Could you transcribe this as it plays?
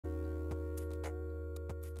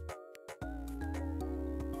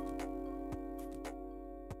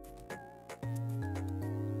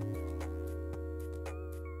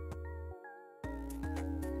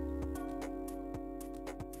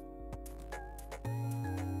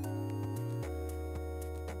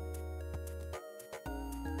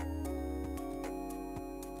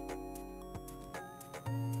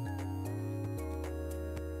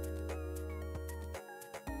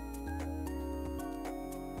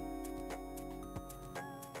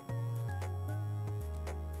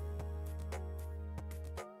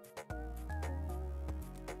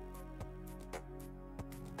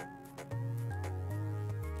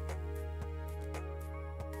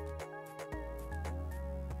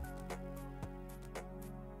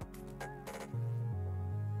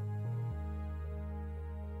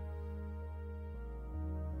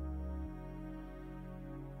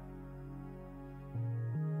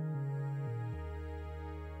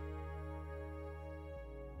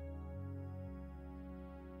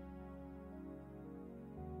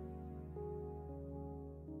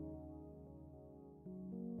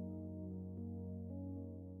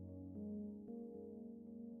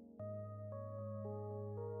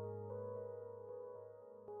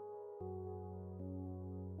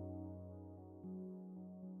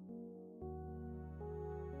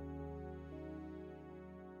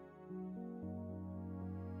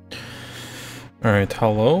Alright,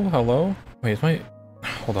 hello? Hello? Wait, is my...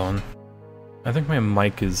 Hold on. I think my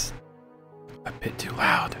mic is a bit too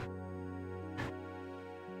loud.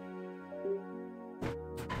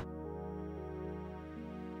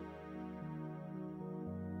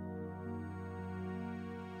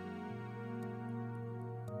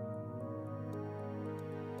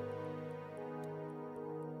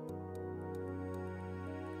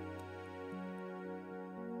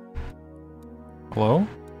 Hello?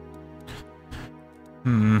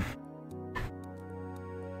 Hmm.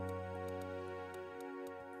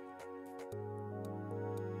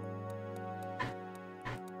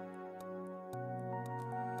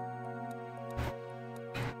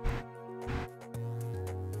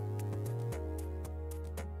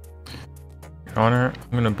 Your Honor,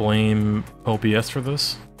 I'm gonna blame OBS for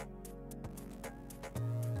this.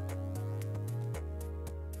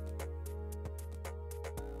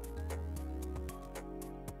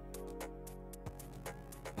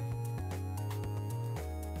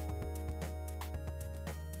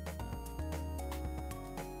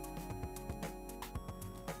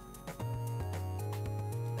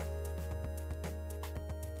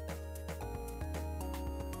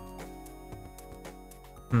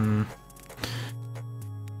 Hmm.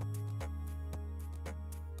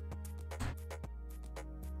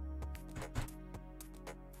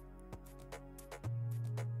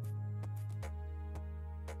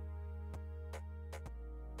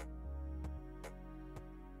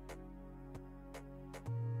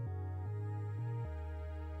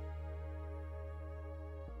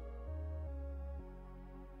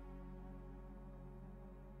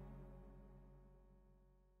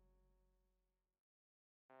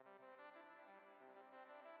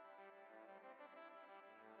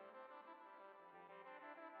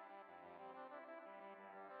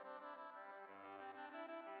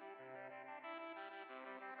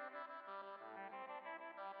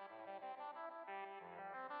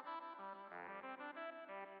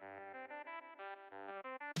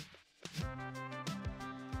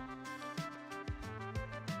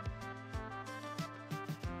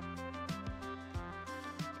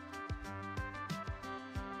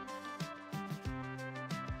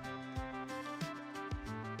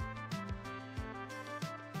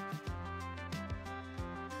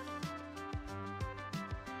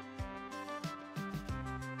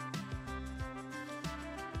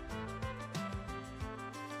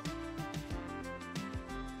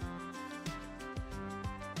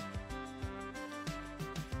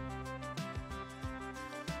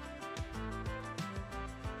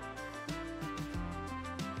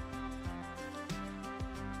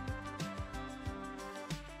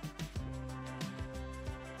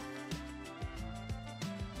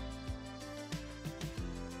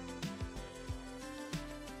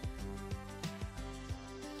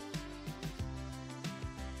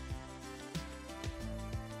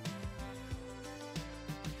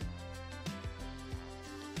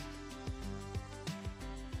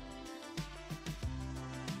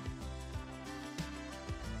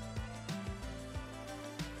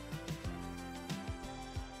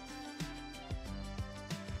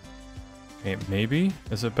 Okay, maybe?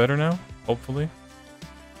 Is it better now? Hopefully.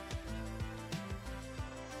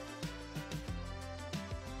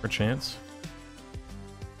 Perchance.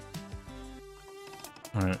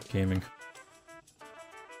 Alright, gaming.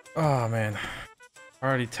 Oh man.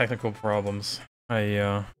 Already technical problems.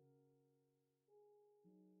 I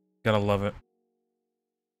gotta love it.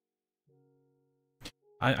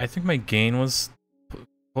 I think my gain was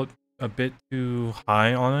put a bit too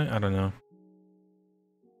high on it. I don't know.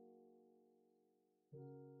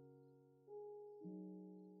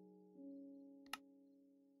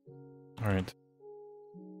 Alright.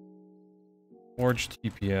 Forged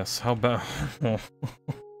TPS. How about...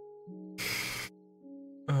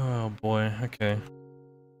 Oh boy, okay.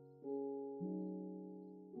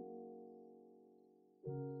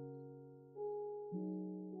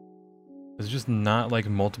 There's just not like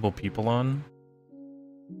multiple people on.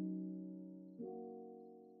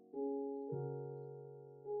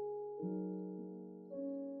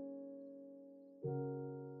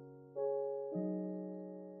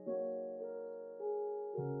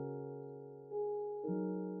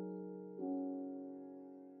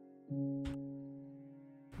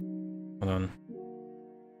 Hold on.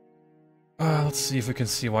 Let's see if we can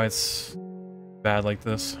see why it's bad like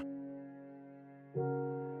this.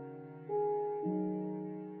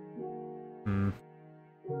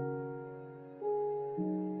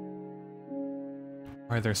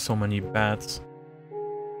 Why are there so many bats?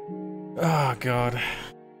 Oh god.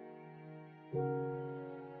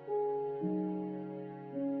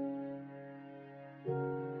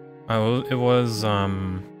 it was a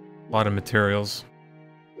lot of materials.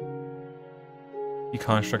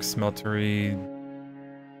 Deconstruct, smeltery,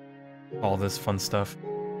 all this fun stuff.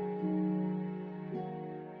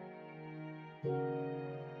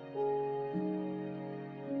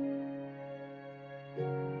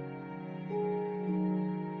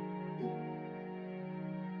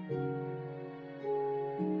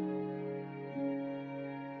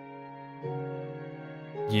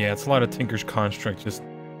 Yeah, it's a lot of Tinker's Construct, just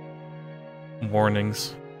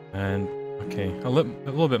warnings, and okay, a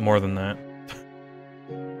little bit more than that.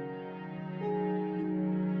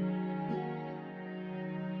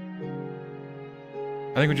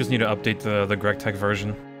 I think we just need to update the GregTech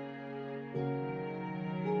version.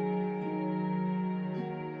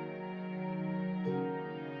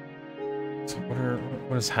 So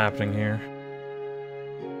what is happening here?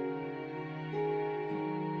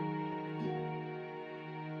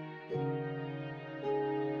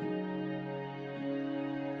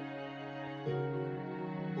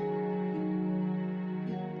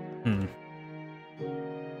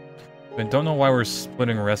 I don't know why we're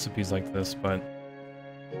splitting recipes like this, but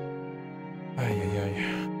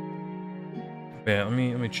yeah, let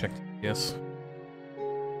me check TPS.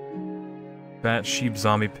 Bat, sheep,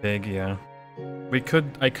 zombie, pig, yeah.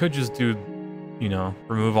 I could just do, you know,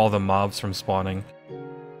 remove all the mobs from spawning.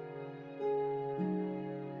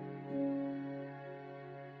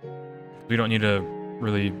 We don't need to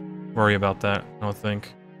really worry about that, I don't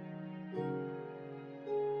think.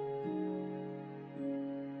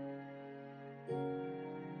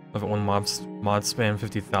 Love it when mods spam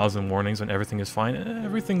 50,000 warnings when everything is fine.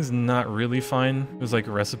 Everything's not really fine. There's like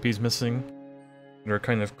recipes missing that are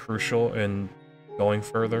kind of crucial in going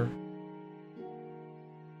further.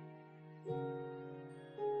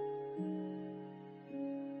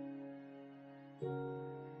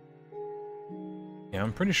 Yeah,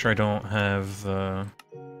 I'm pretty sure I don't have the...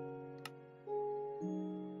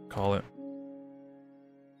 call it.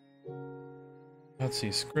 Let's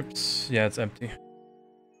see, scripts. Yeah, it's empty.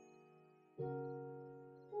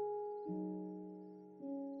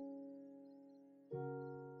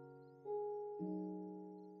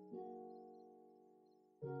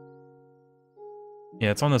 Yeah,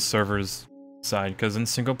 it's on the server's side, because in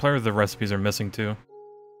single player the recipes are missing too.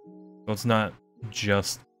 So it's not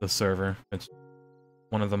just the server, it's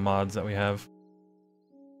one of the mods that we have.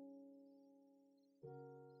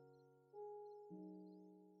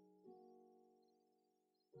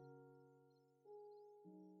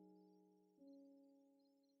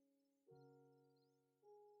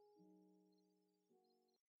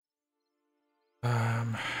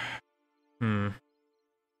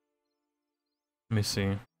 Let me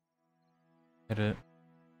see. Edit.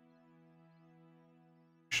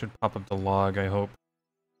 Should pop up the log, I hope.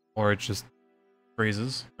 Or it just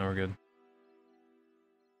freezes. No, we're good.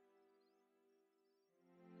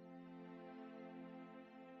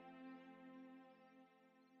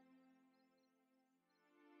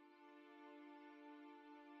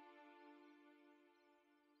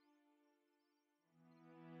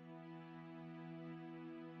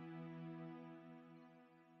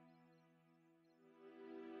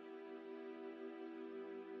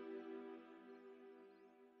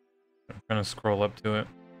 I'm gonna scroll up to it.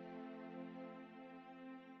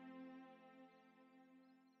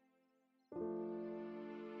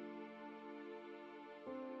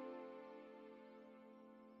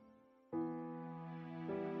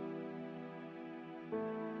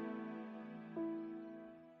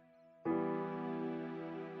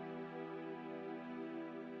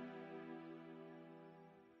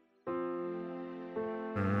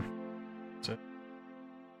 That's it.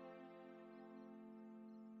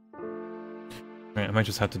 Right, I might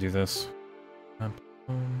just have to do this.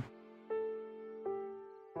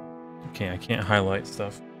 Okay, I can't highlight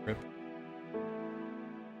stuff. Rip.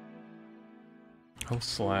 /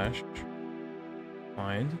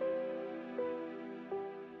 find.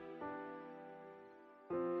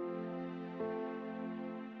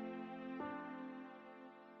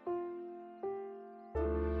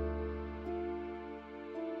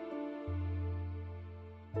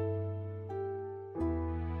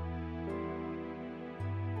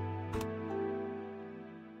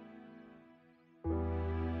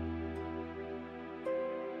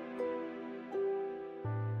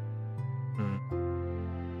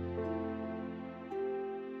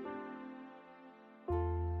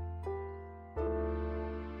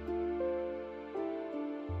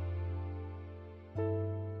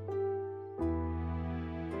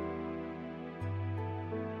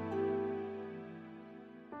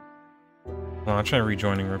 Well, I'll try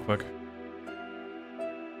rejoining real quick.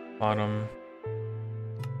 Bottom.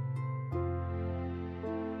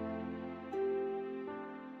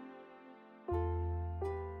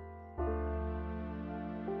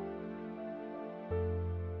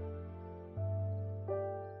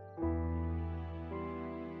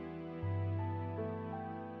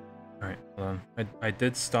 Hold on. I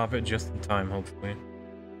did stop it just in time, hopefully.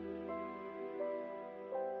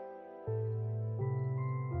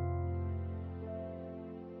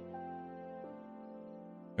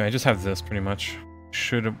 Okay, I just have this pretty much.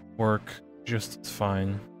 Should work just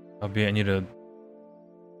fine. Albeit I need to...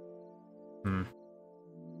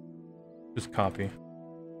 Just copy.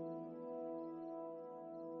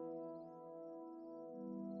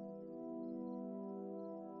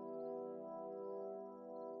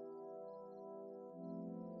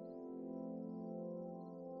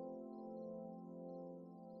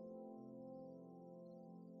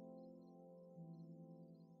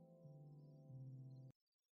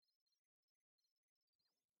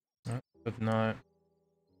 But not...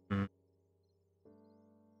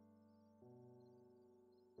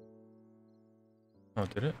 Oh,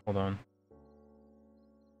 did it? Hold on.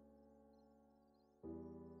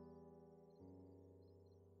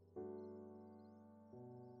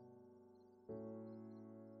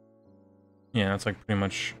 Yeah, that's like pretty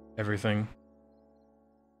much everything.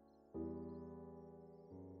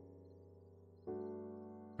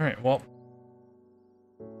 Alright, well...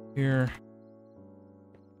 Here...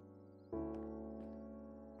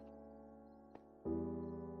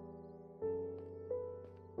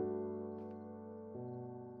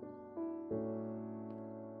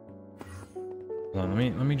 Hold on,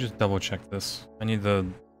 let me just double check this. I need the...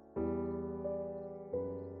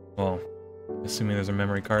 Well, assuming there's a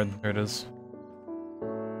memory card, there it is.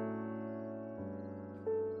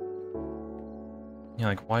 Yeah,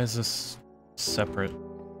 like, why is this separate?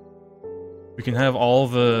 We can have all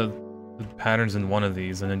the patterns in one of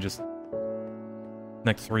these, and then just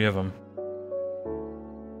connect 3 of them.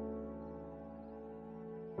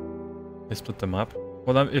 They split them up.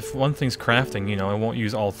 Well, if one thing's crafting, you know, I won't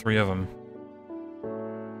use all 3 of them.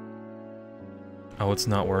 Oh, it's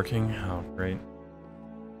not working? Oh, great.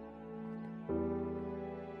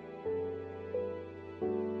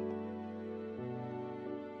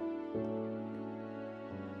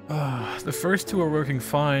 The first 2 are working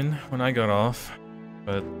fine when I got off,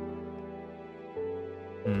 but...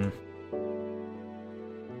 And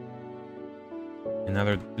now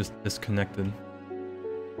they're just disconnected.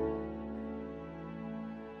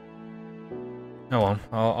 Oh well,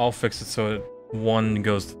 I'll fix it so 1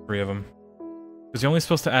 goes to 3 of them. Because you're only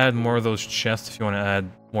supposed to add more of those chests if you want to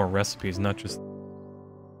add more recipes, not just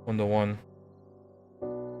 1-to-1.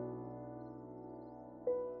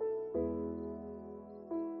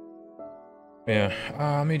 Yeah,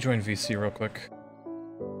 let me join VC real quick.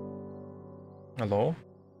 Hello?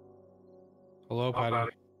 Hello,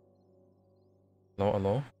 Patty. Hello,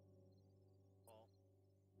 hello?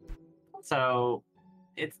 So,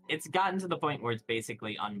 it's gotten to the point where it's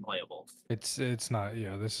basically unplayable. It's not.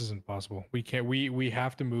 Yeah, this isn't possible. We can't. We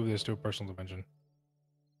have to move this to a personal dimension.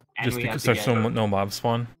 And Just we because have there's to get, no mob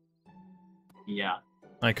spawn? Yeah.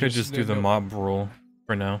 I could just do the mob rule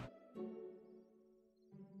for now.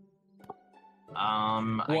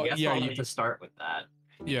 I guess I'll have to start with that.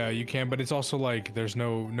 Yeah, you can, but it's also like there's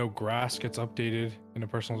no grass gets updated in a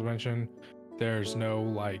personal dimension. There's no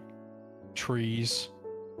like trees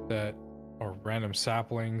that or random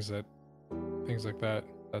saplings that things like that.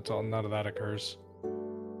 That's all. None of that occurs.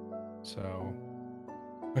 So,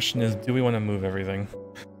 Question is, do we want to move everything?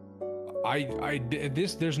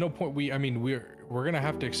 there's no point. I mean, we're gonna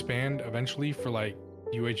have to expand eventually for like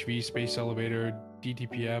UHV, space elevator,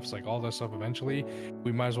 DTPFs, like all that stuff. Eventually,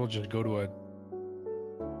 we might as well just go to a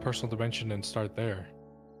personal dimension and start there.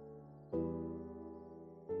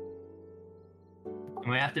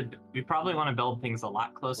 We probably want to build things a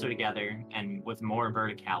lot closer together and with more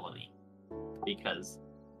verticality, because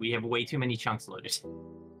we have way too many chunks loaded.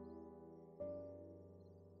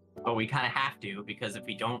 But we kind of have to, because if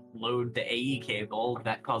we don't load the AE cable,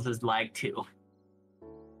 that causes lag too.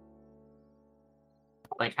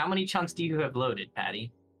 Like, how many chunks do you have loaded,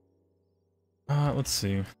 Patty? Let's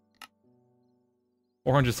see.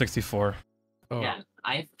 464. Oh. Yeah,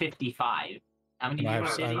 I have 55. How many do you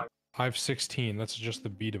have, Diddy? I have 16. That's just the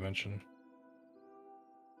B dimension.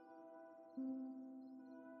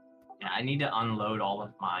 Yeah, I need to unload all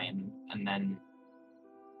of mine, and then,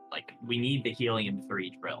 like, we need the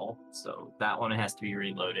helium-3 drill, so that one has to be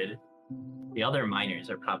reloaded. The other miners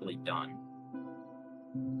are probably done.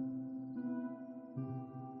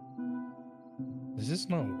 Does this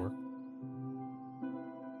not work?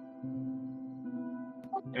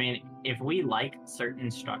 I mean, if we like certain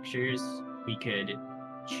structures, we could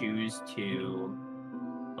choose to,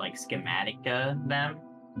 like, schematica them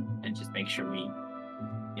and just make sure we,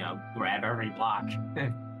 you know, grab every block.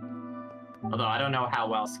 Although I don't know how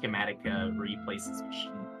well schematica replaces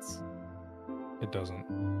machines. It doesn't.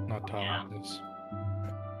 Not top Yeah. this.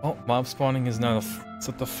 Oh, mob spawning is not it's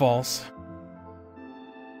at the false.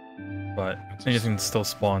 But anything that's still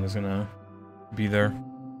spawned is gonna be there.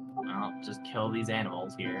 Well, just kill these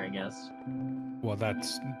animals here, I guess. Well, that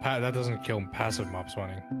doesn't kill passive mob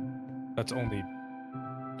spawning. That's only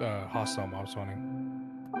hostile mob spawning.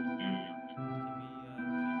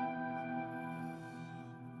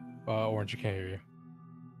 Orange, I can't hear you.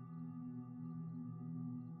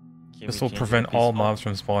 This will prevent all mobs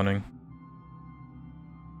from spawning.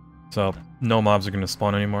 So, no mobs are gonna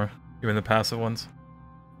spawn anymore, even the passive ones.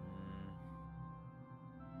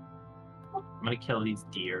 I'm gonna kill these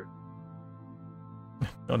deer.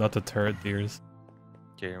 No, not the turret deers.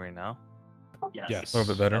 Can you hear me now? Yes. Yes. A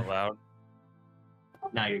little bit better. Out loud?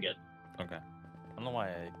 Now you're good. Okay. I don't know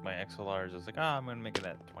why my XLR is just like, I'm gonna make it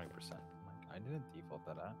at 20%. Like, I didn't default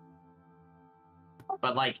that at.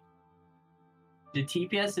 But like, the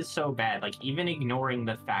TPS is so bad. Like, even ignoring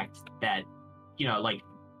the fact that, you know, like,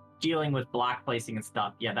 dealing with block placing and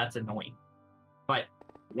stuff, yeah, that's annoying. But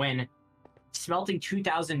when smelting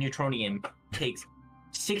 2,000 neutronium takes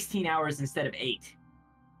 16 hours instead of 8,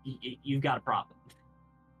 you've got a problem.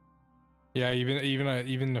 Yeah,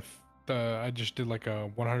 even if I just did like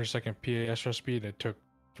a 100-second PAS recipe, and it took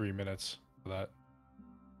 3 minutes for that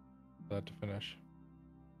to finish.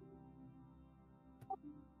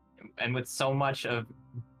 And with so much of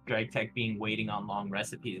Drag Tech being waiting on long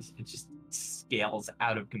recipes, it just scales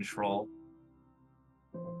out of control.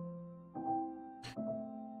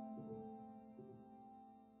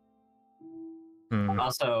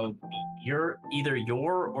 Also, either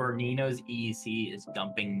your or Nino's EEC is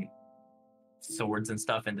dumping swords and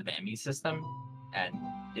stuff into the ME system, and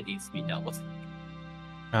it needs to be dealt with.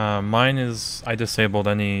 Mine is, I disabled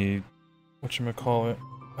any, whatchamacallit,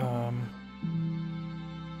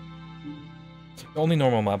 only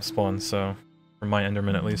normal mob spawn, so, for my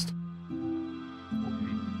Enderman at least.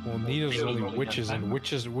 Well, Nito's only witches, and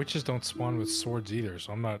witches don't spawn with swords either,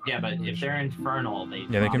 so I'm not... Yeah, but if they're infernal, they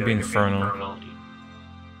can be infernal.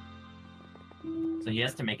 So he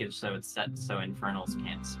has to make it so it's set so infernals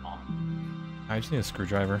can't spawn. I just need a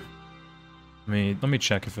screwdriver. Let me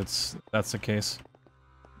check if that's the case.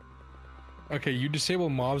 Okay, you disable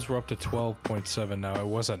mobs were up to 12.7 now. It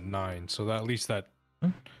was at 9, so that at least that...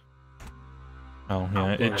 Oh,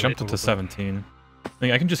 yeah, it jumped up to 17.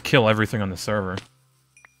 I can just kill everything on the server.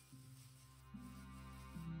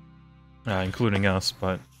 Including us,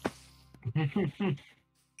 but...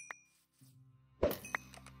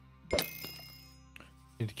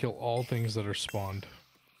 Need to kill all things that are spawned.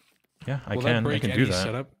 Yeah, I Will can do that.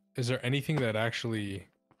 Setup? Is there anything that actually...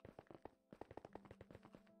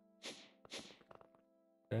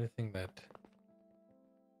 Anything that...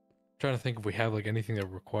 I'm trying to think if we have like anything that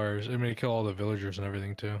requires... I mean, kill all the villagers and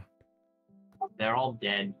everything too. They're all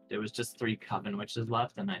dead. There was just 3 Coven Witches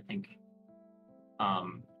left, and I think...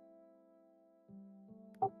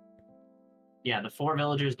 Yeah, the 4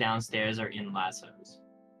 villagers downstairs are in lassos.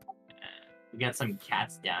 We got some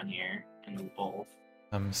cats down here, and a wolf.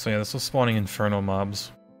 So yeah, this was spawning infernal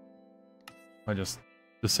mobs. I just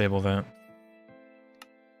disable that.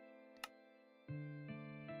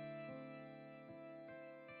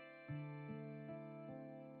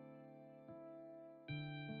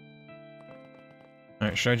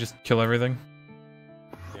 Alright, should I just kill everything?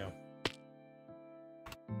 Yeah.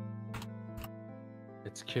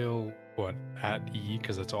 It's kill, what, at E,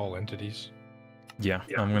 because it's all entities? Yeah,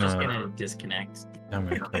 I'm just gonna disconnect. I'm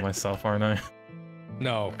gonna kill myself, aren't I?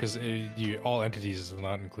 No, because all entities does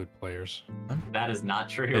not include players. That is not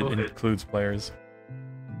true. It includes players.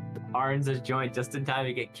 Arns has joined just in time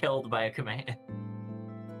to get killed by a command.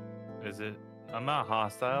 Is it? I'm not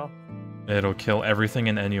hostile. It'll kill everything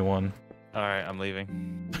and anyone. Alright, I'm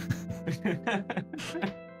leaving.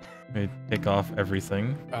 They take off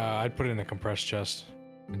everything. I'd put it in a compressed chest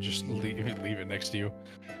and just leave it next to you.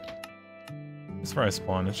 As far as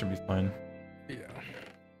spawn, it should be fine. Yeah.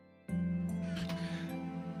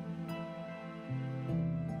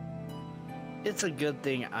 It's a good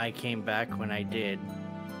thing I came back when I did.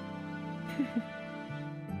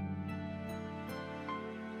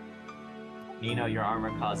 Nino, your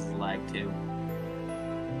armor causes lag too.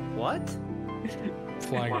 What?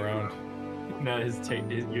 Flying around. No,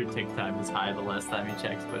 your tick time is high the last time he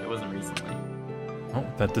checked, but it wasn't recently. Oh,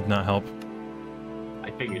 that did not help. I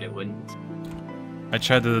figured it wouldn't. I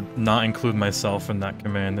tried to not include myself in that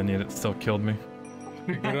command, and yet it still killed me.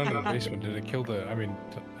 Go down to the basement. Did it kill the... I mean,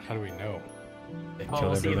 how do we know? It Well,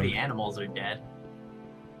 killed we'll see if everything. the animals are dead.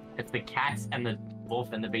 If the cats and the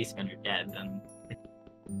wolf in the basement are dead, then...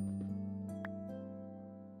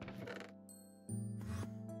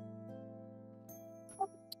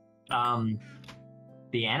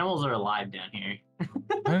 The animals are alive down here.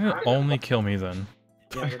 Why did it only kill me then?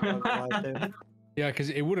 Yeah, the dog's alive too. Yeah, because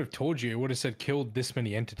it would have told you. It would have said killed this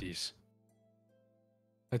many entities.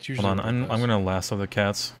 That's usually. Hold on, what it I'm does. gonna lasso the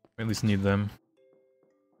cats. We at least need them.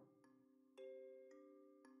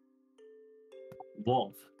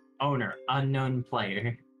 Wolf. Owner. Unknown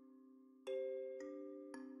player.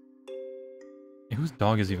 Hey, whose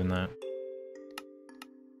dog is even that?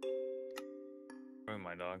 Probably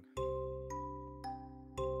my dog.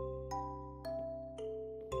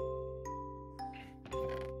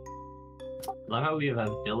 Love how we have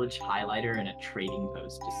a village highlighter and a trading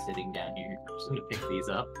post just sitting down here. I'm just gonna pick these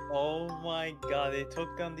up. Oh my god, they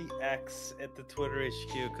took down the X at the Twitter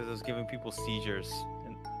HQ because it was giving people seizures.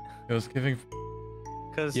 It was giving.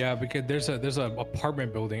 Because Yeah, because there's a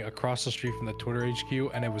apartment building across the street from the Twitter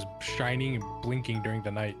HQ, and it was shining and blinking during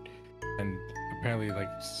the night, and apparently like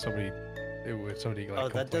somebody like Oh,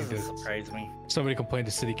 that complained doesn't to, surprise me. somebody complained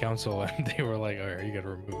to city council, and they were like, "All right, you got to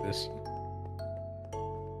remove this."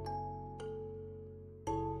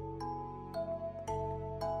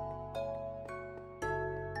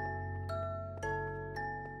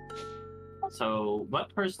 So,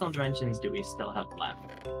 what personal dimensions do we still have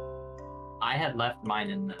left? I had left mine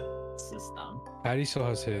in the system. Patty still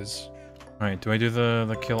has his. Alright, do I do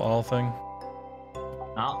the kill all thing?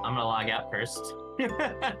 Well, I'm gonna log out first.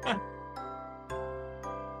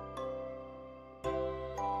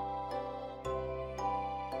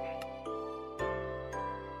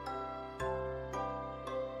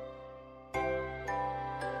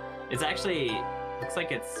 It's actually looks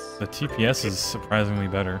like it's. The TPS is surprisingly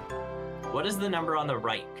better. What is the number on the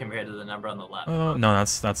right compared to the number on the left? Oh no,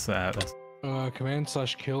 that's the ad. That's,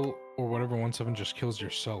 Command/kill or whatever 17 just kills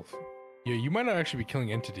yourself. Yeah, you might not actually be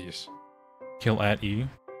killing entities, kill at E.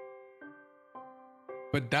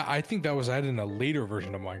 but that I think that was added in a later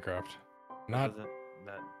version of Minecraft. Not that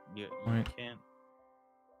you Right. can't.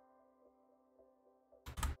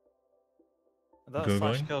 I thought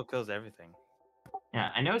slash Googling? kill kills everything. Yeah,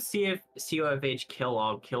 I know COFH kill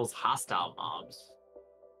all kills hostile mobs.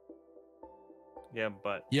 Yeah,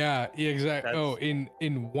 but yeah, exactly. Oh, That's-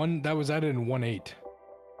 in one that was added in 1.8.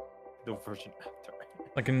 the version after.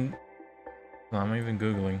 Like in. No, I'm not even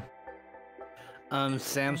googling.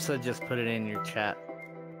 Samsa just put it in your chat.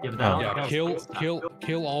 Yeah, but that Oh. only Yeah, kills kill hostile.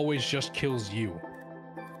 kill always just kills you.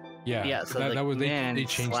 Yeah, Yeah, so the that was command they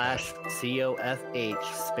changed that. /COFH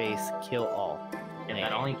space kill all. Yeah,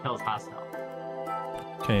 that only kills hostile.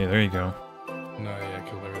 Okay, there you go. No, yeah,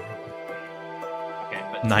 killed everything. Okay,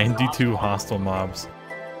 but 92 hostile mobs.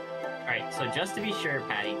 All right, so just to be sure,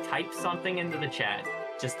 Patty, type something into the chat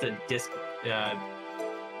just to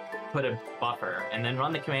put a buffer, and then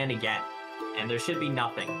run the command again, and there should be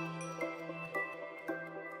nothing.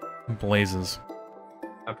 Blazes.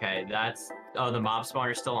 Okay, that's the mob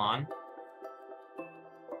spawner's still on.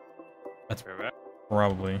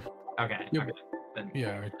 Probably. Okay. Yeah, okay. Then,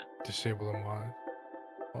 Yeah, I disable the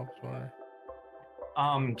mob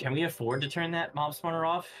spawner. Can we afford to turn that mob spawner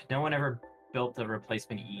off? No one ever built the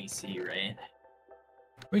replacement EEC, right?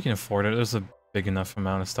 We can afford it. There's a big enough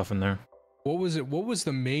amount of stuff in there. What was it? What was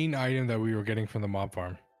the main item that we were getting from the mob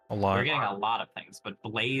farm? A lot. We're getting a lot of things, but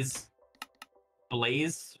blaze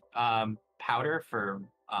powder for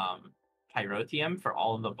pyrotheum for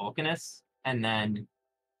all of the volcanists, and then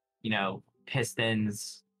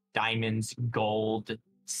pistons, diamonds, gold,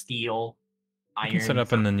 steel, I iron. can set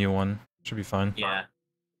up in the new one. Should be fine. Yeah.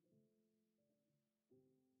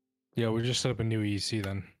 Yeah, we just set up a new EC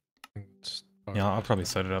then. Yeah, I'll probably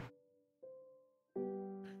set it up.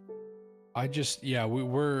 I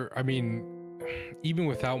mean, even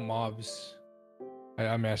without mobs,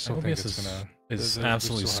 I still think OBS it's gonna. is we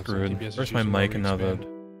absolutely still have some screwed. TPS Where's my issues whenever mic we and now the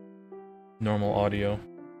expand. normal audio?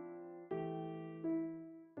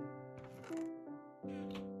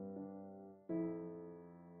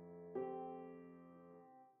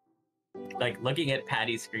 Like looking at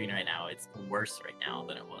Patty's screen right now, it's worse right now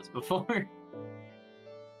than it was before.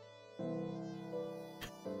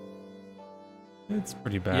 It's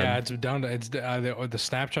pretty bad. Yeah, it's down to the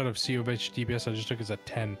snapshot of COVH TPS I just took is at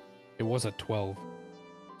 10. It was at 12.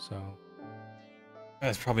 So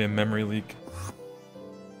That's probably a memory leak.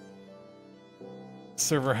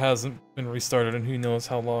 Server hasn't been restarted in who knows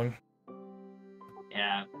how long.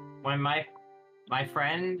 Yeah. When my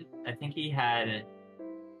friend, I think he had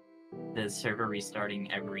the server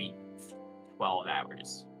restarting every 12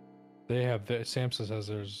 hours. they have the Samsung has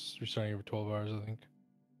theirs restarting every 12 hours, I think.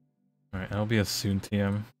 Alright, that'll be a soon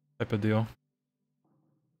TM type of deal.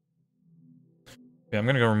 Yeah, I'm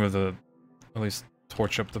gonna go remove at least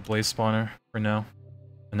torch up the blaze spawner for now.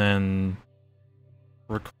 And then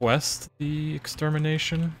request the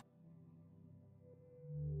extermination.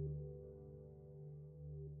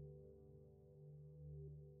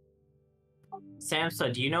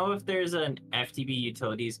 Samsa, do you know if there's an FTB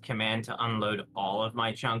utilities command to unload all of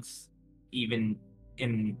my chunks, even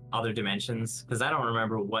in other dimensions? Because I don't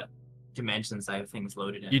remember what dimensions I have things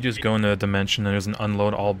loaded in. You just go into a dimension and there's an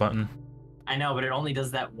unload all button. I know, but it only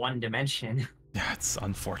does that one dimension. Yeah, it's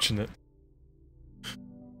unfortunate.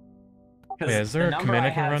 Because Yeah, is there the a number command I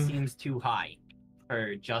I can have run? seems too high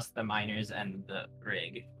for just the miners and the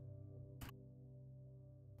rig.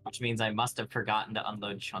 Which means I must have forgotten to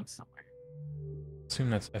unload chunks somewhere. Assume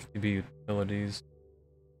that's FTB utilities.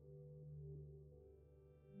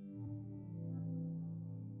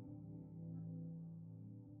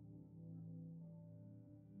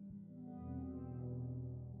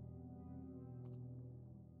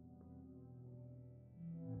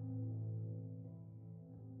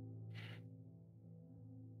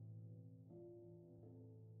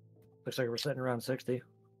 Looks like we're sitting around 60.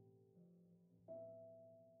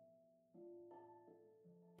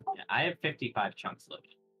 Yeah, I have 55 chunks loaded.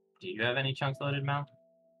 Do you have any chunks loaded, Mal?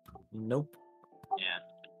 Nope. Yeah.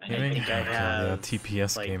 I Gaming? think I Oh, God, have yeah,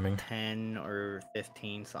 TPS like Gaming. 10 or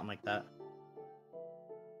 15, something like that.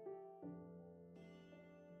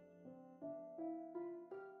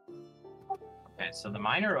 Okay, so the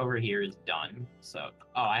miner over here is done. So,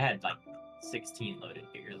 oh, I had like 16 loaded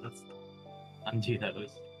here. Let's undo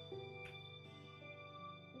those.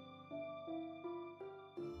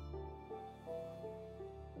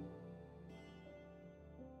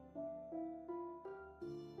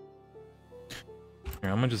 Here,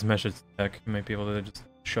 I'm gonna just message tech. You might be able to just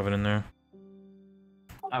shove it in there.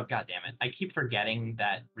 Oh, god damn it. I keep forgetting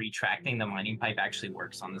that retracting the mining pipe actually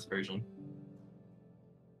works on this version.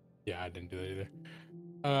 Yeah, I didn't do that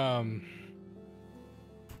either.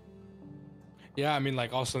 Yeah, I mean,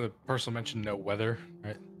 like, also the person mentioned no weather,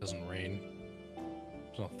 right? It doesn't rain.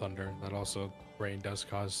 There's no thunder. That also, rain does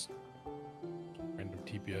cause random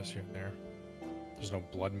TPS here and there. There's no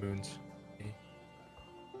blood moons.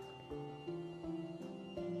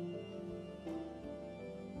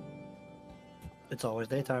 It's always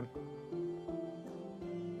daytime.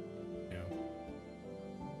 Yeah.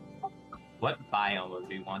 What biome would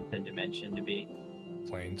we want the dimension to be?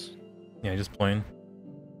 Plains. Yeah, just plain.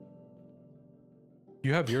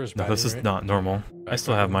 You have yours, No, Patty, this is right? not normal. I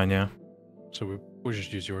still have mine, yeah. So we'll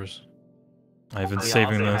just use yours. I've been We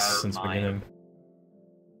saving also this have since mine. beginning.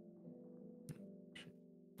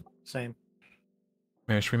 Same.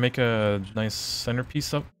 Man, should we make a nice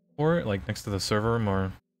centerpiece up for it? Like next to the server room,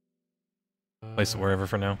 or place it wherever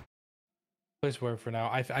for now? Place where for now.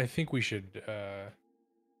 I think we should.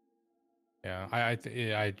 Yeah,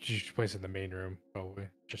 I just place it in the main room probably.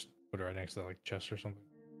 Just put it right next to like chest or something.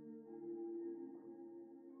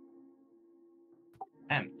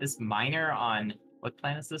 Man, this miner on what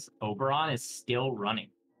planet is this? Oberon is still running.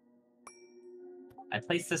 I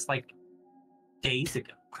placed this like days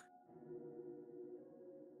ago.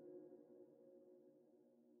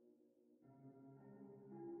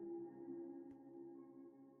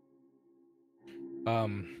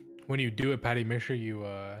 When you do it, Patty, make sure you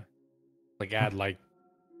like add like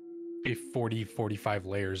 45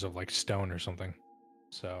 layers of like stone or something.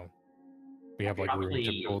 So we have like room to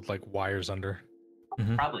Probably- build like wires under.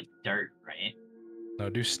 Probably dirt, right? No,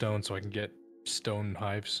 do stone so I can get stone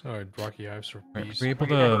hives or rocky hives for Are bees. we able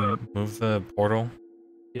to move the portal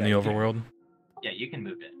in the you can- overworld? Yeah, you can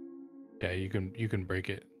move it. Yeah, you can break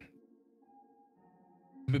it.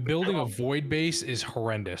 Building a void base is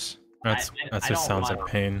horrendous. I That don't just sounds want- like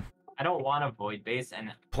pain. I don't want a void base,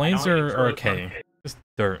 and Planes I don't are actually- okay. Just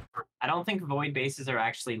dirt. I don't think void bases are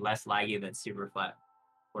actually less laggy than super flat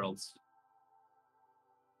worlds.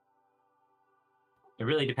 It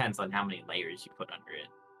really depends on how many layers you put under it.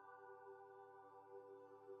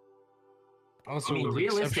 Also, I mean, with the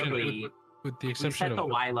exception, realistically, with the we exception set the of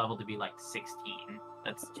Y level to be like 16.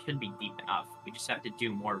 That should be deep enough. We just have to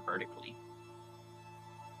do more vertically.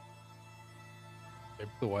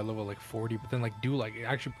 the Y level like 40, but then like do like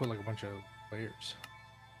actually put like a bunch of layers.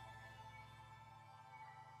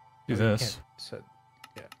 Do No, you this. can't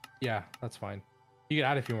set- yeah, that's fine. You can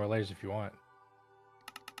add a few more layers if you want.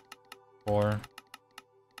 Or...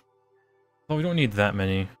 Well, we don't need that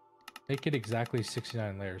many. Make it exactly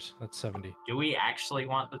 69 layers. That's 70. Do we actually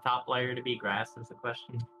want the top layer to be grass is the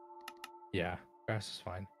question? Yeah, grass is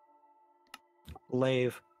fine.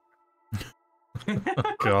 Lave.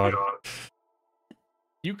 Oh, God.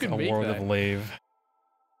 You can A make world that. of lave.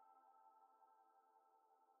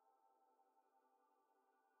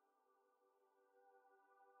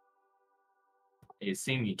 I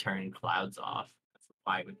assume you turn clouds off. That's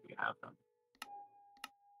why would we have them?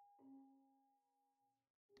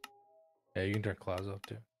 Yeah, you can turn clouds up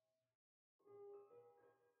too.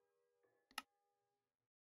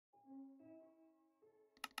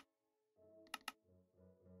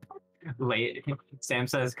 Late. Sam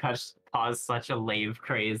says, "Cause such a lave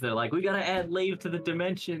craze." They're like, we gotta add lave to the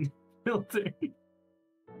dimension filter.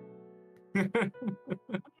 Alright,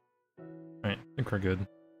 I think we're good.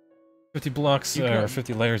 50 blocks, You can- or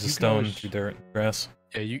 50 layers of you can stone always- to dirt, grass.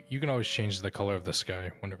 Yeah, you can always change the color of the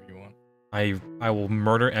sky whenever you want. I will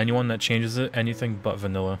murder anyone that changes it, anything but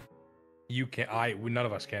vanilla. You can. None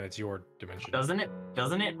of us can. It's your dimension. Doesn't it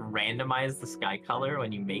randomize the sky color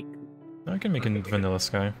when you make? I can make a vanilla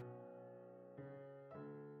sky.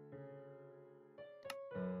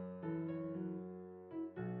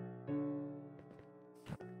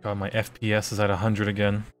 God, my FPS is at 100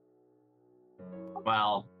 again.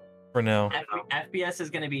 Well, For now. FPS is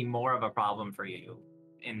going to be more of a problem for you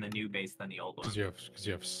in the new base than the old one. Because you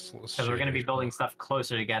have. Because we're going to be building stuff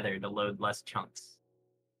closer together to load less chunks.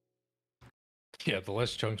 Yeah, the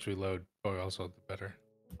less chunks we load, also the better.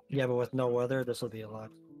 Yeah, but with no weather, this will be a lot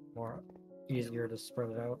more easier to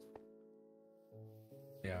spread it out.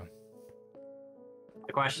 Yeah.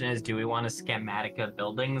 The question is, do we want to schematica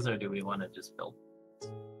buildings or do we want to just build?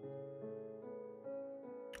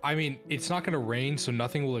 I mean, it's not gonna rain, so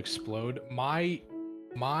nothing will explode. My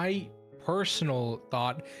personal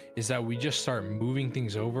thought is that we just start moving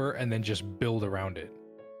things over and then just build around it.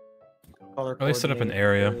 Color Or they set up an coordinated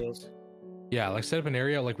area. areas. Yeah, like set up an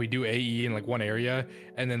area, like we do AE in like one area,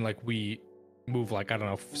 and then like we move like, I don't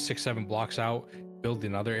know, 6-7 blocks out, build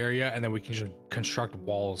another area, and then we can just construct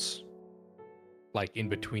walls like in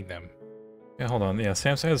between them. Yeah, hold on. Yeah,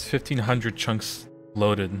 Samsung has 1,500 chunks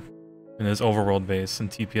loaded in his overworld base, and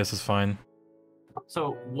TPS is fine.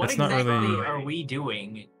 So what It's not exactly really- are we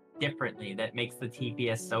doing differently that makes the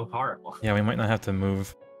TPS so horrible? Yeah, we might not have to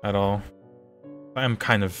move at all. I'm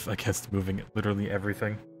kind of against moving it, literally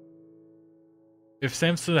everything. If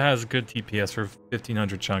Samsung has good TPS for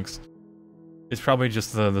 1,500 chunks, it's probably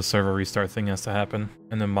just the server restart thing has to happen,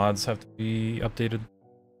 and the mods have to be updated.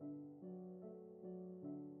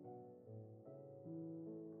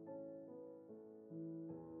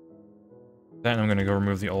 Then I'm gonna go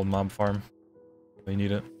remove the old mob farm. They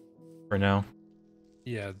need it for now.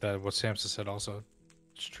 Yeah, that what Samson said also.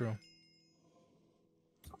 It's true.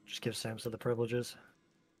 Just give Samsa the privileges.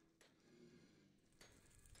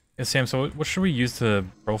 Yeah, Sam, so what should we use to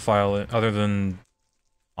profile it other than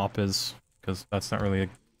Oppiz? Because that's not really a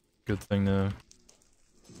good thing to...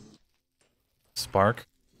 Spark?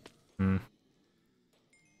 Hmm.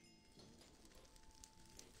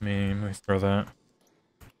 Let me throw that.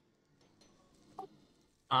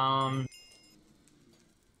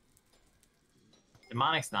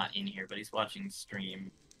 Demonic's not in here, but he's watching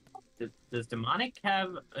stream. Does Demonic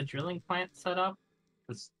have a drilling plant set up?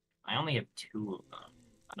 Because I only have 2 of them.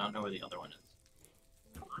 I don't know where the other one is.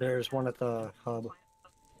 There's one at the hub.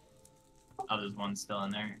 Oh, there's one still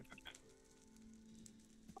in there. Okay.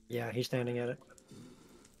 Yeah, he's standing at it.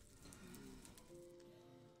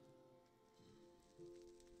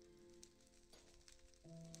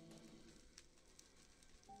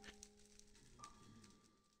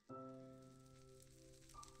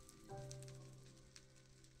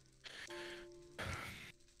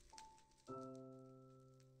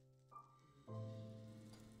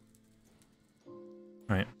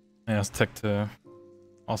 Alright. I asked Tech to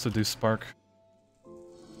also do Spark.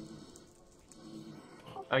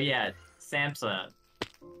 Oh yeah, Samsa.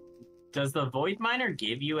 Does the Void Miner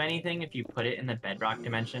give you anything if you put it in the Bedrock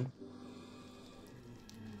dimension?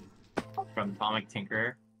 From Atomic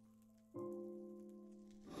Tinkerer?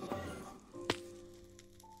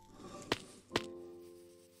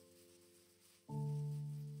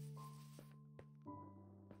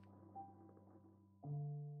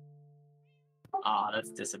 Ah,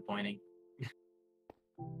 that's disappointing.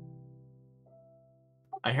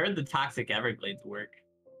 I heard the Toxic Everglades work.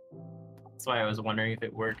 That's why I was wondering if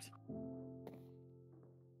it worked.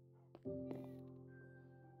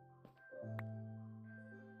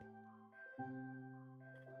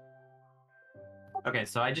 Okay,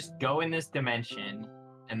 so I just go in this dimension,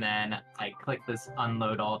 and then I click this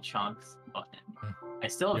unload all chunks button. I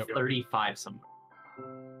still have Yep. 35 somewhere.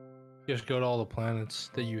 Just go to all the planets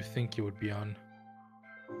that you think you would be on.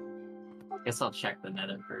 Guess I'll check the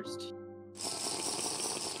nether first.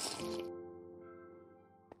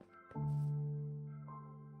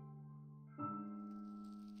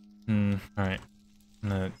 Alright.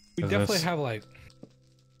 We definitely have like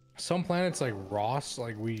some planets like Ross,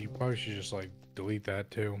 like we probably should just like delete that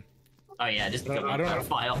too. Oh yeah, just I go don't know.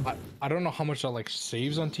 file. I don't know how much that like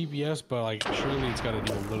saves on TPS, but like surely it's got to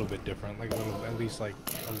do a little bit different, like a little, at least like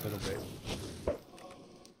a little bit.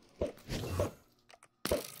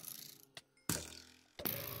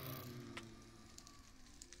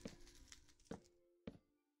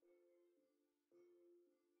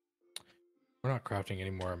 We're not crafting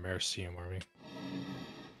any more Americium, are we?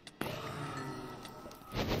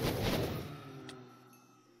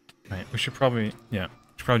 Right, we should probably, yeah,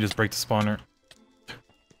 should probably just break the spawner.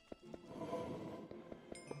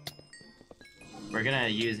 We're gonna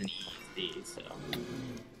use an ESD, so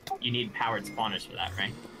you need powered spawners for that,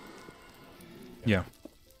 right? Yeah.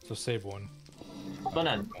 So save one. But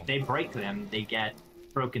no, they break them. They get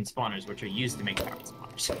broken spawners, which are used to make powered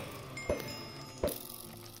spawners.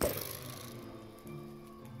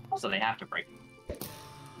 So they have to break them.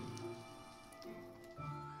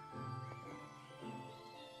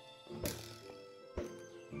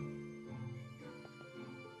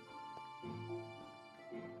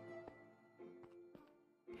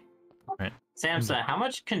 Right. Samsa, how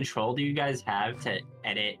much control do you guys have to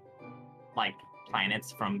edit, like,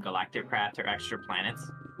 planets from Galacticraft or extra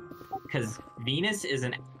planets? Because Venus is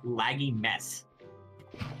an laggy mess.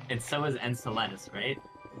 And so is Enceladus, right?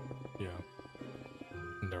 Yeah.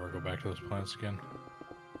 Never go back to those planets again.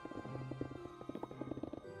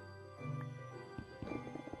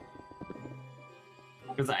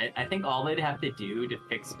 Because I think all they'd have to do to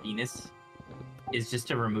fix Venus is just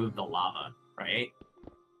to remove the lava, right?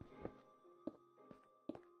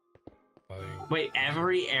 Like, Wait,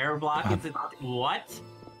 every air block is a... What?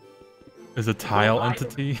 Is a tile Why-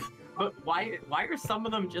 entity? But why are some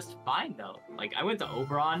of them just fine, though? Like, I went to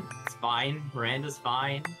Oberon, it's fine. Miranda's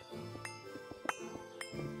fine.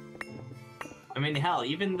 I mean, hell,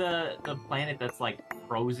 even the planet that's, like,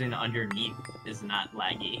 frozen underneath is not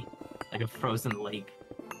laggy. Like a frozen lake.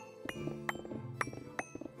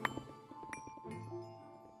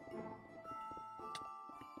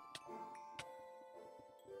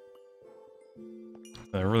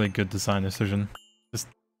 A really good design decision. Just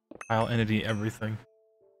tile entity everything.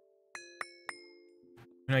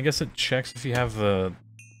 And I guess it checks if you have the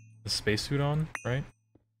spacesuit on, right?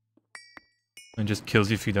 And just kills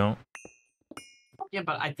you if you don't. Yeah,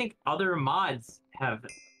 but I think other mods have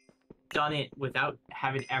done it without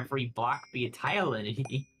having every block be a tile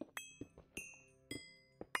entity.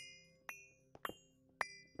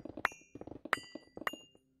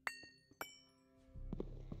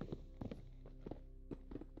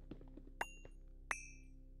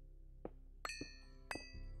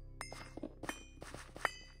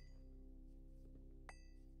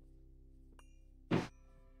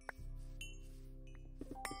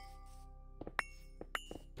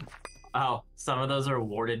 Oh, some of those are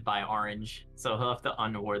warded by orange, so he'll have to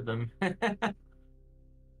unward them.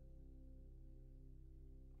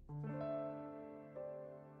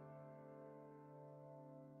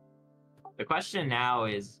 The question now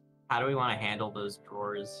is, how do we want to handle those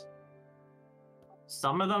drawers?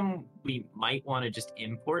 Some of them we might want to just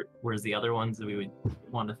import, whereas the other ones we would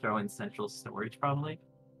want to throw in central storage, probably.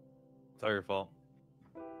 It's all your fault.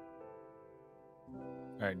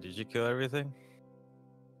 Alright, did you kill everything?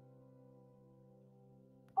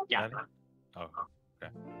 Yeah. Patty? Oh,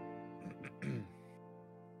 okay.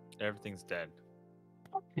 Everything's dead.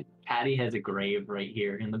 Patty has a grave right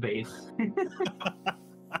here in the base.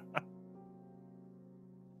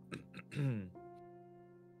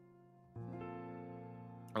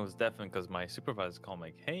 It was definitely because my supervisor called me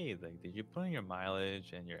like, hey, like, did you put in your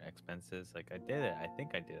mileage and your expenses? Like, I did it. I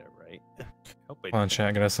think I did it right. Hope I Hold on, did.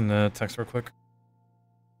 chat. Get us in the text real quick.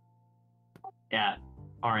 Yeah,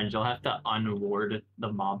 Orange, you'll have to unward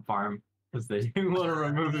the mob farm because they didn't want to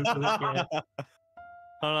remove it for the kid.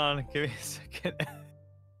 Hold on, give me a second.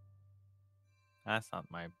 That's not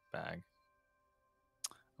my bag.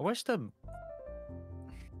 I wish the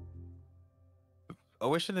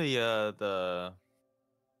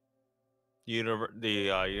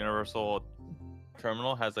universal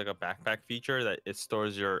terminal has like a backpack feature that it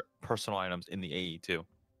stores your personal items in the AE too.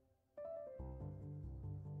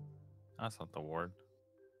 That's not the word.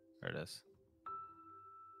 There it is.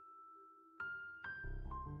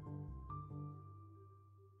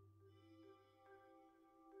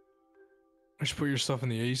 just put your stuff in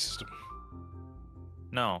the A system.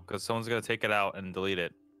 No, because someone's gonna take it out and delete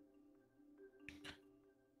it.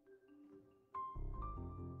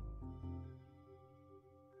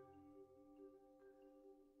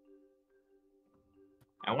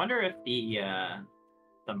 I wonder if the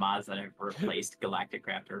mods that have replaced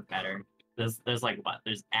Galacticraft are better. There's like what?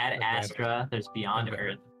 There's Ad Advanced- Astra. There's Beyond Adva-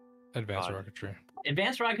 Earth. Advanced God. rocketry.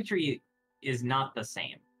 Advanced rocketry is not the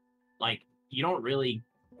same. like you don't really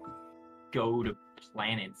go to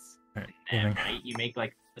planets, Alright, in them, gaming. right? You make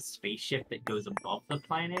like a spaceship that goes above the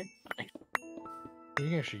planet. Like, You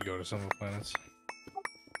can actually go to some of the planets.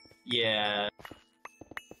 yeah.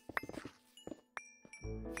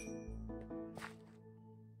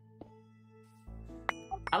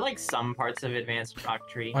 I like some parts of Advanced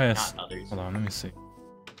Rocketry, Oh yes. not others. Hold on, let me see.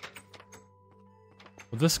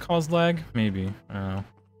 Will this cause lag? Maybe. I don't know.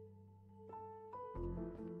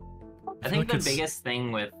 I feel think the it's biggest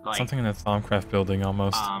thing with like something in the Thaumcraft building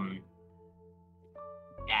almost.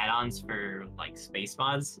 add-ons for like space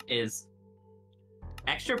mods is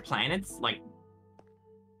extra planets like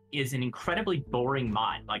is an incredibly boring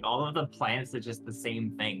mod. Like all of the planets are just the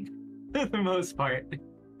same thing for the most part.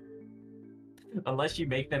 Unless you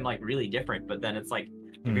make them like really different, but then it's like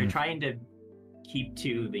if you're trying to keep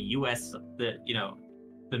to the US,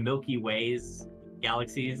 the Milky Ways,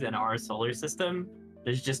 galaxies, and our solar system,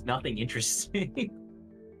 there's just nothing interesting.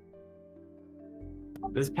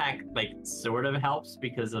 This pack like sort of helps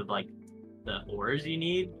because of like the ores you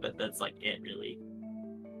need, but that's like it really.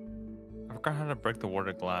 I forgot how to break the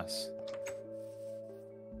warded glass.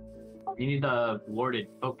 You need the warded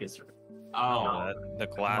focus. Oh, The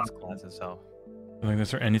glass itself. I think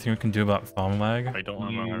is there anything we can do about Thaum lag? I don't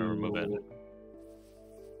remember how to remove it.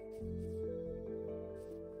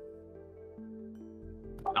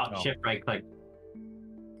 Shift right click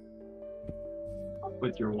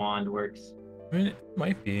with your wand works. I mean, it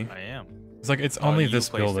might be. I am. It's like it's only you this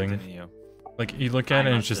placed it, building. didn't you? Like you look at it,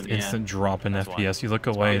 and it's just have, yeah. instant drop in That's why. FPS. You look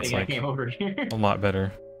That's why away, I it's think I like came over here. a lot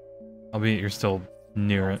better. Albeit you're still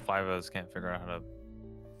near All it. 5 of us can't figure out how to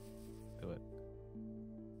do it.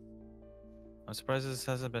 I'm surprised this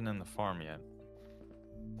hasn't been in the farm yet.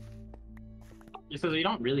 Just because we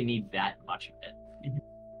don't really need that much of it.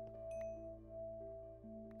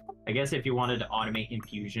 I guess if you wanted to automate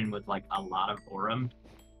infusion with like a lot of Aurum.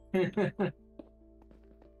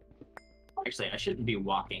 Actually, I shouldn't be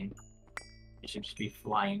walking. I should just be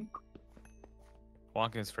flying.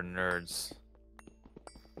 Walking's for nerds.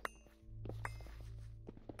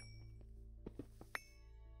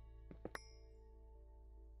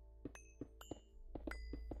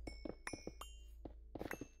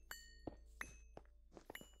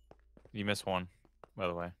 You missed one, by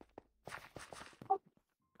the way.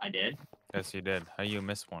 I did. Yes, you did. How you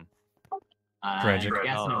miss one? Tragic. I'm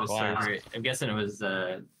guessing it was Wow. server. I'm guessing it was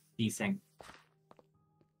desync.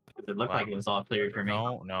 It looked like it was all clear for me.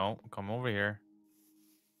 No, come over here.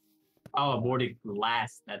 Oh, warded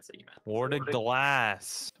glass. That's what you meant. Warded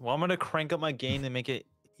glass. Well, I'm gonna crank up my gain and make it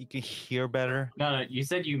you can hear better. No, you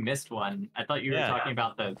said you missed one. I thought you were Yeah. talking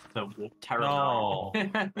about the terminal.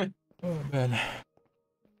 Oh man.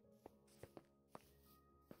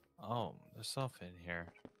 Oh, there's stuff in here.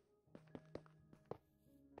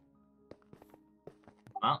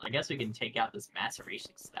 Well, I guess we can take out this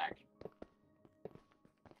maceration stack.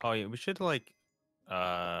 Oh yeah, we should like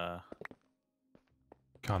God,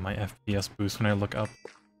 my FPS boost when I look up.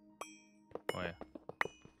 oh yeah.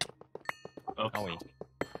 Oops. Oh wait.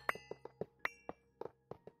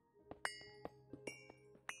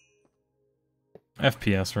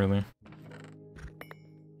 FPS really.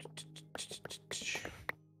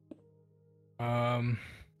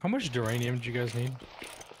 How much duranium do you guys need?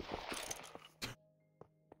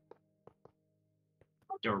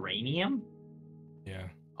 Uranium? Yeah.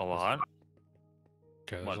 A lot?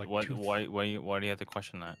 Okay. What, Like why do you have to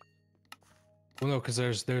question that? Well, no, because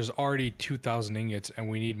there's already 2,000 ingots, and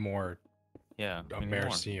we need more Yeah. we need more.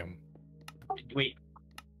 americium. Wait.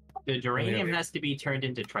 The uranium has to be turned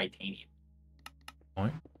into titanium.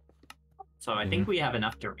 Point. So I think we have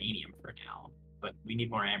enough uranium for now, but we need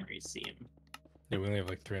more americium. Yeah, we only have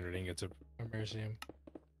like 300 ingots of americium.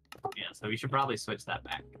 Yeah, so we should probably switch that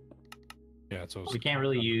back. Yeah, so We can't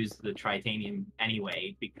really use the titanium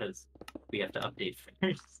anyway because we have to update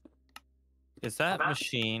first. Is that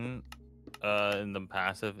machine in the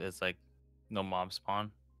passive is like no mob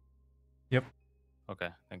spawn? Yep. Okay,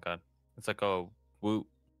 thank God. It's like a woot,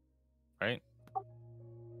 right?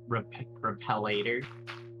 Repellator.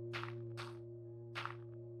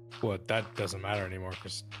 Well, that doesn't matter anymore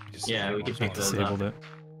because Yeah, we can I pick those up. disabled it.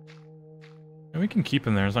 And we can keep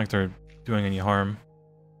them there. It's not like they're doing any harm.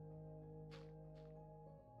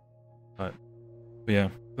 But yeah,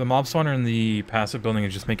 the mob spawner in the passive building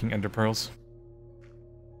is just making ender pearls.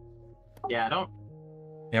 Yeah, I don't.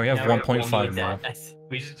 Yeah, we have no, 1.5 need more. that.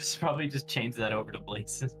 We should probably just change that over to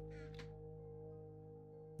blazes.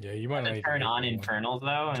 Yeah, you might not To need turn make on one. infernals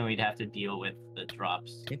though, and we'd have to deal with the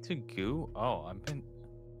drops. Into goo? Oh, I've been.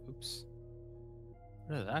 Oops.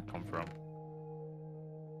 Where did that come from?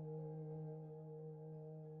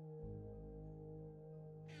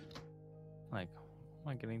 Like,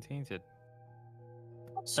 am I getting tainted?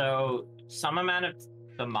 So some amount of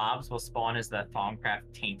the mobs will spawn as the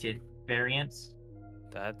Thaumcraft tainted variants.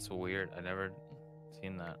 That's weird. I never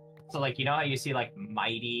seen that. So like you know how you see like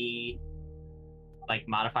mighty like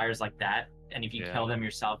modifiers like that, and if you Yeah. kill them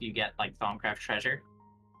yourself, you get like Thaumcraft treasure.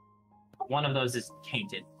 One of those is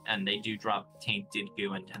tainted, and they do drop tainted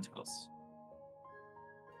goo and tentacles.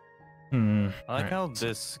 I like Alright, how so-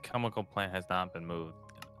 this chemical plant has not been moved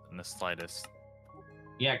in the slightest.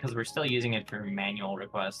 Yeah, because we're still using it for manual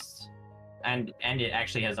requests, and it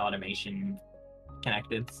actually has automation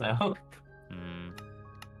connected. So, Hmm.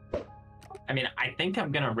 I mean, I think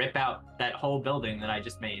I'm gonna rip out that whole building that I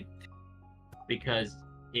just made because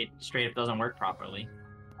it straight up doesn't work properly.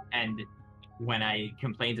 And when I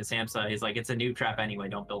complained to Samsa, he's like, "It's a noob trap anyway.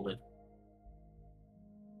 Don't build it."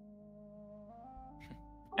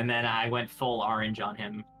 And then I went full orange on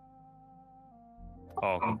him.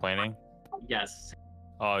 Oh, complaining? Yes,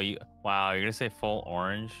 Oh, you. Wow, you're gonna say full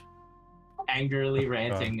orange? angrily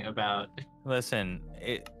ranting about. Listen,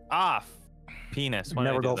 it off. Penis. Why did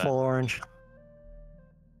I Never do go that? full orange.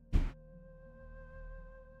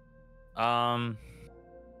 Um,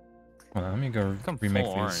 Hold on, let me go become remake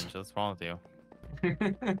full these. orange. What's wrong with you?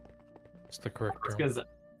 It's the correct term. Because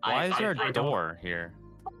Why is there I a don't door here?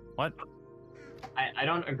 What? I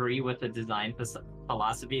don't agree with the design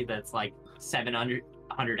philosophy that's like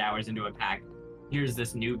 700 hours into a pack. Here's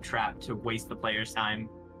this noob trap to waste the player's time.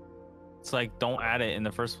 It's like don't add it in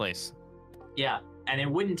the first place. Yeah, and it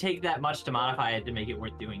wouldn't take that much to modify it to make it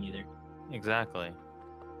worth doing either. Exactly.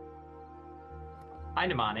 Hi,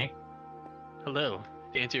 Mnemonic. Hello.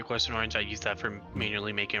 To answer your question, Orange, I use that for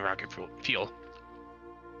manually making rocket fuel.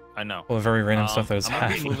 I know. Well, very random stuff that is I'm gonna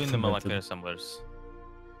be half moving the implemented. molecular assemblers.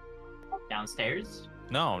 Downstairs?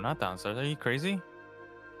 No, not downstairs. Are you crazy?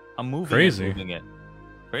 I'm moving Crazy? it. Moving it.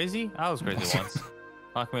 Crazy? I was crazy once.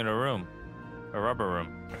 Lock me in a room. A rubber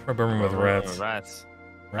room. Rubber room with Rubber room rats. Rats.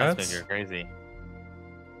 That's Rats? you're crazy.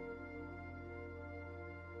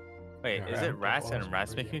 Wait, Yeah, is I it hope rats the and walls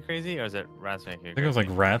rats are make you crazy. crazy, or is it rats make you I think it was crazy?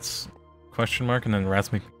 like rats, question mark, and then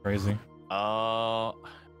rats make me crazy. Oh,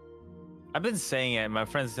 I've been saying it. My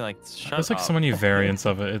friends are like, shut There's like up. so many variants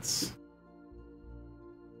of it. It's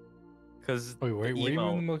Because Wait, were you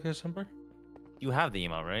emo, in the Milky December? you have the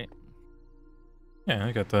emo, right? yeah,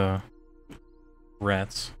 I got the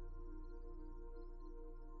rats.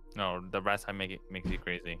 No, the rats I make it makes you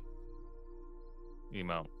crazy.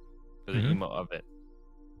 Emo. There's Mhm. an emo of it.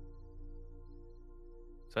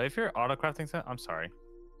 So if you're auto crafting set, I'm sorry.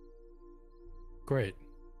 Great.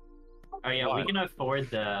 Oh yeah, Why? we can afford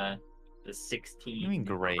the 16 You mean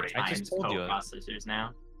great? I times just told you. co-processors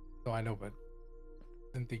now. No, I know, but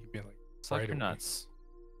didn't think you'd be like Suck right your away. nuts.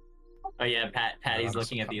 Oh yeah, Patty's I'm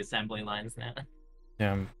looking so- at the assembly lines now.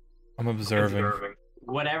 Yeah, I'm observing.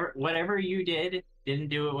 Whatever you didn't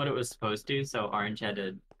do it what it was supposed to, so Orange had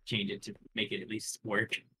to change it to make it at least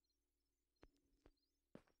work.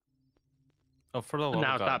 Oh, for the love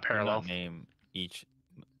Now of it's God, not do parallel. name each.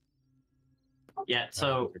 Yeah,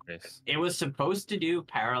 so interface. it was supposed to do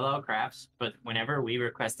parallel crafts, but whenever we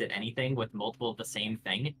requested anything with multiple of the same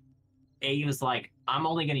thing, A was like, I'm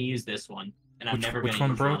only going to use this one, and I'm never going Which to one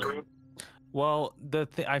use the broke? other one. Well,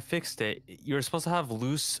 I fixed it. You're supposed to have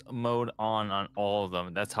loose mode on all of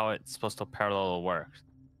them. That's how it's supposed to parallel work.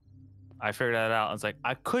 I figured that out. I was like,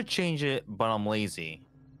 I could change it, but I'm lazy.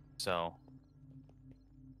 So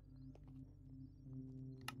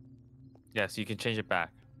yes, you can change it back.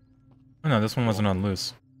 Oh, no, this one wasn't on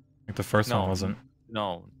loose. Like the first one No, wasn't.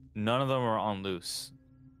 no, none of them are on loose.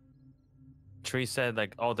 Tree said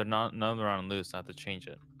like, oh, none of them are on loose. I have to change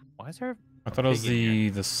it. Why is there? I thought it was pig in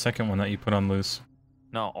here? the second one that you put on loose.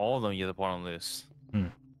 No, all of them you have to put on loose. Hmm.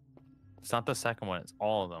 It's not the second one. It's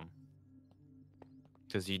all of them.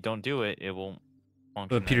 Because you don't do it, it won't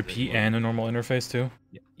The function. as P2P it and would. a normal interface too.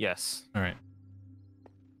 Yes, All right.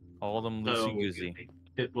 all of them So, loosey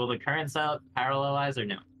goosey. will the current setup parallelize or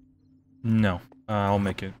no? No, I'll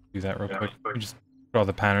make it do that real Yeah, quick. quick. You just put all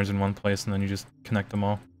the patterns in one place and then you just connect them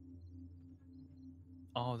all.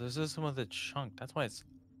 Oh, this is some of the chunk. That's why it's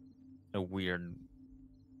a weird.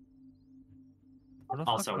 Where the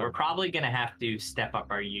fuck Also, would we're I- probably going to have to step up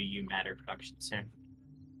our UU matter production soon.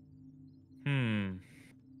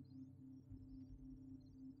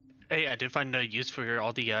 Hey, I did find a use for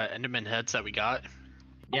all the Enderman heads that we got.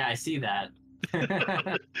 Yeah, I see that.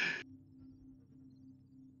 I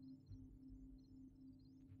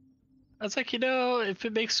was like, if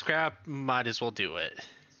it makes scrap, might as well do it.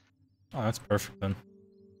 Oh, that's perfect then.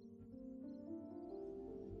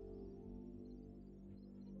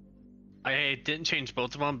 I didn't change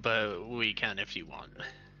both of them, but we can if you want.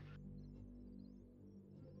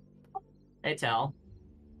 Hey, Tal.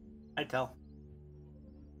 I tell.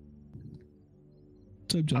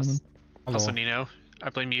 What's up, gentlemen? Also, Hello. Nino, I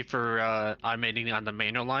blame you for automating on the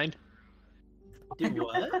manual line. Do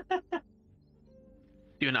what?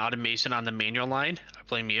 Doing automation on the manual line. I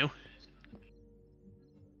blame you.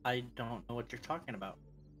 I don't know what you're talking about.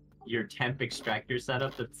 Your temp extractor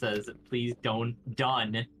setup that says, please don't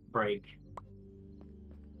done break.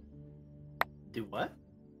 Do what?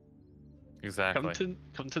 Exactly.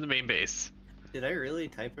 Come to the main base. Did I really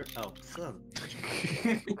type it? Oh, son.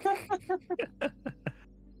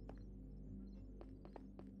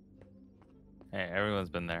 Hey, everyone's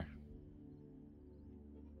been there.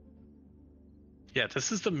 Yeah,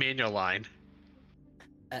 this is the manual line.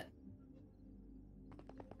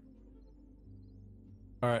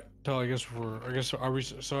 All right, Tal. I guess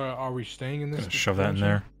are we staying in this? Gonna shove that in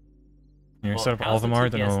there. You Well, set up all how's of them the are,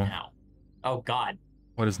 then TPS I'll now? Oh God,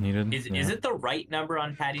 what is needed. is Yeah. it the right number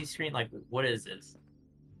on Patty's screen? Like, what is this?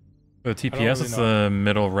 The TPS really is know. the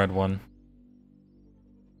middle red one.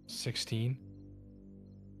 16.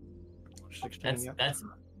 16, yeah. That's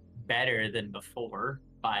better than before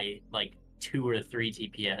by like 2 or 3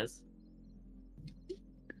 TPS.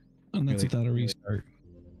 And that's Really? without a restart.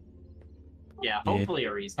 Yeah, hopefully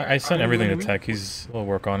a restart. I sent mean, everything to when we- Tech. We'll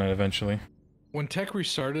work on it eventually. When Tech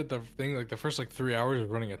restarted the thing, like the first like 3 hours was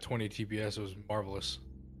running at 20 TPS. It was marvelous.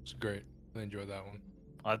 It was great. I enjoyed that one.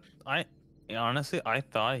 I honestly, I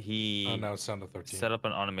thought Oh, he now it's down to 13. set up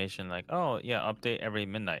an automation like, oh yeah, update every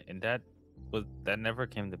midnight, and that never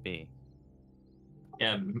came to be.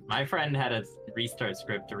 Yeah, my friend had a restart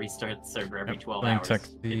script to restart the server every Yep, 12 let me hours. check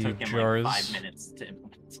It the took him jars. like 5 minutes to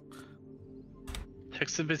implement.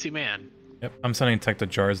 Tech's a busy man. Yep, I'm sending Tech the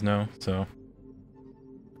jars now. So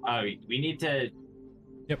Oh, we need to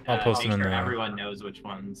yep, I'll post make them in sure the. everyone knows which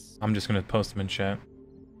ones. I'm just gonna post them in chat.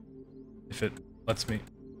 If it lets me.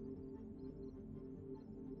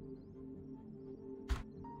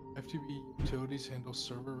 FTP utilities handle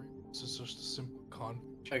server. This is just a simple con.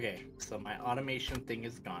 Okay, so my automation thing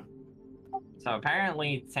is gone. So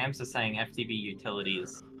apparently, Sam's is saying FTP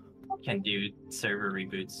utilities can do server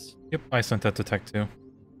reboots. Yep, I sent that to Tech too.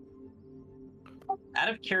 Out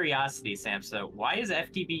of curiosity, Samsa, why is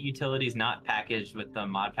FTP utilities not packaged with the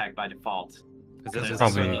mod pack by default? Because There's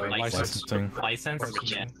Probably a licensing. License?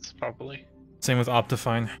 Yeah. Permissions, probably. Same with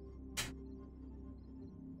Optifine.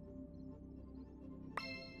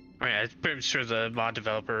 Right, I'm pretty sure the mod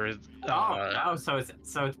developer. So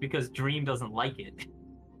it's because Dream doesn't like it.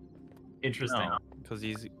 Interesting. no, because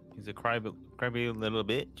he's a crabby little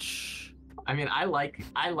bitch. I mean, I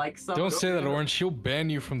like some. Don't say that, Orange. He'll ban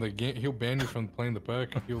you from the game. He'll ban you from playing the pack.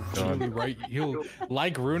 He'll literally write. He'll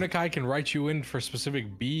like Runikai can write you in for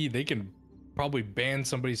specific B. They can probably ban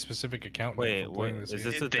somebody's specific account. Wait, from playing wait, this is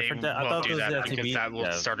game. this a They different? won't I thought do this was that the because FTB that will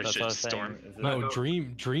dev. start a That's what I was saying. shitstorm. Is it- No,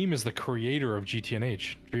 Dream is the creator of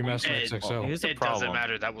GTNH. Dream Master It- XXL. here's the It doesn't problem.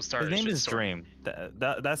 matter. That will start. His a name is shitstorm. Dream.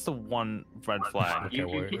 That's the one red flag. Okay, You,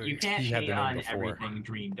 well, you can't he had hate the name on before. everything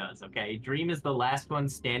Dream does, okay? Dream is the last one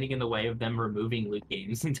standing in the way of them removing loot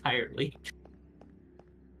games entirely.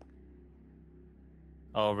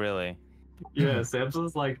 Oh, really? Yeah,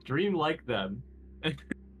 Samsung's like, Dream like them.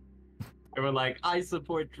 And we're like, I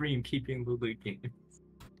support Dream keeping the loot games.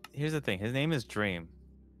 Here's the thing. His name is Dream.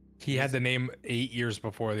 He had the name 8 years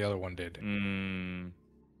before the other one did.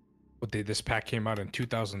 This pack came out in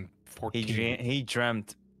 2014. He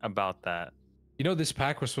dreamt about that. You know, this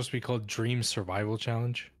pack was supposed to be called Dream Survival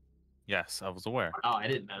Challenge. Yes, I was aware. Oh, I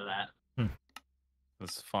didn't know that.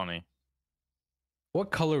 It's funny.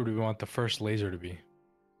 What color do we want the first laser to be?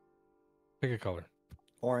 Pick a color.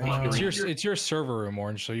 Orange. It's your server room,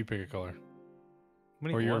 Orange. So you pick a color, What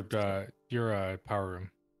do or you your power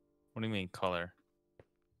room. What do you mean color?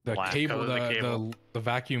 The Black. cable, Color the cable. the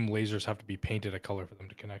vacuum lasers have to be painted a color for them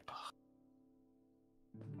to connect.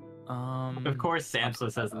 Of course,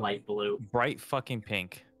 Samsung says light blue. bright fucking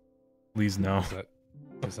pink. Please no.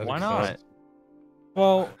 Is that Why a- not?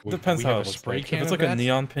 Well, We- depends we how have it a looks spray like. can If it's of like a that?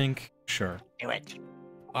 neon pink, sure.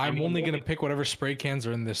 I'm mean, only gonna pick whatever spray cans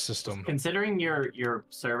are in this system. Considering your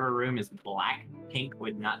server room is black, pink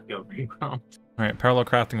would not go very well. Alright, parallel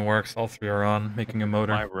crafting works. All three are on, making a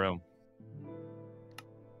motor. My room.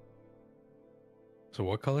 So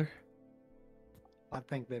what color? Hot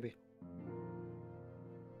pink, baby.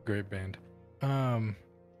 Great band. I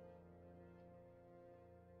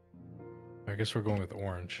guess we're going with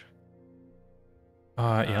orange.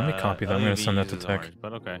 Yeah, let me copy that. I'm gonna LED send that to uses Tech. orange,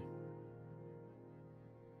 but okay.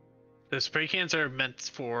 The spray cans are meant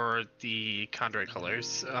for the conduit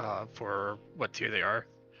colors, for what tier they are.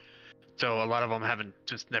 So a lot of them haven't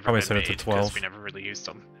just never Probably been set it made to because 12. we never really used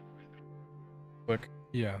them. Quick.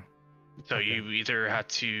 Yeah. So Okay. you either had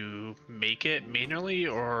to make it manually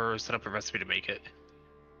or set up a recipe to make it.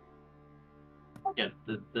 Yeah,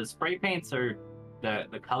 the spray paints are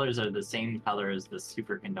the colors are the same color as the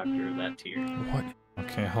superconductor of that tier. What?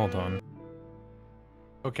 Okay, hold on.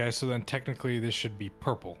 Okay, so then technically this should be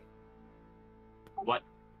purple What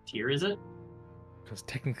tier is it? because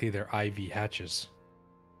technically they're IV hatches.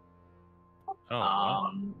 Oh, what?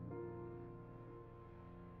 Um,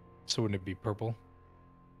 So wouldn't it be purple?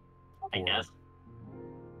 I Or- guess.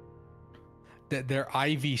 They're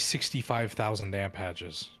IV 65,000 amp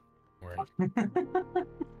hatches. Right.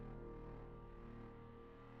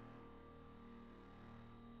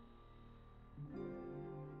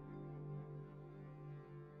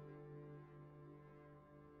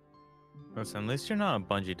 Listen, at least you're not a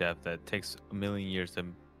Bungie dev that takes a million years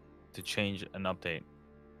to change an update.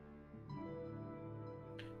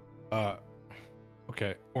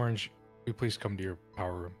 Okay, Orange, will you please come to your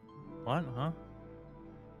power room? What? Huh?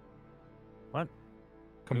 What?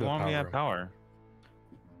 Come You to the want me power at room. power?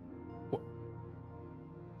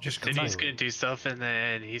 Just come Then to he's the gonna do stuff, and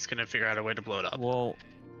then he's gonna figure out a way to blow it up. Well,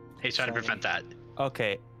 He's trying to prevent that.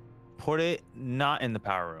 okay. Put it not in the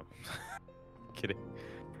power room. Kidding.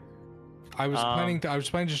 I was planning Um,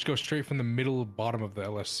 to just go straight from the middle bottom of the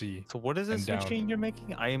LSC. So what is this And down. machine you're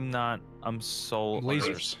making? I'm so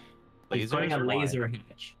Lasers. He's putting a Lasers? Why? laser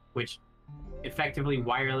hatch, which effectively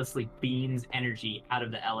wirelessly beams energy out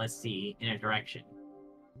of the LSC in a direction.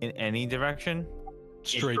 In any direction?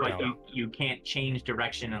 It's Straight like down. you can't change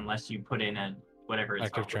direction unless you put in a whatever it's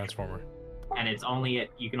Active called. transformer. And it's only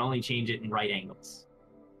you can only change it in right angles.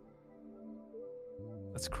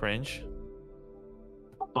 That's cringe.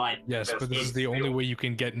 But Yes, but this is the only way you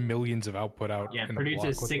can get millions of output out. yeah, in a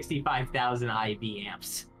produces block with- 65,000 IV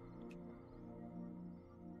amps.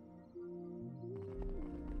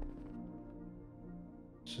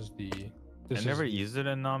 This is the. I This never is, used it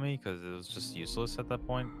in Nami because it was just useless at that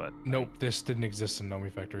point, but Nope, this didn't exist in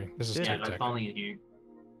Nomi Factory. This is Did Yeah, it? Tech that's Tech. only you.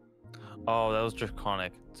 oh, that was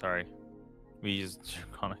draconic. Sorry. We used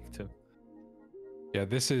draconic too. Yeah,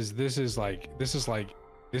 this is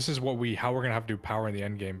what how we're gonna have to do power in the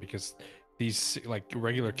end game because these like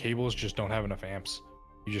regular cables just don't have enough amps.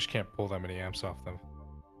 You just can't pull that many amps off the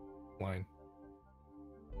line.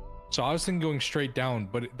 So I was thinking going straight down,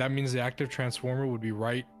 but that means the active transformer would be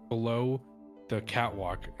right below the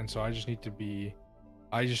catwalk, and so I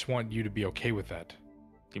just want you to be okay with that.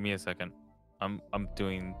 Give me a second. I'm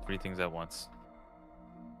doing 3 things at once.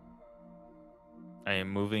 I am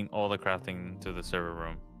moving all the crafting to the server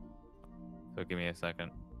room. So give me a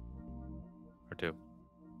second. Or 2.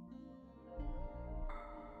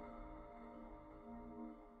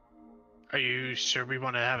 Are you sure we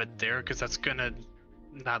want to have it there? Because that's gonna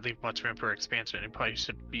not leave much room for expansion. It probably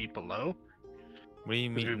should be below. What do you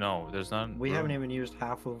mean? No, there's not. We room. haven't even used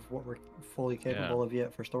half of what we're fully capable of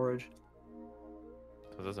yet for storage.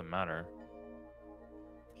 So it doesn't matter.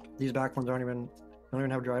 These back ones don't even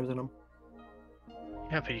have drives in them.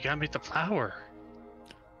 Yeah, but you gotta make the flour.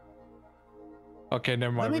 Okay,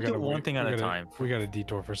 never mind. Let me do one thing at a time. We got a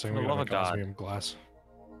detour for a second. For We the gotta love of make God. osmium glass.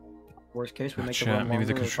 Worst case, we Oh, make the shit, run maybe the longer,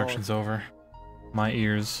 they fall. construction's over. My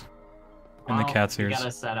ears. And the Well, cat's we ears.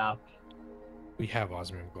 gotta set up We have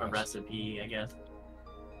osmium a glass. recipe, I guess.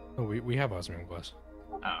 No, we have osmium glass.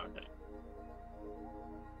 Oh, okay.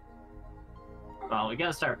 Well, we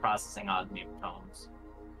gotta start processing osmium tones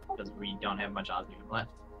because we don't have much osmium left.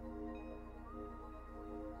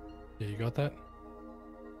 Yeah, you got that?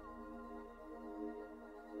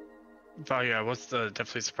 Oh yeah, I was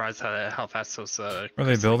definitely surprised how fast those. Are they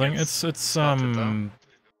crystals building? gets It's melted, though.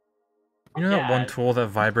 You know that one Yeah. tool that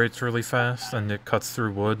vibrates really fast and it cuts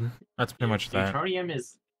through wood? That's pretty much that. Neutronium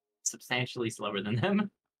is substantially slower than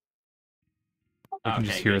them. You can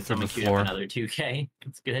just hear it through someone the queued up floor. Another 2K.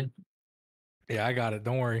 That's good. Yeah, I got it.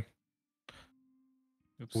 Don't worry.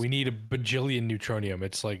 Oops. We need a bajillion neutronium.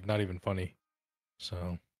 It's like not even funny.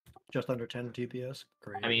 So Just under 10 TPS.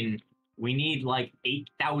 Great. I mean, we need like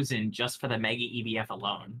 8,000 just for the Mega EBF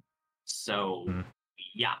alone. So, Hmm.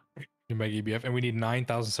 yeah, the Mega EBF, and we need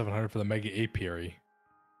 9,700 for the Mega Apiary.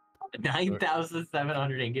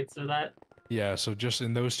 9,700 ingots for that. Yeah, so just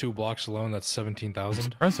in those 2 blocks alone, that's 17,000.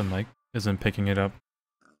 Surprised Mike isn't picking it up.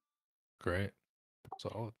 Great.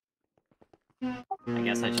 So I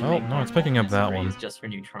guess I should. Oh, make no, more it's picking up bonus that sprays one. just for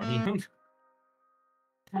neutronium.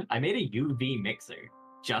 I made a UV mixer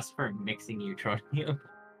just for mixing neutronium.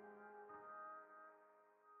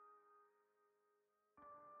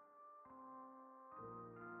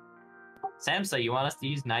 Samsa, you want us to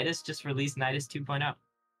use Nidus? Just release Nidus 2.0.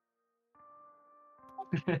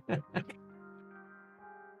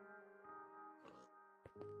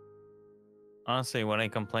 Honestly, when I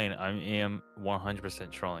complain, I am 100%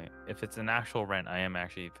 trolling. If it's an actual rant, I am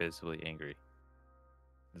actually visibly angry.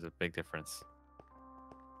 There's a big difference.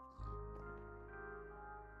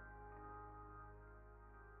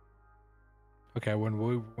 Okay,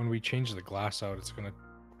 when we change the glass out, it's gonna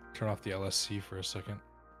turn off the LSC for a second.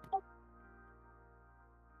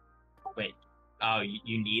 Wait. Oh,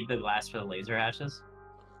 you need the glass for the laser hatches?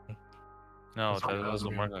 No, That's that what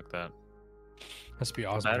doesn't I work mean. like that. Has to be The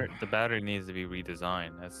awesome. battery needs to be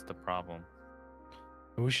redesigned. That's the problem.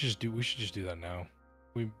 We should just do that now.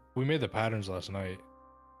 We made the patterns last night.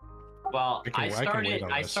 Well, I can wait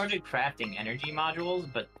on I this. started crafting energy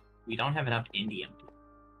modules, but we don't have enough indium.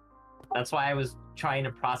 That's why I was trying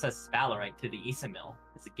to process sphalerite to the ESA mill,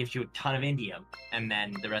 because it gives you a ton of indium, and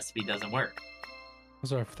then the recipe doesn't work.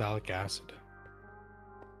 What's our phthalic acid?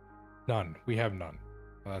 None. We have none.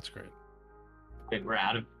 Well, that's great. Wait, we're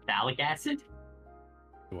out of phthalic acid?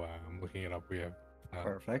 Wow, I'm looking it up. We have none.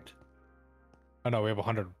 Perfect. Oh no, we have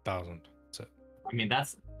 100,000. That's it. I mean,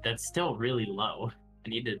 that's still really low. I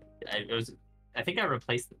need to. I think I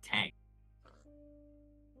replaced the tank.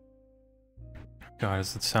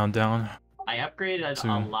 Guys, let's sound down. I upgraded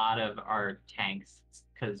Soon. a lot of our tanks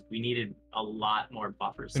because we needed a lot more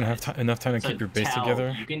buffers. Gonna have enough time to keep your base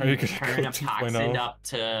together. You can Are you gonna turn go a toxin 2.0? up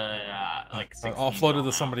to like 16 Offload it now.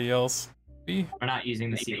 to somebody else. B? We're not using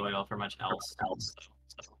the seed oil for much else.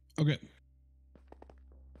 Okay.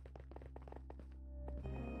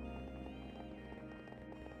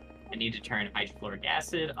 I need to turn hydrofluoric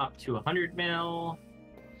acid up to 100 mil.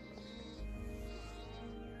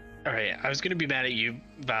 All right, I was gonna be mad at you,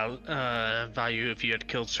 Value, if you had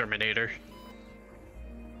killed Terminator.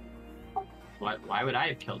 Why would I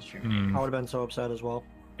have killed Sherman? I would have been so upset as well.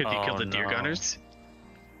 If you Oh, killed the deer no. gunners.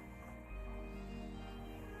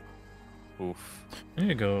 Oof. I need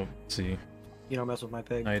to go see. You don't mess with my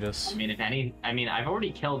pig. Nidus. I mean, I've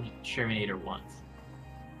already killed Shermanator once.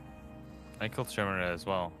 I killed Sherman as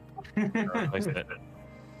well. Replaced it.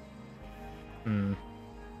 Hmm.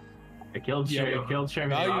 I killed Yeah, but Shermanator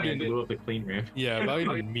Value and didn't- blew up the clean room. Yeah, Value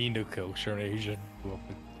didn't mean to kill Sherman. He just blew up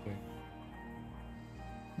the thing.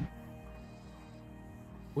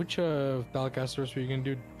 Which phthalic acid recipe are you gonna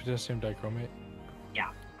do? Potassium dichromate?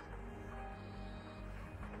 Yeah.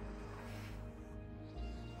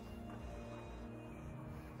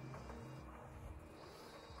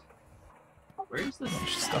 Where's the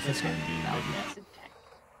Much stuff is gonna be, phthalic maybe. acid tank?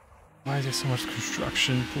 Why is there so much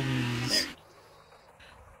construction, There. please?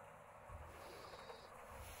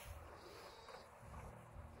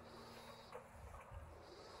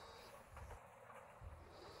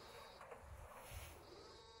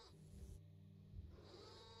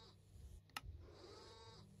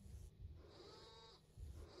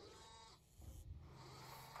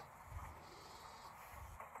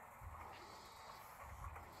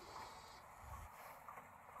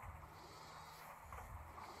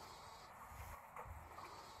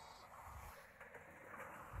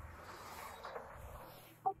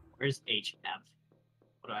 Where's HF?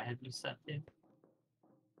 What do I have you set to?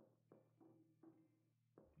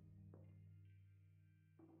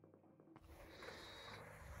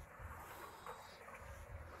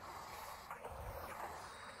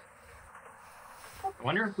 I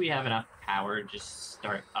wonder if we have enough power to just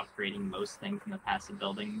start upgrading most things in the passive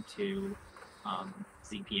building to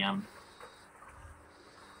ZPM.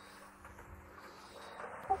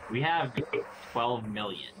 We have 12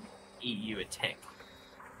 million EU a tick.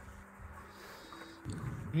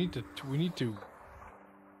 We need to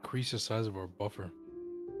increase the size of our buffer.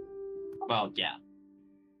 Well, yeah.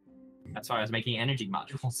 That's why I was making energy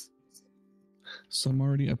modules. So I'm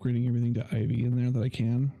already upgrading everything to Ivy in there that I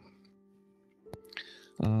can.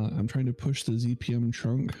 I'm trying to push the ZPM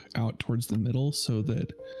trunk out towards the middle so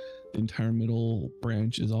that the entire middle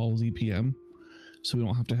branch is all ZPM. So we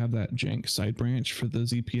don't have to have that jank side branch for the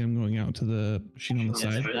ZPM going out to the machine on the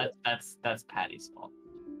side. That's Patty's fault.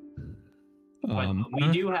 But Um,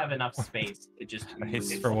 we do have enough space to just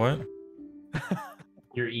Nice. move For what?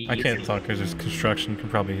 your EE. I can't talk because there's construction. You can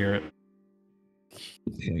probably hear it.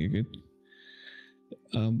 yeah, you're good.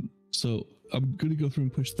 So I'm going to go through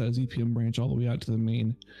and push that ZPM branch all the way out to the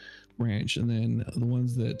main branch, and then the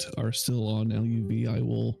ones that are still on LUV, I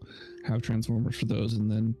will have transformers for those, and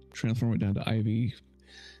then transform it down to IV.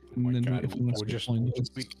 And my then God, if we want we're to just- pulling those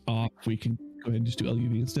off, we can go ahead and just do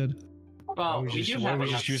LUV instead. Well, Why we do don't have we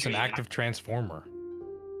enough just use an space active transformer?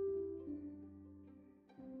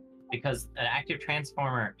 because an active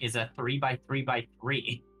transformer is a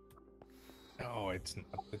 3x3x3. No, it's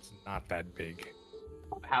not that big.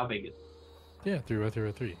 How big is it? Yeah,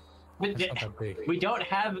 3x3x3. But It's not that big. we don't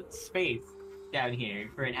have space down here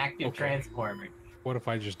for an active Okay. transformer. What if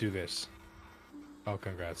I just do this? Oh,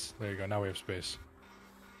 congrats. There you go. Now we have space.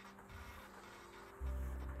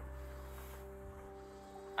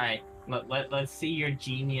 Alright, let's see your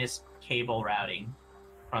genius cable routing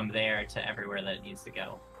from there to everywhere that it needs to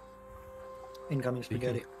go. Incoming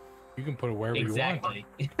spaghetti. You can put it wherever you want. Exactly.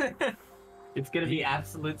 It's gonna be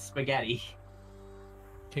absolute spaghetti.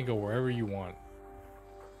 You can go wherever you want.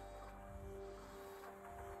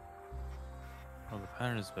 Well, the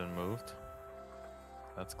pattern has been moved.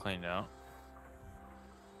 That's cleaned out.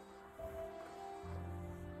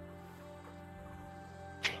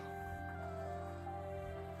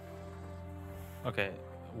 Okay,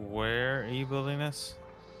 where are you building this?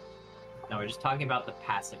 No, we're just talking about the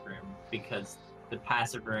passive room because the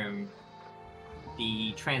passive room,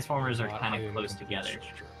 the transformers are kind of close together.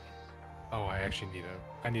 Oh, I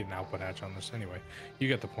need an output hatch on this anyway. You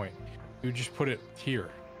get the point. You just put it here.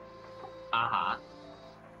 Aha.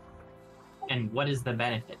 And what is the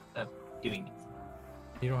benefit of doing this?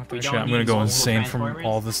 You don't have to. We Shit, don't I'm gonna need go multiple insane from transformers?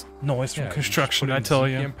 all this noise from Yeah, you just construction. put I in tell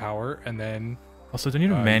ZPM you. power, and then Also, do I need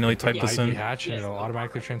to manually type you this put in? IV hatch, and Yes, it'll no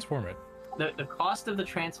automatically problem. transform it. The cost of the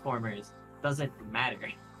transformers doesn't matter,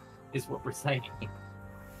 is what we're saying.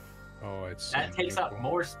 Oh, it's That takes up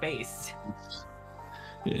beautiful. more space.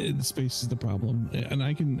 The space is the problem, and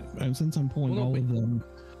I can since I'm pulling Well, no, all but- of them.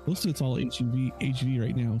 Most of it's all HV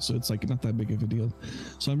right now, so it's like not that big of a deal.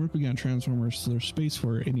 So I'm ripping out transformers, so there's space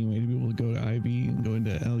for it anyway to be able to go to IV and go into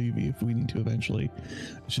LUV if we need to eventually.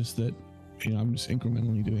 It's just that I'm just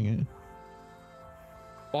incrementally doing it.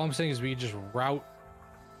 All I'm saying is we just route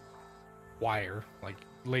wire, like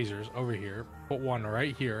lasers, over here. Put one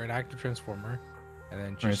right here, an active transformer, and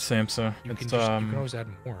then Alright, just Samsa. you It's can always add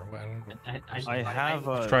more. I don't know. I have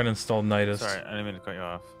let's try to install Nidus. Sorry, I didn't mean to cut you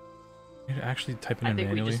off. You need to actually type it I in think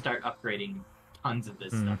we manually. just start upgrading tons of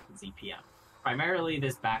this Hmm. stuff to ZPM. Primarily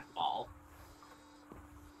this back wall.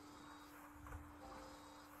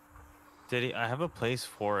 Diddy, I have a place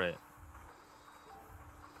for it.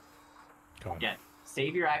 Go on. Yeah.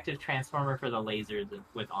 Save your active transformer for the lasers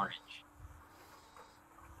with orange.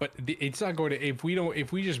 But it's not going to. If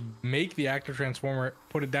we just make the active transformer,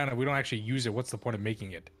 put it down, and we don't actually use it, what's the point of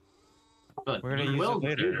making it? But We're gonna you use it will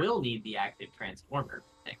later. you will need the active transformer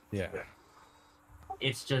thing. Yeah.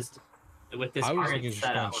 It's just with this I was current thinking just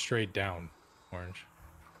going setup. straight down, orange.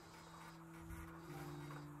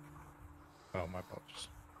 Oh, my apologies.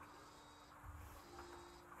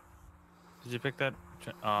 Did you pick that?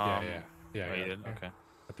 Yeah. Oh, you you did? yeah. Okay.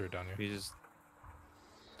 I threw it down here. You just.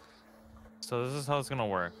 So this is how it's gonna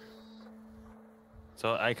work.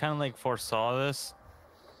 So I kind of like foresaw this.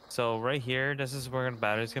 So right here, this is where the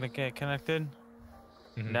battery's gonna get connected.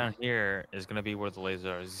 Mhm. Down here is gonna be where the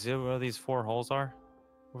lasers are. See where these 4 holes are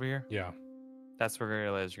over here? Yeah. That's where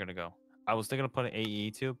your lasers are gonna go. I was thinking of putting AE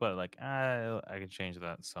too, but like I can change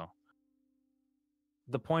that. So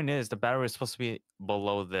the point is, the battery is supposed to be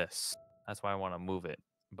below this. That's why I want to move it,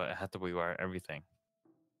 but I have to rewire everything.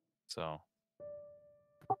 So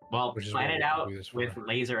Well, Which is plan what it we out do this with for.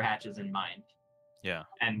 laser hatches in mind, yeah.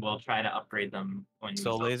 and we'll try to upgrade them when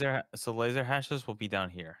So we laser hashes will be down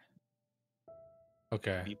here.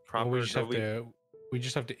 Okay. Be Well, we proper- just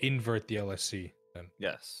so have to invert the LSC then,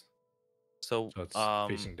 Yes. So so it's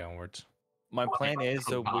facing downwards. my plan is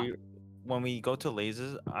that when we go to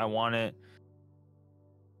lasers, I want it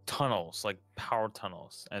tunnels, like power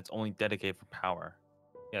tunnels, and it's only dedicated for power.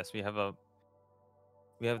 Yes, we have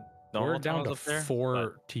normal We're down tunnels to up there,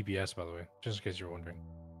 4 TPS, by the way, just in case you're wondering.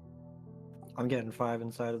 I'm getting 5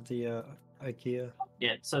 inside of the IKEA.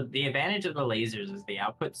 Yeah, so the advantage of the lasers is they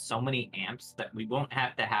output so many amps that we won't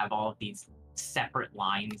have to have all of these separate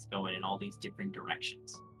lines going in all these different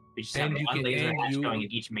directions. We just And have you one can- laser and hatch you- going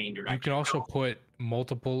in each main direction. You can also put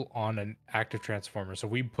multiple on an active transformer. So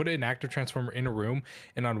we put an active transformer in a room,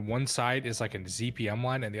 and on one side is like a ZPM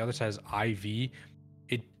line, and the other side is IV.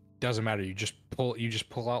 It doesn't matter. You just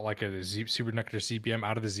pull out like a superconductor CPM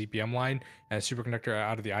out of the ZPM line and a superconductor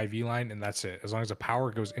out of the IV line, and that's it. As long as the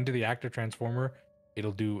power goes into the active transformer,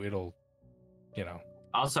 it'll.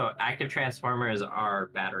 Also, active transformers are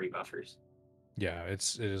battery buffers. Yeah, it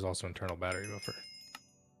is also internal battery buffer.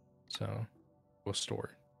 So we'll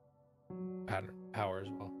store power as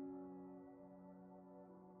well.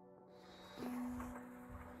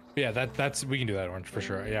 Yeah, that's we can do that, Orange, for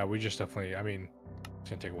sure. Yeah, we just definitely. I mean, it's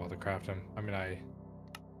gonna take a while to craft them. I mean, I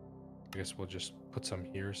guess we'll just put some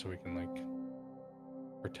here so we can like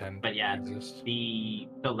pretend. But yeah, they exist. the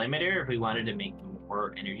limiter, if we wanted to make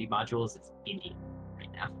more energy modules, is Indian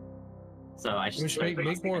right now. So I We should should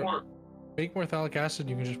make more phthalic acid.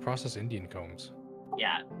 You can just process Indian combs.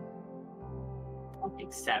 Yeah.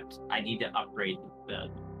 except I need to upgrade the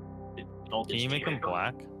voltage. Can you make tier. them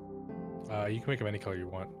black? You can make them any color you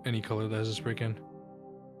want, any color that has a spray can.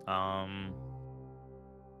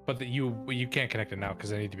 But you can't connect it now because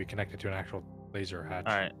they need to be connected to an actual laser hatch.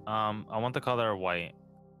 All right. I want the color white.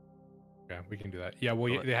 Yeah, we can do that. Yeah,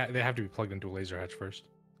 well, But- they have to be plugged into a laser hatch first.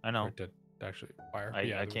 I know. For it to actually fire. I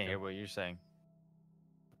Yeah, can't hear what you're saying.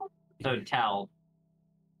 So tell.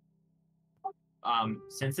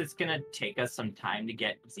 Since it's gonna take us some time to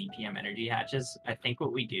get ZPM energy hatches, I think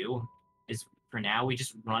what we do is for now we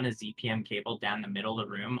just run a ZPM cable down the middle of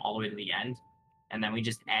the room all the way to the end, and then we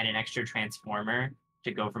just add an extra transformer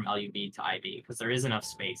to go from LUV to IB because there is enough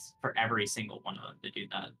space for every single one of them to do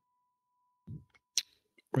that.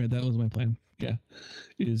 Right, that was my plan. Yeah,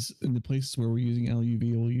 is in the places where we're using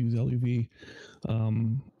LUV, we'll use LUV,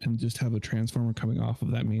 and just have a transformer coming off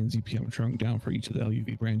of that main ZPM trunk down for each of the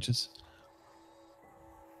LUV branches.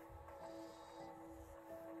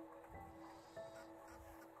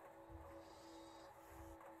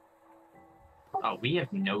 Oh, we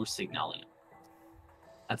have no signalium.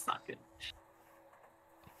 That's not good.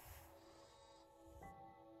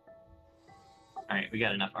 All right, we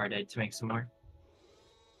got enough Ardite to make some more.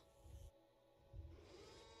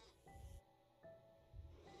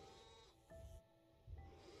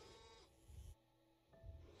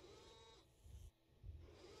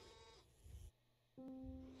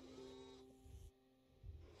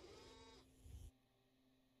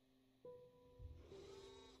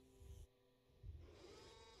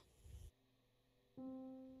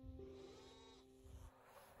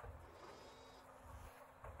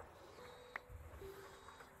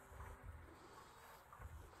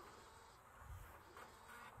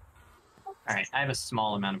 All right, I have a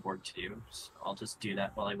small amount of work to do, so I'll just do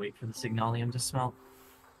that while I wait for the signalium to smelt.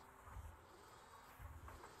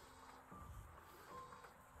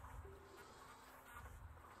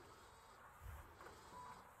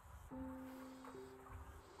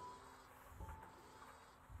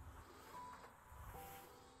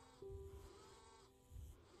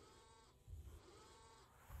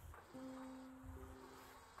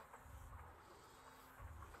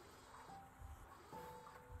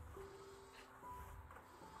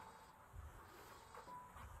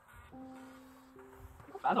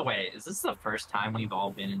 By the way, is this the first time we've all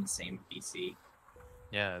been in the same PC?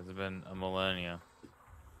 Yeah, it's been a millennia.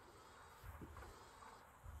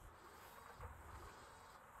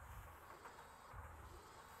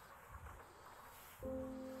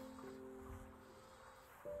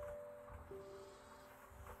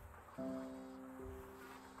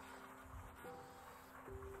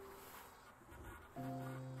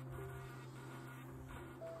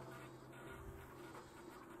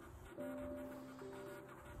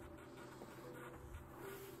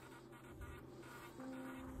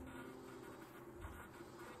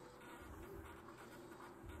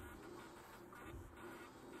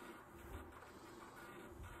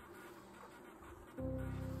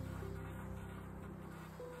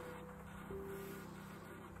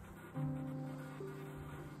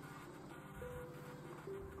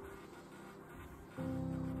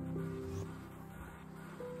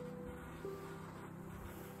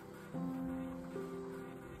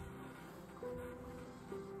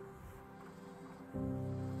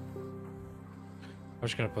 I'm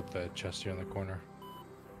just gonna put the chest here in the corner.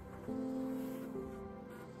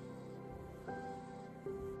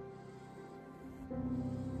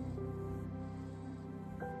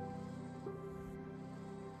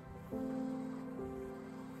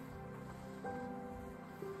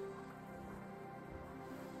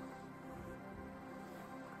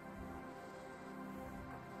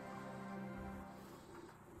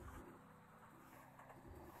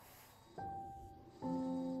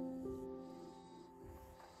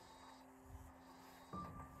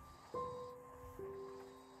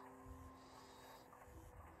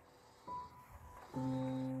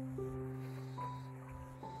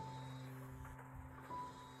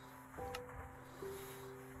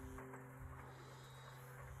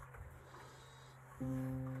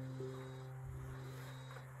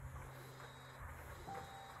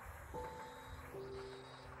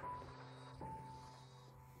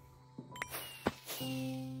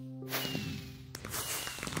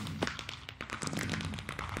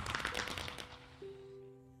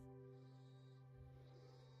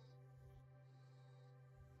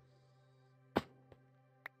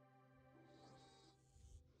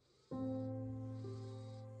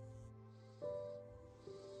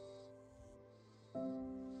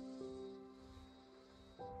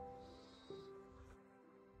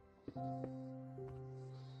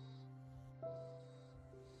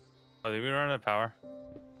 Oh, did we run out of power?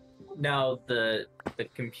 Now the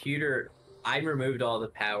computer, I removed all the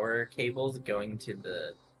power cables going to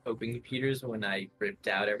the open computers when I ripped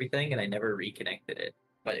out everything, and I never reconnected it.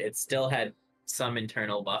 But it still had some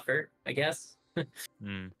internal buffer, I guess.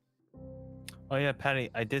 Hmm. Oh yeah, Patty,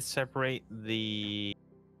 I did separate the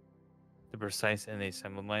precise and the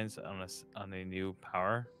assembly lines on a new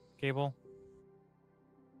power cable.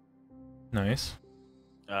 Nice.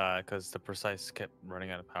 Because the precise kept running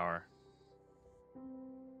out of power.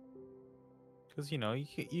 Because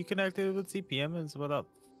you connected it with CPMs without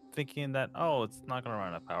thinking that it's not gonna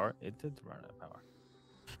run out of power. It did run out of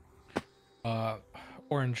power.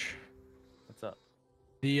 Orange. What's up?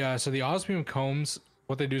 So the osmium combs,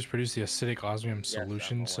 what they do is produce the acidic osmium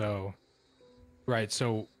solution. aware. So, right.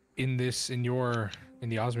 So in the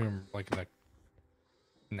osmium, like in the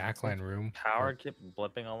Knackline room. Power kept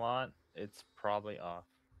blipping a lot. It's probably off.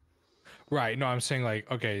 Right. No, I'm saying like,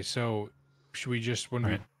 okay, so should we just when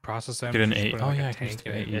we Right. process them, Get an just 8. put in, Oh like, yeah, a I can just tank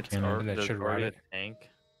do and an it- 8 cannon. that There's should already run a tank.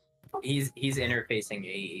 He's interfacing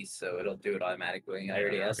AE, so it'll do it automatically. I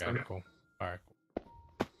already asked Okay, him. cool. All right.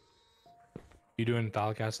 Cool. You doing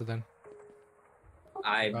phthalic acid then?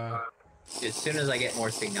 As soon as I get more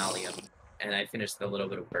signalium and I finish the little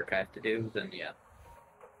bit of work I have to do, then yeah.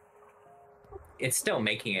 It's still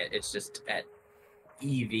making it. It's just at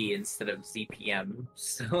EV instead of ZPM.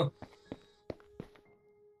 So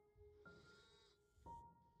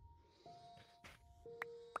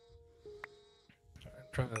I'm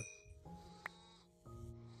trying to.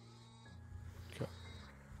 Okay.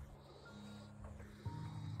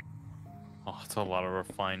 Oh, it's a lot of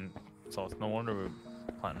refined salts. No wonder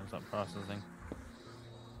platinum's not processing.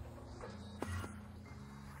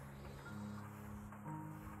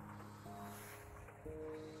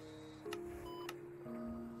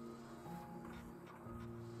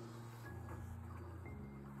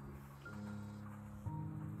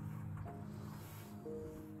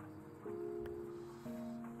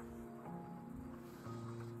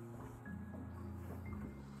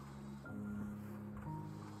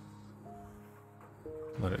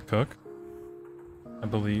 Let it cook, I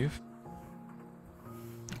believe.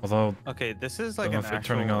 Although Okay, this is I like don't an know if it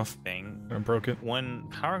turning actual off. thing. I broke it. When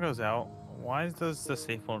power goes out, why does the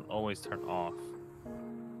safe mode always turn off?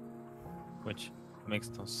 Which makes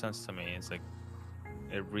no sense to me. It's like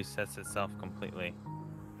it resets itself completely.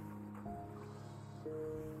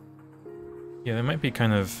 Yeah, they might be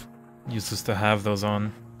kind of useless to have those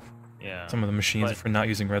on Yeah. some of the machines but- if we're not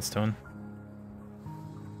using redstone.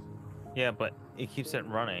 Yeah, but it keeps it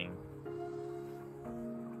running.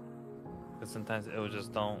 Because sometimes it would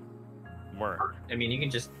just don't work. I mean, you can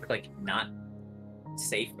just click not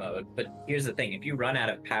safe mode, but here's the thing: if you run out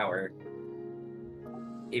of power,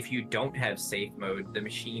 if you don't have safe mode, the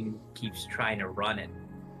machine keeps trying to run it,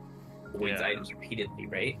 wins Yeah. items repeatedly,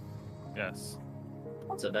 right? Yes.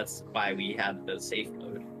 So that's why we have the safe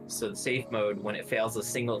mode. So the safe mode, when it fails a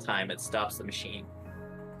single time, it stops the machine.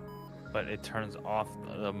 But it turns off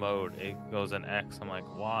the mode. It goes in X. I'm like,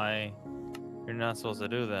 why? You're not supposed to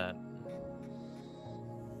do that.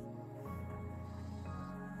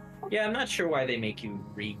 Yeah, I'm not sure why they make you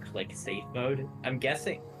re-click safe mode. I'm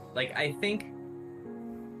guessing, like, I think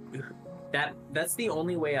that's the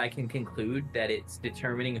only way I can conclude that it's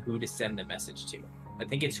determining who to send the message to. I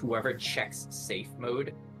think it's whoever checks safe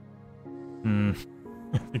mode Hmm.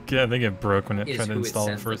 Yeah, I think it broke when it is tried to who it install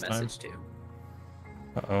the sends the first time. message to.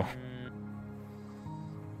 Uh-oh.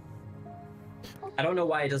 I don't know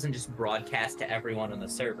why it doesn't just broadcast to everyone on the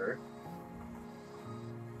server.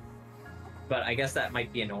 But I guess that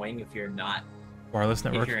might be annoying if you're not Wireless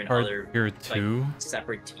network you're in card other, tier like, 2.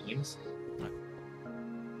 separate teams.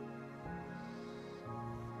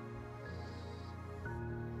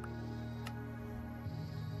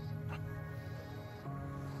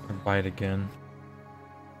 Or buy it again.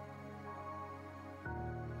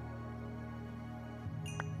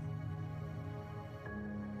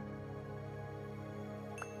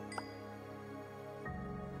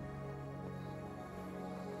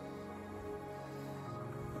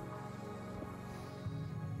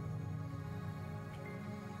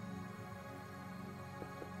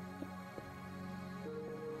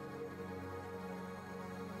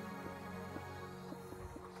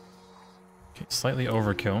 Okay, slightly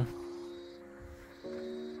overkill.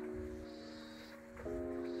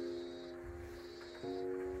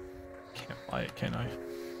 Can't buy it, can I?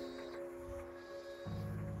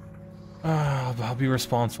 I'll be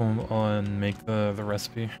responsible and make the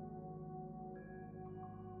recipe.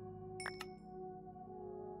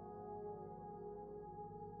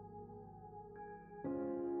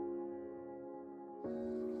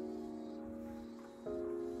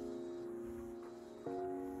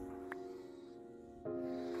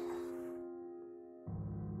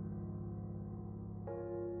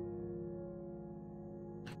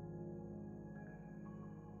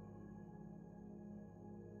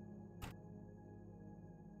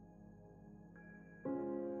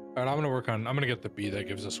 All right, I'm gonna get the bee that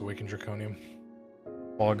gives us awakened draconium.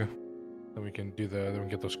 Log. Then we can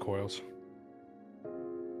get those coils.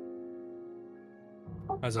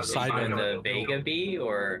 As a Are they side doing note, the Vega bee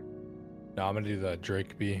or no, I'm gonna do the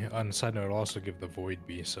Drake bee. On a side note, I'll also give the Void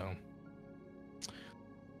bee. So,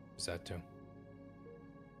 is that too?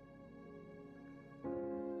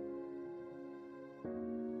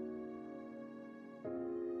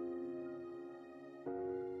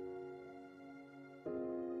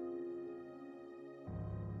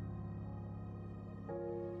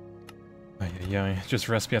 Yeah, just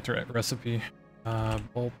recipe after recipe.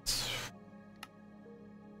 Bolt.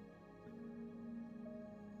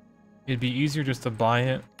 It'd be easier just to buy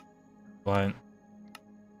it, but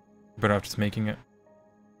better off just making it.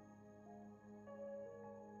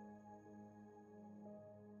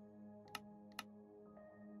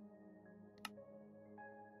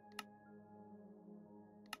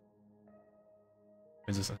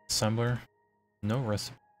 Is this an assembler? No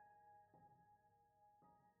recipe.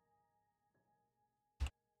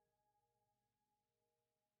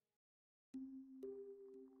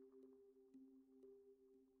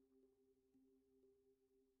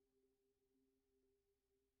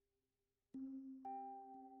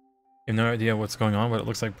 You have no idea what's going on, but it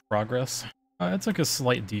looks like progress. It's like a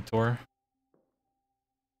slight detour.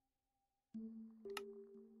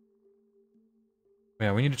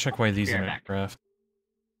 Yeah, we need to check why these Be right didn't back. craft.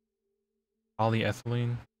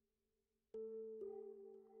 Polyethylene.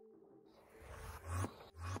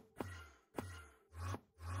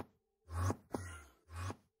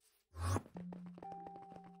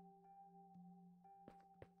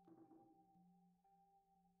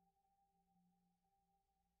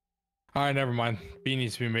 All right, never mind. Bee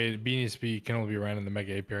needs to be made. Bee needs to be can only be ran in the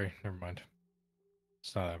mega apiary. Never mind.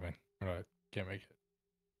 It's not happening. All right, can't make it.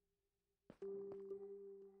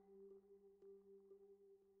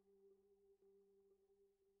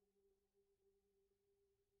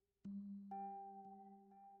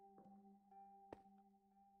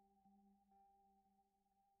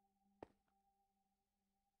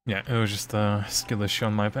 Yeah, it was just a skill issue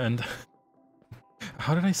on my end.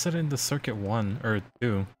 How did I set it into circuit 1 or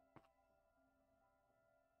 2?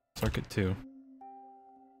 Circuit 2.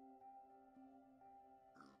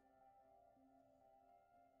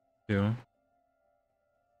 Two.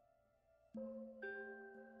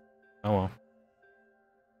 Oh well.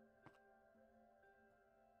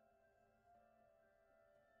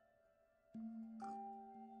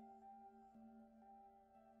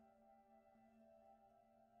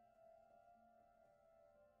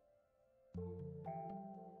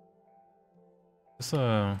 This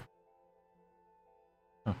oh,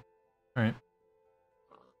 alright.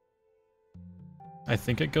 I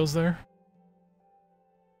think it goes there.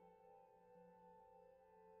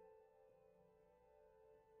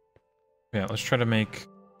 Yeah, let's try to make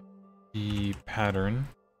the pattern.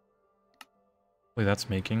 Hopefully that's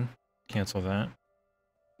making. Cancel that.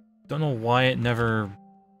 Don't know why it never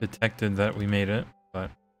detected that we made it,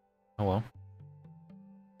 but oh well.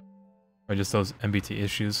 Or just those MBT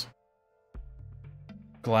issues.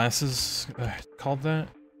 Glasses called that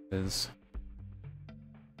is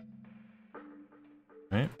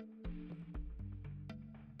right.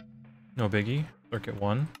 No biggie. Circuit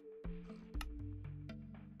 1.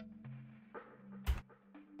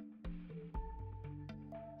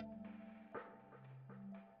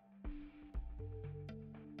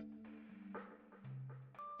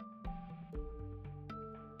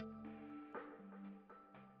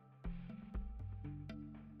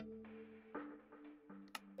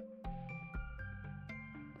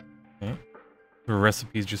 Okay. The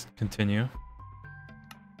recipes just continue.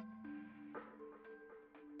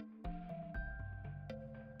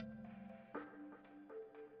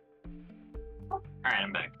 Alright,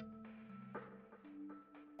 I'm back.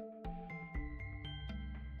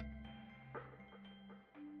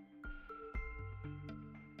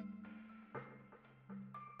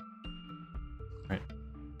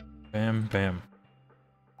 Bam, bam.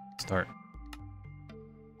 Start.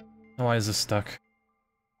 Why is this stuck?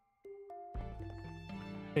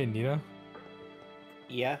 Hey, Nina,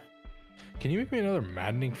 Yeah. can you make me another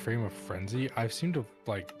maddening frame of frenzy? I seem to have,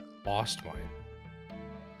 like, lost mine.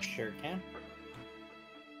 Sure can.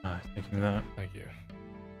 Taking that. Thank you.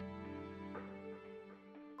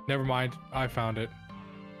 Never mind. I found it.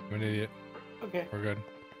 I'm an idiot. Okay. We're good.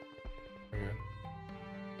 We're good.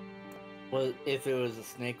 Well, if it was a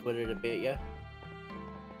snake, would it have bit you?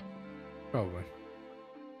 Probably.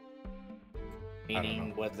 don't Meaning,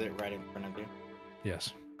 know. was it right in front of you?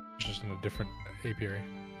 Yes. It's just in a different apiary.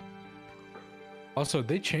 Also,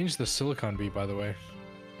 they changed the silicon bee, by the way.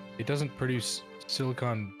 It doesn't produce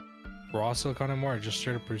silicon raw silicon anymore. It just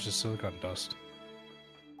straight up produces silicon dust.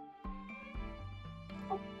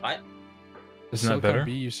 What? The Isn't that silicon better?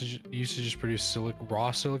 B used to just produce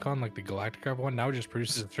raw silicon like the galactic type one. Now it just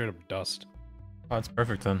produces straight up dust. Oh, it's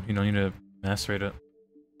perfect then. You don't need to macerate it.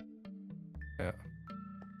 Yeah.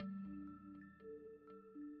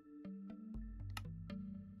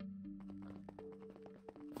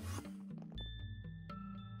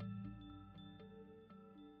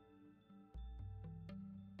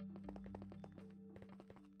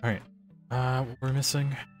 Alright. What we're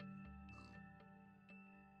missing?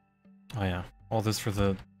 Oh yeah. All this for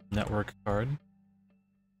the network card.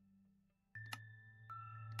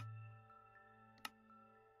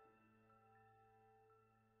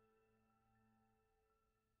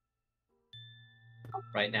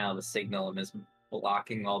 Right now, the signal is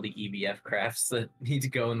blocking all the EBF crafts that need to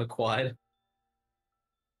go in the quad.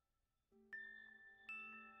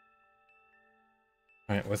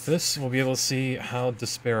 Alright, with this, we'll be able to see how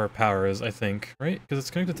despair our power is, I think, right? Because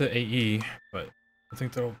it's connected to AE, but I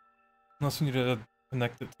think that'll... Unless we need to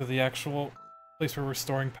connect it to the actual place where we're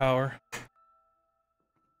storing power.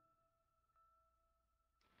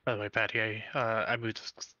 By the way, Patty, I moved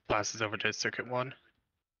classes over to Circuit 1.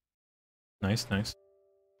 Nice, nice.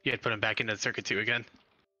 You had put them back into Circuit 2 again.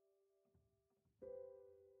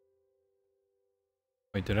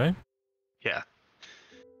 Wait, did I? Yeah.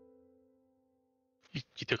 You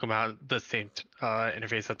took them out the same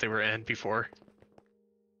interface that they were in before.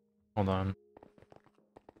 Hold on.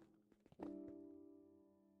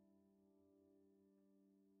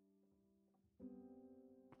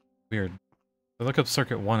 Weird. I looked up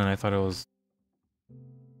Circuit 1 and I thought it was...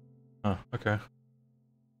 Oh, okay.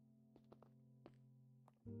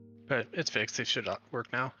 But it's fixed. It should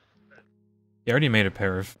work now. You already made a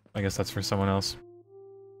pair of... I guess that's for someone else.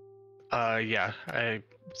 Yeah. I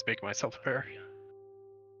was making myself a pair.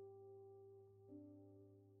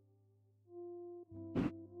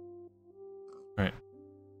 Right.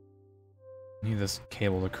 Need this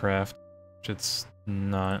cable to craft, which it's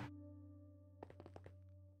not.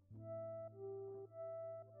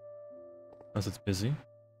 Unless it's busy.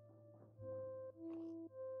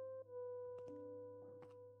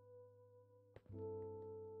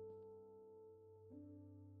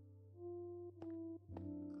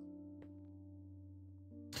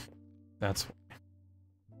 That's why.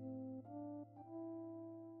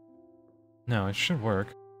 No, it should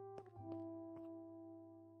work.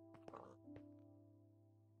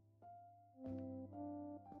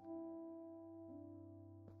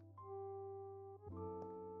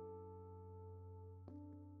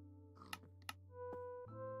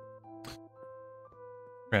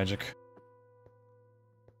 Tragic.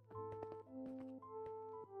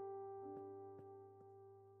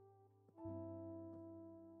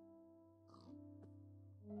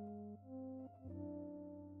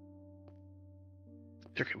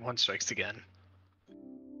 Circuit 1 strikes again.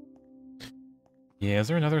 Yeah, is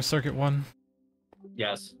there another Circuit 1?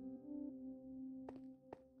 Yes.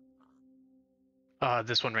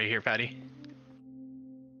 This one right here, Patty.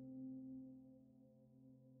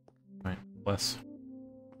 Right, bless.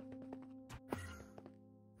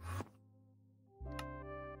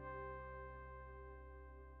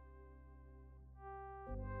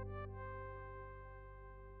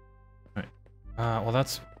 Right. Well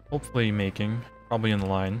that's hopefully making. Probably in the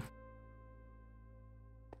line.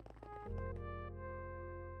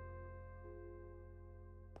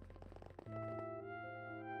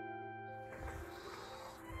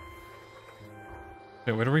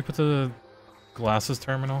 Okay, where do we put the glasses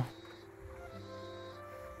terminal?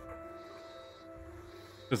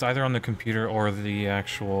 It's either on the computer or the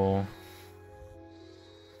actual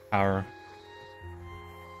power.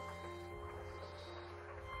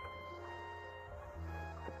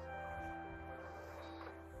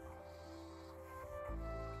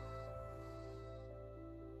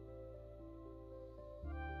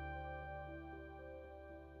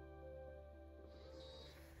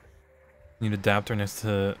 Need adapter next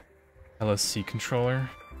to LSC controller.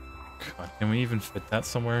 God, can we even fit that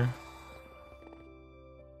somewhere?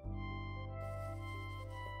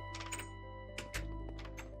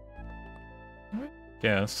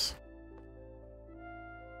 Guess.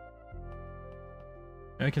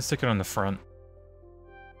 Maybe I can stick it on the front.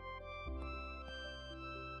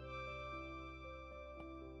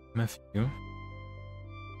 Matthew.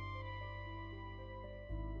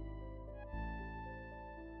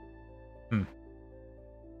 Hmm.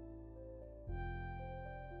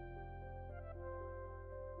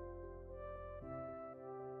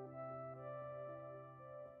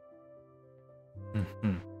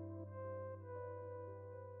 Hmm.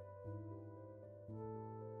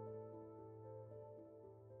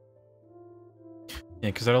 Yeah,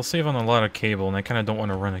 because that'll save on a lot of cable, and I kind of don't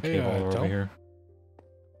want to run a Hey, cable all over Del? here.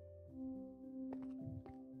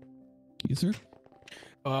 Yes, sir.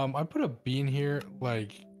 I put a bean here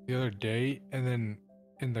like the other day, and then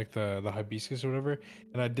in like the hibiscus or whatever,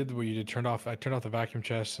 and I did what you did. I turned off the vacuum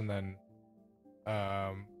chest, and then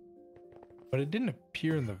but it didn't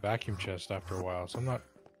appear in the vacuum chest after a while, so I'm not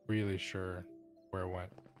really sure where it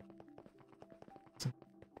went.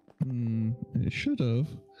 It should have.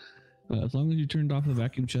 As long as you turned off the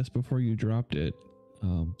vacuum chest before you dropped it,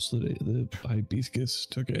 so that the hibiscus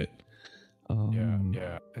took it.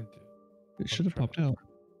 Yeah. It should have popped out.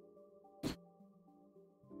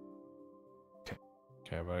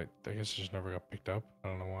 Okay, but I guess it just never got picked up. I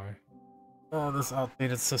don't know why. Oh, this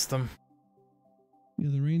outdated system. Yeah,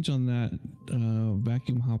 the range on that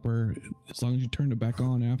vacuum hopper, as long as you turned it back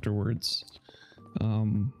on afterwards,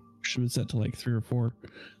 should have set to like 3 or 4.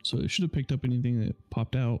 So it should have picked up anything that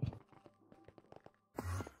popped out.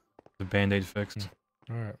 The band-aid fixed.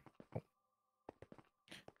 All right.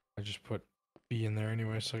 I just put B in there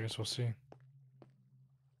anyway, so I guess we'll see.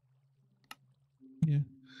 Yeah,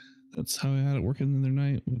 that's how I had it working the other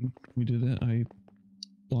night when we did it. I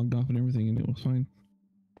logged off and everything, and it was fine.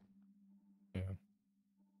 Yeah.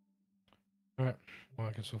 All right. Well,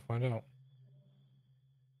 I guess we'll find out.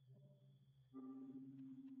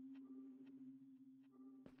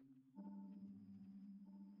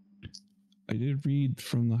 I did read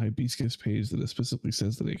from the hibiscus page that it specifically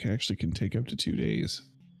says that it actually can take up to 2 days.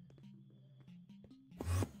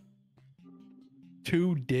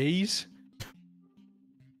 2 days?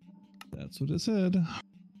 That's what it said.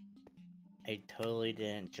 I totally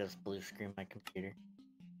didn't just blue screen my computer.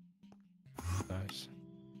 Nice.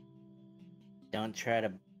 Don't try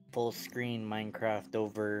to full screen Minecraft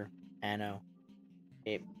over Anno.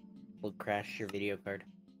 It will crash your video card.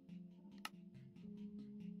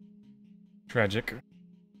 Tragic.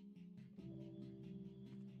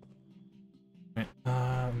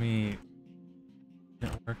 Right, me.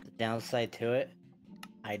 Network. The downside to it,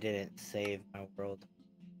 I didn't save my world.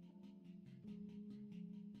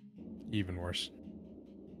 Even worse.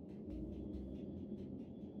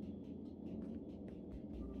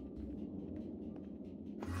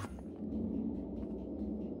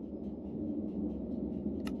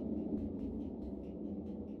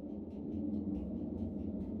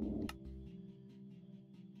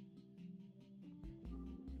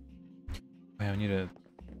 I need to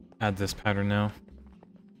add this pattern now.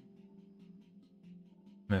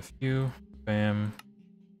 MFU, bam,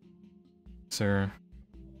 sir.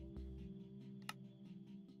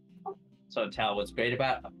 So Tal, what's great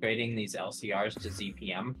about upgrading these LCRs to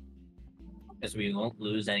ZPM is we won't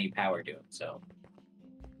lose any power doing so.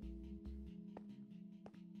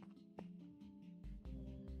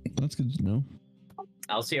 That's good to know.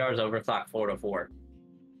 LCRs overclock 4 to 4.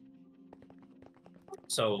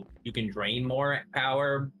 So you can drain more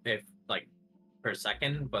power if like per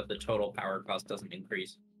second, but the total power cost doesn't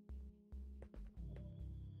increase.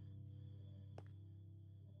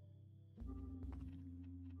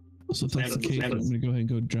 So if that's the case, I'm going to go ahead and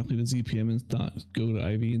go directly to ZPM and not go to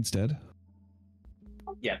IV instead.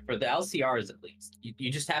 Yeah, for the LCRs at least.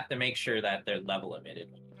 You just have to make sure that they're level emitted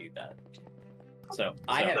when you do that. So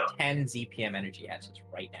I have 10 ZPM energy hatches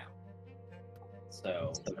right now.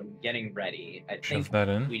 So I'm getting ready. I think Shove that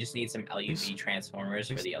in. we just need some LUV Please. transformers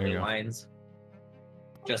for Please. the There you other go. lines.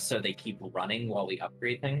 Just so they keep running while we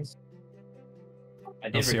upgrade things. I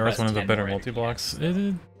did LCR is request one of the 10 better more energy multi-blocks.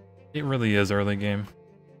 hatches, It really is early game.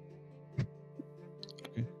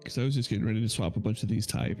 Because I was just getting ready to swap a bunch of these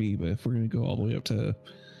to IV, but if we're going to go all the way up to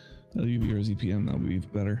LUV or ZPM, that would be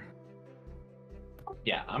better.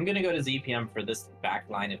 Yeah, I'm gonna go to ZPM for this back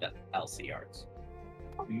line of LCRs.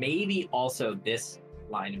 Maybe also this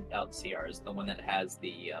line of LCRs, the one that has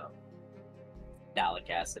the phthalic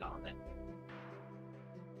acid on it.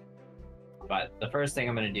 But the first thing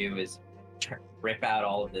I'm gonna do is rip out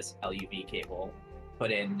all of this LUV cable, put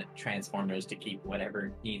in transformers to keep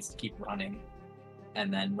whatever needs to keep running,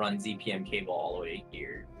 and then run ZPM cable all the way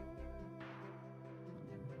here.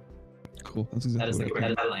 Cool. That's That is exactly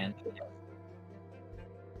the what I plan.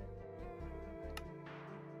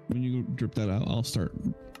 When you drip that out, I'll start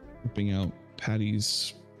ripping out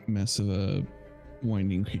Patty's mess of a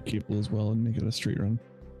winding cable as well and make it a straight run.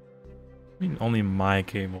 I mean, only my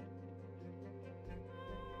cable.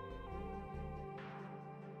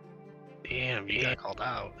 Damn, you got called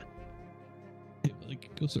out. It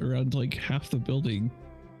like goes around like half the building.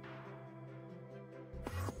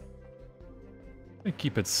 I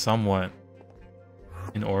keep it somewhat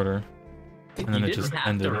in order. And then You it didn't just have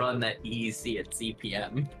ended. to run that EEC at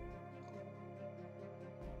ZPM.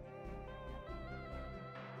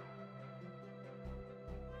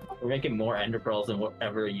 We're making more ender pearls than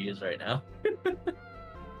whatever we use right now.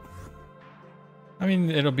 I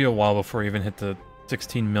mean, it'll be a while before we even hit the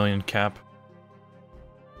 16 million cap.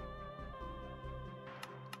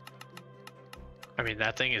 I mean,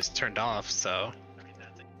 that thing is turned off, so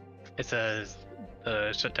it's a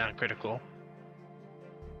shutdown critical.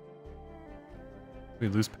 We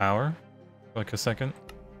lose power for like a second,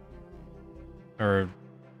 or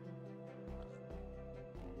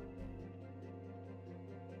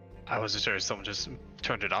I wasn't sure if someone just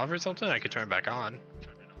turned it off or something. I could turn it back on.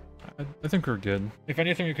 I think we're good. If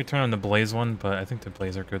anything, we could turn on the blaze one, but I think the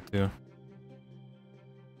blaze are good too.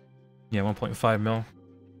 Yeah, 1.5 mil.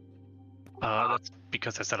 That's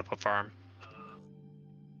because I set up a farm.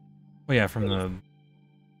 Oh yeah, from the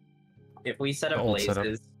If we set The up old blazes setup.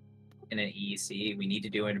 in an EEC, we need to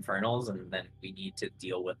do infernals, and then we need to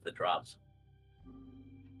deal with the drops.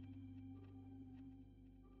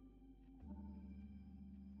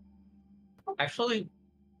 Actually,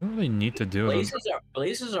 we don't really need to do them.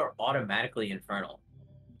 blazes are automatically infernal.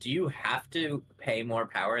 Do you have to pay more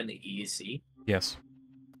power in the EEC? Yes.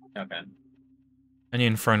 Okay. Any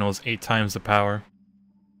infernal is 8 times the power.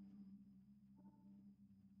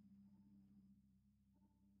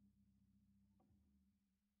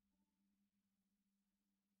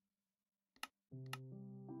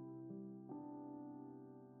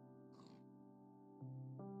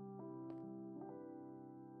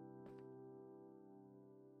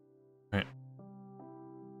 Right.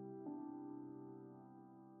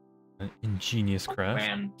 An ingenious craft.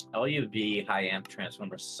 Man, LUV high amp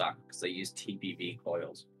transformers suck because they use TPV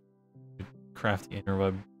coils. Craft the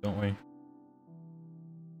interweb, don't we?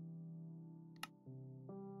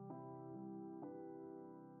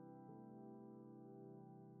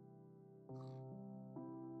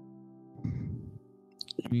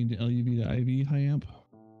 You mean LUV to IV high amp?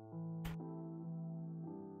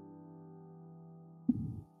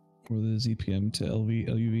 Or the ZPM to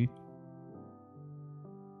LUV?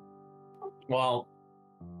 Well,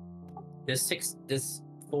 this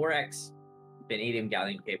 4x vanadium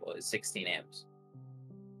gallium cable is 16 amps,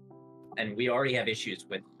 and we already have issues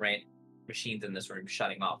with machines in this room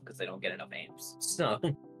shutting off because they don't get enough amps. So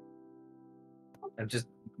I'm just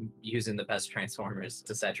using the best transformers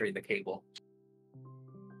to saturate the cable.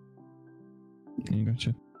 I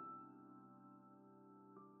gotcha.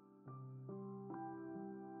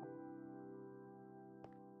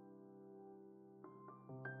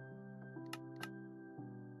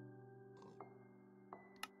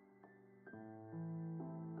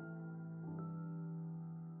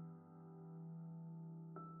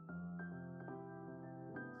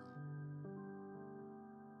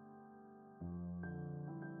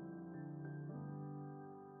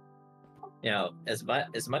 You know, as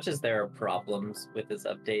much as there are problems with this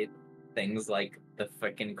update, things like the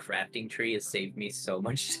freaking crafting tree has saved me so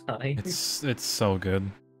much time. It's so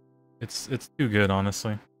good. It's too good,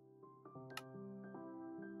 honestly.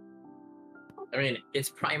 I mean, it's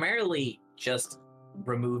primarily just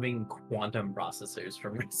removing quantum processors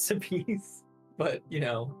from recipes, but you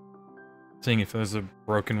know, Seeing if there's a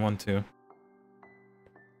broken one too.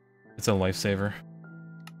 It's a lifesaver.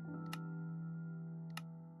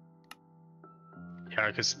 Yeah,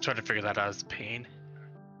 because trying to figure that out is a pain.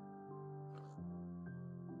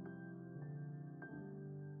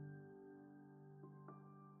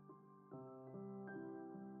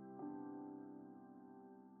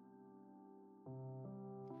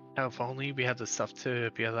 Now, if only we had the stuff to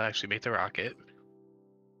be able to actually make the rocket.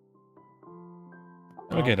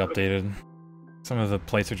 It'll get updated. Some of the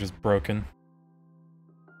plates are just broken.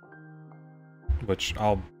 Which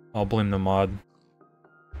I'll blame the mod.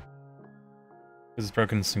 Because it's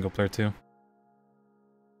broken in single player too.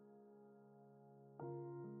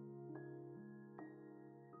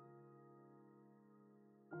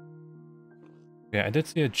 Yeah, I did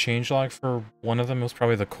see a changelog for one of them. It was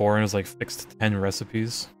probably the core, and it was like fixed to 10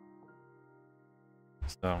 recipes.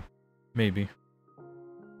 So, maybe.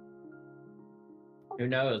 who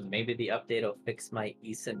knows? Maybe the update will fix my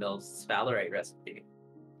Issa Mills sphalerite recipe.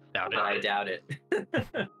 Doubt I it. doubt it.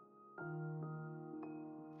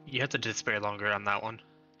 You have to despair longer on that one.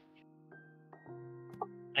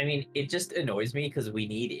 I mean, it just annoys me because we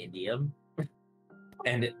need indium,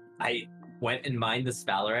 and I went and mined the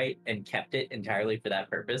sphalerite and kept it entirely for that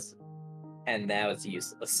purpose, and now it's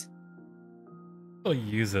useless. I'll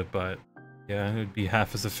use it, but yeah, it would be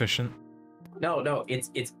half as efficient. No,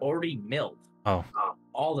 it's already milled. Oh.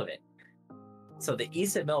 All of it. So the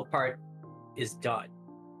Issa mill part is done.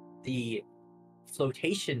 The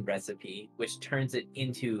flotation recipe, which turns it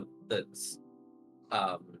into the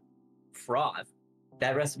froth,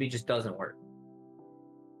 that recipe just doesn't work.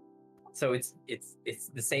 So it's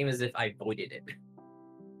the same as if I voided it.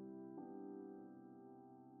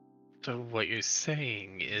 So what you're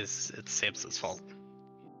saying is it's Samsa's fault.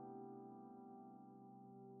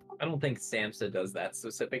 I don't think Samsa does that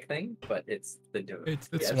specific thing, but it's the dev.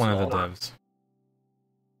 It's one of the devs.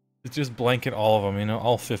 It's just blanket all of them, you know,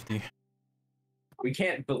 all 50. We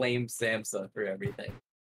can't blame Samsa for everything.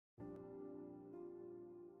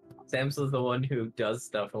 Samsa's the one who does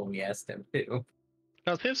stuff when we asked him to.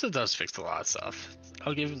 No, Samsa does fix a lot of stuff.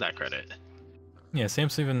 I'll give him that credit. Yeah,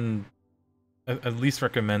 Sam's even at least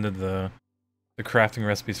recommended the crafting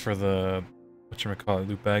recipes for the whatchamacallit,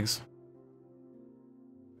 loot bags.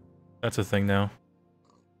 That's a thing now.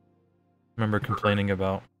 Remember complaining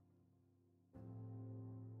about.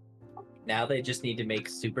 Now they just need to make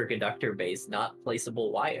superconductor base not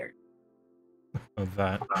placeable wire. Of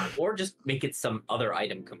that. Or just make it some other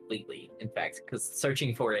item completely, in fact, because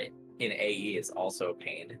searching for it in AE is also a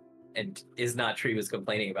pain. And Is Not Tree was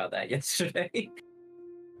complaining about that yesterday.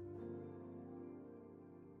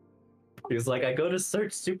 He was like, I go to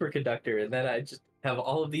search superconductor and then I just have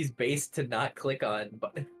all of these base to not click on,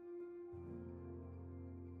 but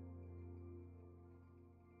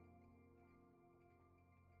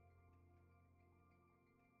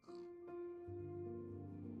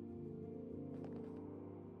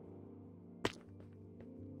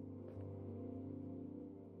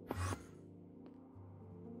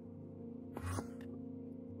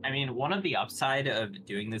I mean, one of the upside of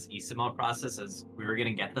doing this ESML process is we were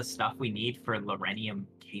gonna get the stuff we need for Lorenium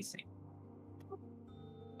casing.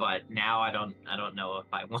 But now I don't know if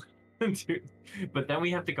I want to. But then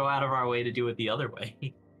we have to go out of our way to do it the other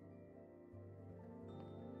way.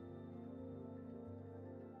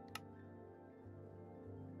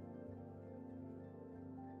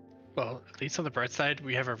 Well, at least on the bright side,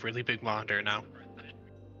 we have a really big monitor now.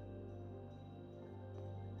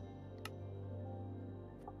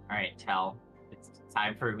 Alright, Tal. It's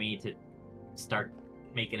time for me to start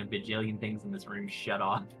making a bajillion things in this room shut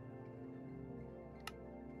off.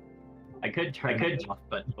 I could turn it off,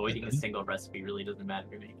 but avoiding a single recipe really doesn't matter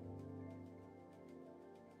to me.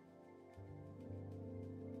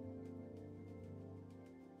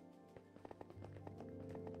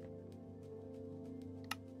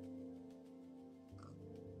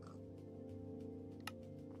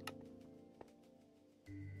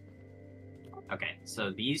 Okay,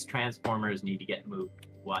 so these transformers need to get moved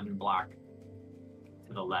one block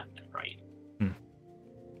to the left and right.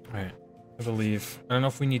 Alright. I believe. I don't know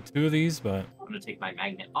if we need 2 of these, but I'm gonna take my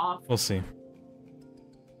magnet off. we'll see.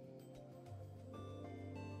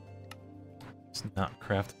 It's not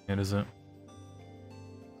crafting it, is it?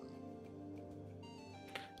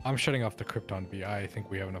 I'm shutting off the Krypton BI. I think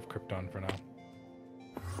we have enough Krypton for now.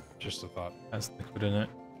 Just a thought. Has liquid in it.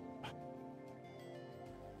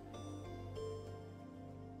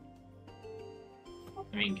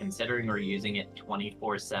 I mean, considering we're using it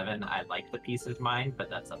 24/7, I like the peace of mind, but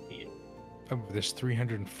that's up to you. Oh, there's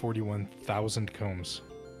 341,000 combs.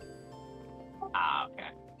 Ah, okay.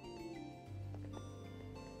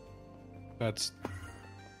 That's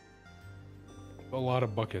a lot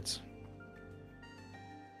of buckets.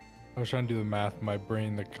 I was trying to do the math. My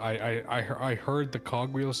brain, I heard the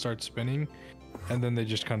cogwheels start spinning, and then they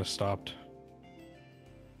just kind of stopped.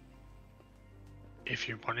 If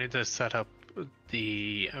you wanted to set up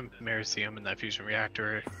the Americium in that fusion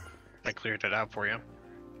reactor, I cleared it out for you.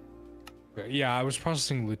 Yeah, I was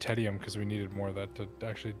processing lutetium because we needed more of that to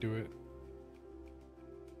actually do it.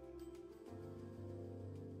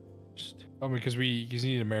 I mean, because you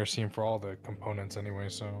need Americium for all the components anyway,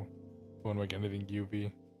 so we won't make anything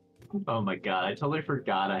UV. Oh my god, I totally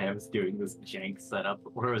forgot I was doing this jank setup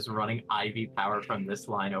where I was running IV power from this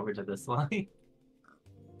line over to this line.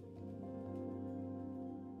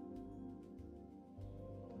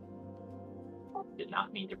 Did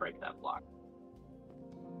not mean to break that block.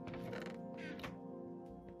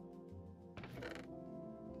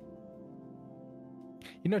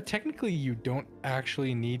 You know, technically you don't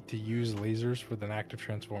actually need to use lasers with an active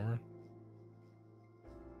transformer.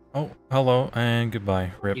 Oh, hello and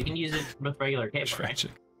goodbye. Rip. You can use it with regular cable, right?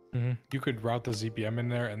 Tragic. You could route the ZPM in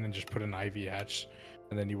there and then just put an IV hatch,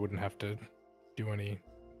 and then you wouldn't have to do any.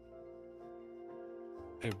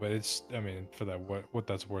 But it's, I mean, for that, what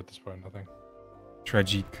that's worth is probably nothing.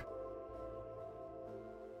 Tragic.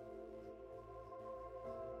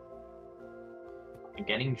 I'm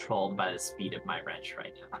getting trolled by the speed of my wrench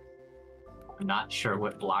right now. I'm not sure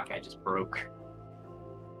what block I just broke.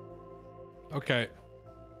 Okay.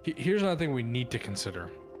 Here's another thing we need to consider.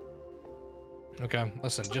 Okay,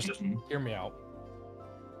 listen, just hear me out.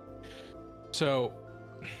 So,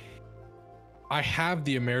 I have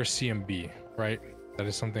the Americium B, right? That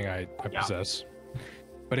is something I Yeah. possess.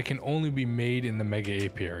 But it can only be made in the Mega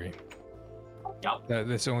Apiary. Yep.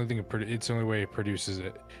 That's the only thing it's the only way it produces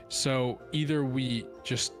it. So either we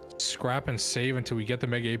just scrap and save until we get the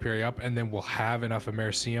Mega Apiary up, and then we'll have enough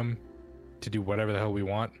Americium to do whatever the hell we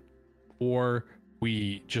want, or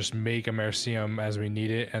we just make Americium as we need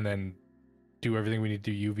it, and then do everything we need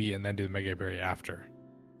to do UV, and then do the Mega Apiary after.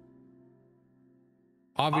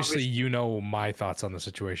 Obviously, you know my thoughts on the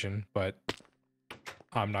situation, but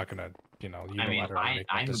I'm not gonna, I mean, make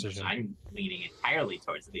that decision. I'm leaning entirely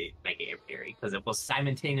towards the Mega Apiary because it will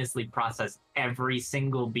simultaneously process every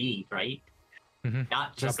single bead, right? Mhm.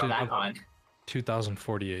 Not just that one.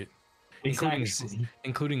 2048, Exactly.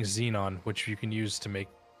 including Xenon, which you can use to make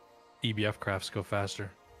EBF crafts go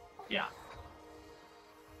faster. Yeah.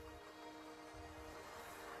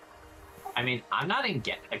 I mean, I'm not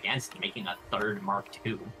against making a third Mark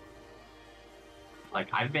II. Like,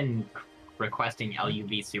 I've been requesting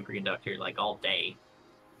LUV superconductor like all day,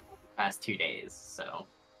 past 2 days. So.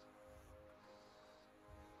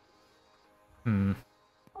 And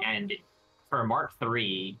for Mark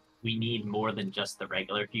III, we need more than just the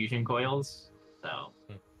regular fusion coils. So.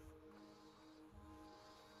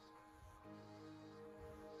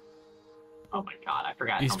 Oh my god, I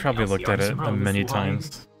forgot. He's how many probably looked at LCRs it are on this many line.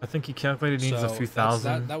 times. I think he calculated he needs a few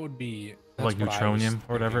thousand, That would be like that's what I was neutronium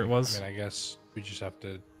or whatever it thinking. was. I mean, I guess we just have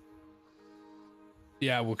to.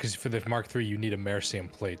 Yeah, well, because for the Mark III, you need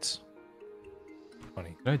Americium plates.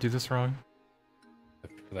 Funny. Did I do this wrong? For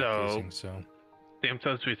that So- casing, so.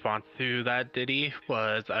 Samsung's response to that ditty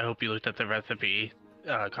was, "I hope you looked at the recipe.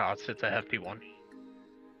 Cost. It's a hefty one."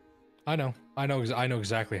 I know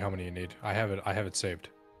exactly how many you need. I have it saved.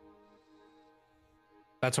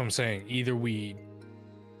 That's what I'm saying. Either we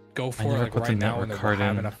go for never it like put the right now network and then card we'll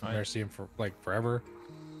have in. enough Americium for like forever,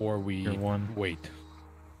 or we Year one. wait.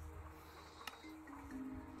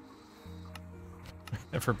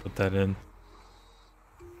 Never put that in.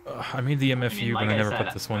 I made the MFU, like but I never said,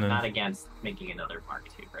 put this one I'm in. not against making another Mark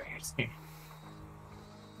II right here.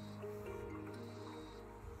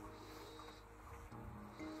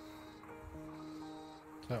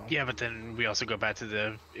 So. Yeah, but then we also go back to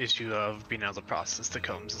the issue of being able to process the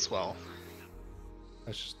combs as well.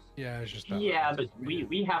 It's just that. Yeah, but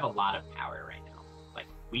we have a lot of power right now. Like,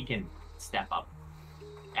 we can step up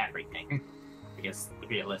everything. I guess,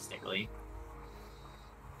 realistically.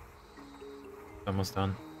 Almost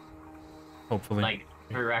done. Hopefully. Like,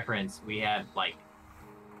 for reference, we have, like,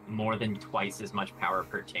 more than twice as much power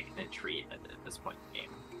per tick than Tree at this point in the game.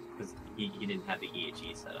 Because he didn't have the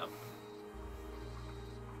EHE set up.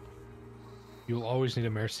 You'll always need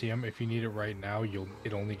Americium. If you need it right now,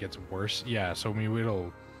 it only gets worse. Yeah, so I mean,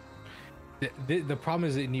 it'll. The problem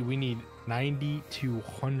is that we need 90 to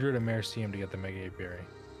 100 Americium to get the Mega Apiary.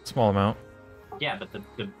 Small amount. Yeah, but the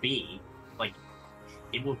B, like,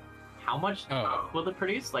 it will. How much will it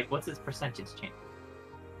produce? Like, what's its percentage change?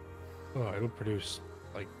 Oh, it'll produce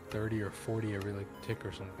like 30 or 40 every like tick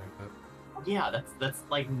or something like that. Yeah, that's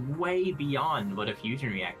like way beyond what a fusion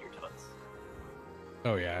reactor does.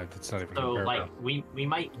 Oh yeah, it's not even. So comparable. like we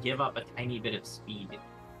might give up a tiny bit of speed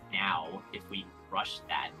now if we rush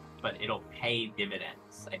that, but it'll pay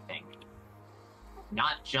dividends, I think.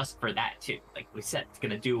 Not just for that too. Like we said, it's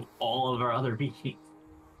gonna do all of our other beats.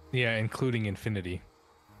 Yeah, including Infinity.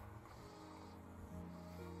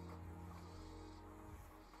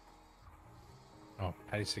 Oh,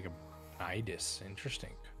 how do you think of Nidus?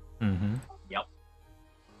 Interesting. Mm-hmm. Yep.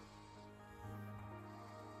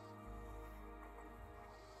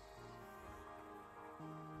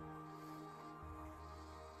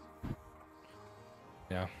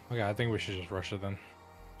 Yeah. Okay, I think we should just rush it then.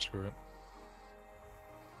 Screw it.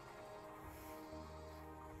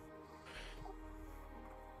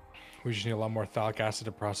 We just need a lot more phthalic acid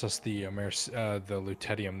to process the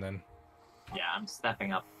lutetium then. Yeah, I'm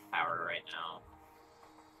stepping up power right now.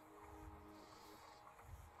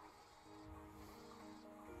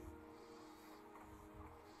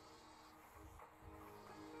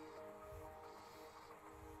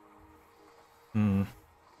 Hmm.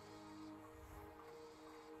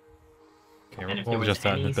 Okay, And if we'll there was adjust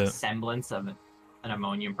that in any a bit. semblance of an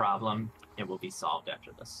ammonium problem, it will be solved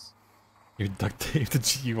after this. You duct tape the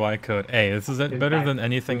GUI code. Hey, this is better fact, than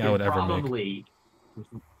anything We I could would ever make. probably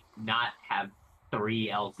not have 3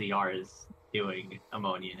 LCRs doing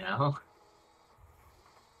ammonia now.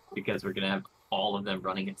 Because we're gonna have all of them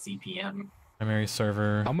running at CPM. Primary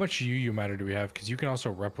server. How much UU matter do we have? Because you can also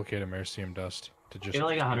replicate Americium dust to just. Feel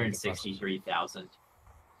like continue the 163,000. process.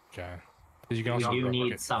 Okay. Because you can We also do replicate.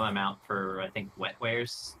 need some amount for, I think,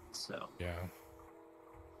 wetwares, so. Yeah.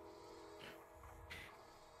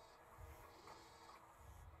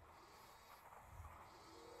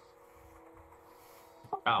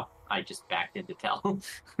 Oh, I just backed into tell.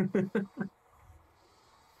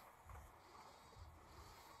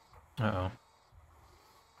 Uh-oh.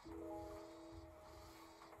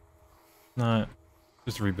 Not...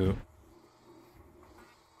 Just reboot.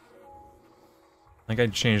 I think I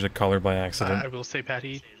changed the color by accident. I will say,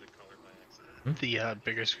 Patty, Hmm? the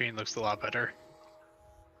bigger screen looks a lot better.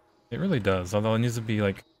 It really does, although it needs to be,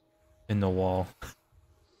 like, in the wall.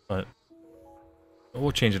 But...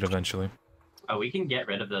 we'll change it eventually. Oh, we can get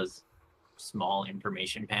rid of those small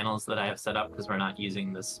information panels that I have set up because we're not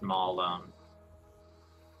using the small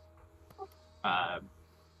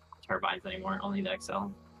turbines anymore, only the XL.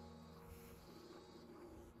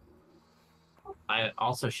 I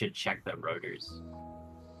also should check the rotors.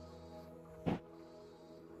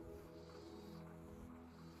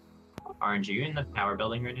 Orange, are you in the power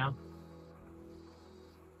building right now?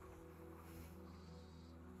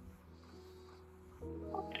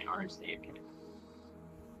 Okay, Orange, stay okay.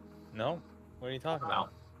 No, what are you talking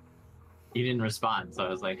about? He didn't respond, so I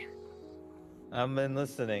was like, I've been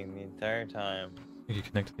listening the entire time. I think you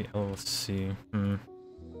connect to the LLC.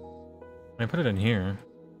 I put it in here.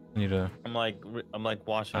 I need to... I'm like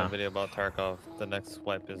watching a video about Tarkov. The next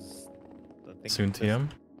swipe is I think soon this TM?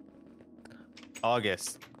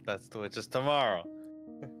 August. That's which is tomorrow.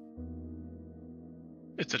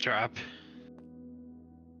 It's a trap.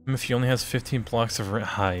 If he only has 15 blocks of...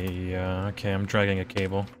 yeah, okay, I'm dragging a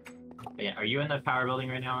cable. yeah, are you in the power building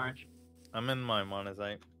right now, Orange? I'm in my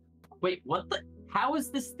monazite. Wait, what the? How is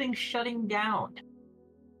this thing shutting down?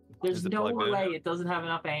 There's Is it no plugged in? way it doesn't have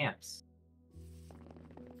enough amps.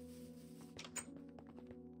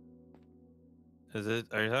 Is it?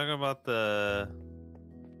 Are you talking about the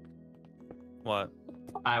what?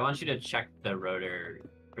 I want you to check the rotor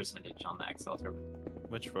percentage on the XL turbo.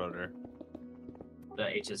 Which rotor? The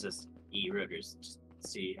HSSE rotors. Just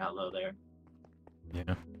see how low they are.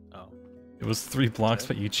 Yeah. Oh, It was 3 blocks,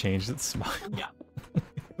 but you changed it, Smile. Yeah. It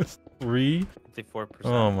was 3? 54%.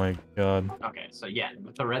 Oh my god. Okay, so yeah,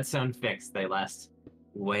 with the redstone fix, they last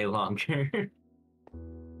way longer.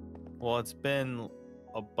 Well, it's been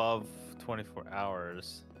above 24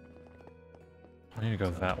 hours. I need to go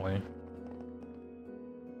that way.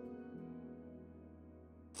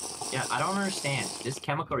 Yeah, I don't understand. This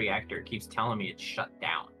chemical reactor keeps telling me it's shut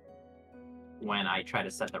down when I try to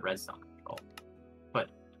set the redstone control. But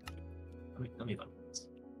let me look at this.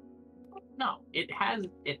 No, it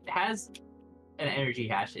has an energy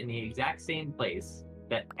hash in the exact same place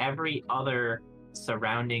that every other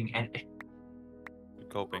surrounding and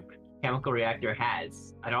Coping. chemical reactor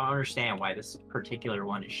has. I don't understand why this particular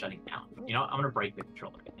one is shutting down. You know what? I'm gonna break the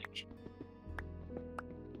controller, I think.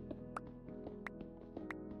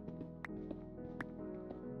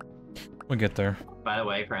 We'll get there. By the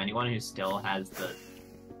way, for anyone who still has the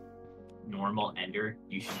normal ender,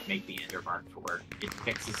 you should make the ender mark for work. It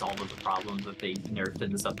fixes all of the problems that they nerfed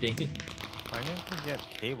in this update. I didn't get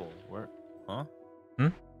cable. Where? Huh? Hmm?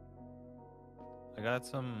 I got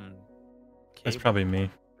some. Cable. That's probably me.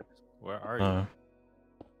 Where are you?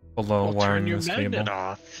 Below Well, wiring turn your this magnet cable.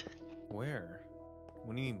 off. Where?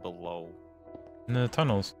 What do you mean below? In the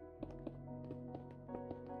tunnels.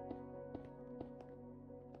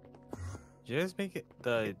 Did you guys make it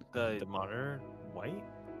the monitor white?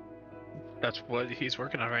 That's what he's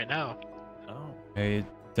working on right now. Oh. I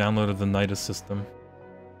downloaded the Nidus system.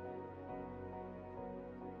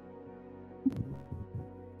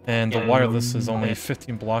 And the Yeah, wireless is only yeah.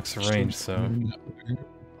 15 blocks of range, so...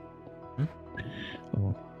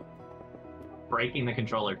 Oh, Breaking the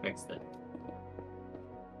controller fixed it.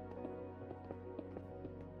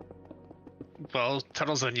 Well,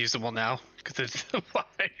 tunnel's unusable now because it's the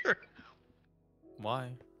wire. Why?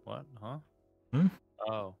 What? Huh? Hmm?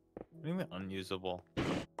 Oh. What do you mean unusable?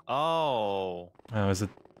 Oh. Oh, is it...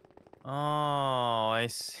 Oh, I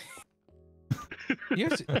see.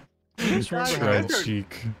 Yes. You just remember how Red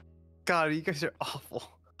cheek. God, you guys are awful.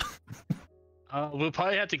 We'll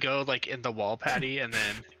probably have to go like in the wall, Patty, and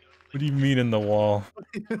then What do you mean in the wall? What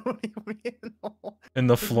do you mean? In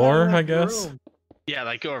the There's not floor, enough I guess? room. yeah,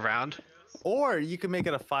 like go around. Or you can make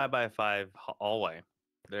it a 5x5 hallway.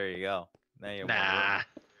 There you go. Now you have one Nah.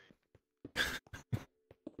 room.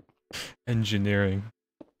 Engineering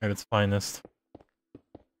at its finest.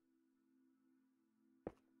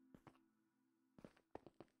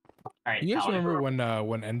 All right. You guys Alex, remember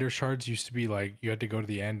when Ender Shards used to be like you had to go to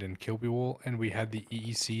the end and kill people, and we had the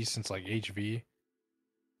EEC since like HV?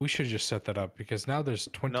 We should just set that up because now there's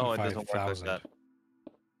No, it doesn't work like 25,000. that.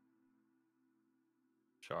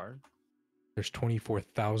 Shard? There's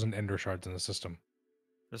 24,000 Ender Shards in the system.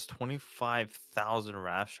 There's 25,000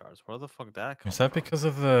 raft shards. Where the fuck that come Is that from? because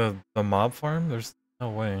of the mob farm? There's No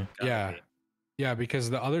way. Gotta Yeah. be. Yeah, because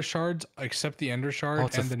the other shards, except the Ender shard Oh,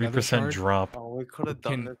 it's a and the 3% Nether shard, drop. Oh, we could have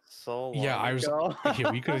done Can- this so long yeah, I was. ago. Yeah,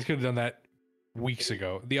 we could have done that weeks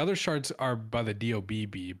ago. The other shards are by the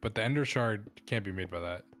DOBB, but the Ender shard can't be made by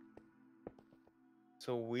that.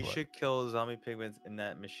 So we What? should kill zombie pigments in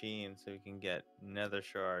that machine so we can get nether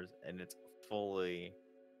shards and it's fully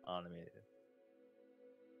automated.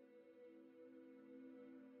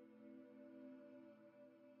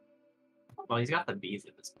 Well, he's got the bees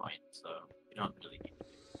at this point, so you don't really need to.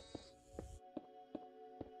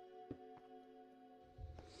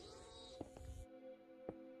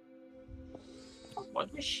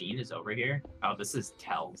 What machine is over here? Oh, this is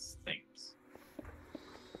Tel's things.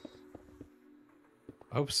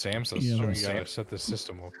 I hope Sam says Yeah, so we that's- gotta set the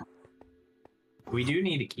system up. We do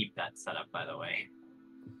need to keep that set up, by the way.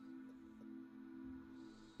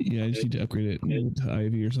 Yeah, I just need to upgrade it to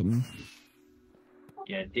Ivy or something.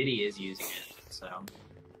 Yeah, Diddy is using it, so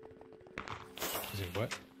Is it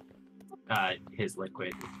what? his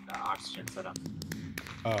liquid oxygen setup.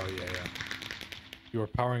 Oh yeah, yeah. You are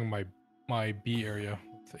powering my B area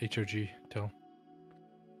with HOG Tel.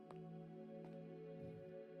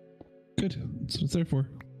 Good. That's what it's there for.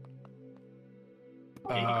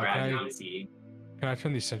 Yeah, he Can grabbed I, AC. can I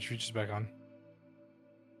turn these centrifuges back on?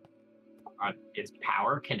 Is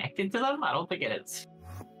power connected to them? I don't think it is.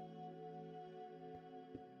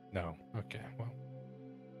 No. Okay. Well.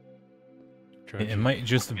 It might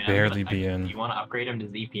just I mean, barely be Do in. you want to upgrade him to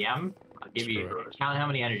ZPM? I'll give you Screw it. count how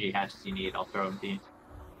many energy hatches you need. I'll throw them to you.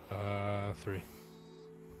 3.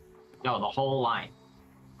 No, the whole line.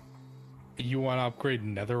 You want to upgrade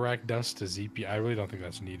netherrack dust to ZP? I really don't think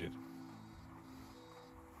that's needed.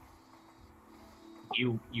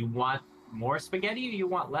 You want more spaghetti or you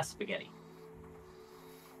want less spaghetti?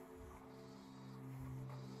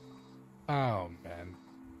 Oh man,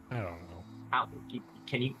 I don't know. How,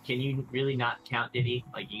 can you really not count, Diddy?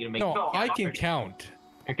 Like you gonna make? No, I can count.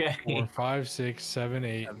 Okay. 4, 5, 6, 7, 8,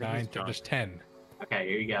 I think 9, he's 10. drunk. There's 10. Okay,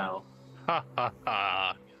 here you go. Ha ha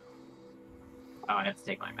ha. Oh, I have to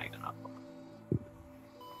take my magnet off.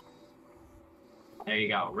 There you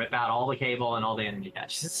go. Rip out all the cable and all the energy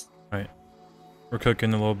hatches. We're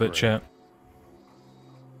cooking a little bit, Right. chat.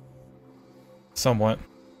 Somewhat.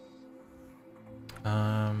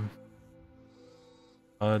 HUD.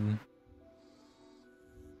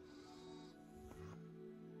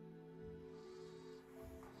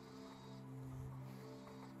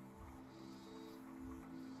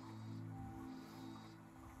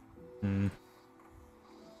 Hmm.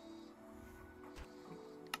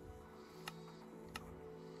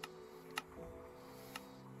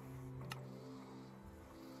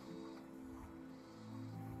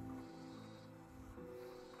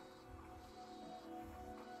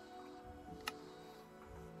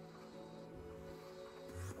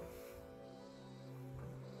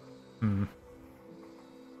 Hmm.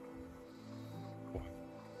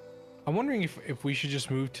 I'm wondering if we should just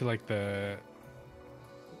move to like the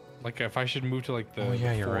if I should move to like the, Oh,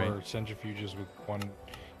 yeah, the you're 4 right. centrifuges with one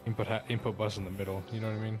input bus in the middle. You know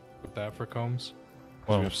what I mean? With that for combs. 'Cause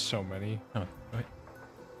Well, we have so many. oh, wait.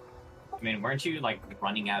 I mean, weren't you like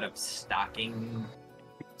running out of stocking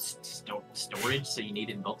storage, so you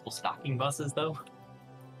needed multiple stocking buses, though?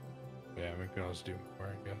 Yeah, we could always do more,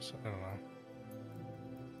 I guess. I don't know.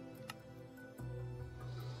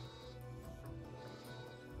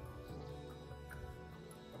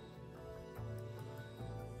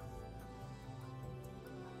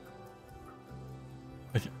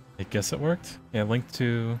 I guess it worked. Yeah, link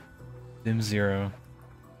to Dim 0.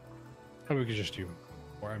 Or we could just do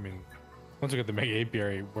more. I mean, once we get the mega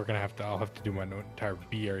apiary, I'll have to do my entire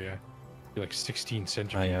B area. Be like 16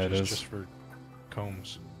 centrifuges yeah, it is. just for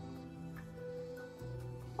combs.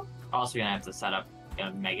 Also, gonna have to set up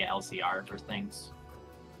a mega LCR for things.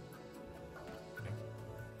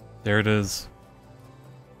 There it is.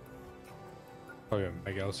 Probably a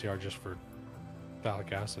mega LCR just for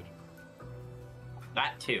phthalic acid.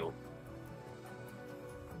 That too.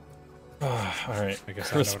 Alright. I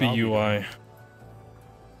guess I know what Crispy I'll be UI.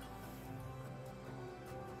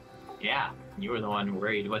 Yeah, you were the one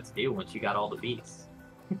worried what to do once you got all the bees.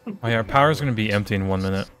 Oh yeah, our power's gonna be empty in 1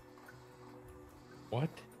 minute, What?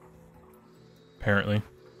 apparently.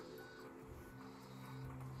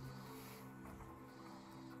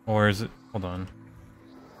 Or is it? Hold on.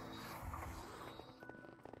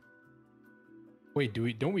 Wait, do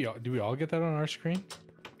we all get that on our screen?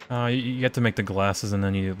 You have to make the glasses and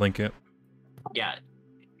then you link it. Yeah,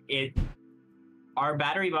 our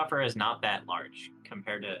battery buffer is not that large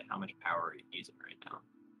compared to how much power we're using right now.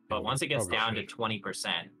 But once it gets Probably down to should.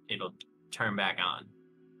 20%, it'll turn back on.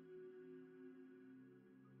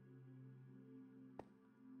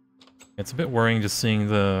 It's a bit worrying just seeing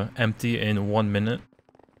the empty in 1 minute.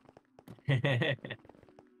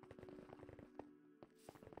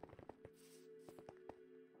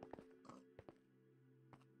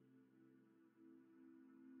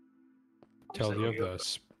 Tell you have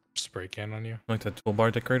the spray can on you. I like that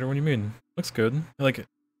toolbar decorator. What do you mean? Looks good. I like it.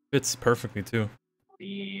 Fits perfectly too.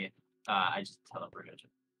 I just teleported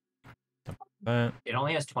it. That. It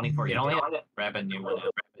only has 24. You only have to grab a new one.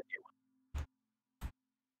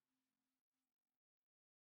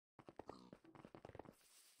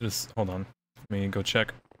 Just hold on. Let me go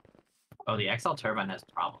check. Oh, the XL turbine has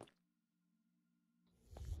a problem.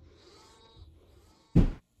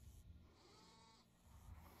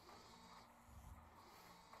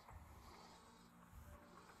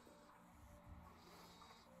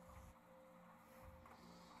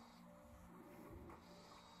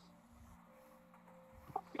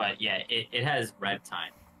 But yeah, it has rev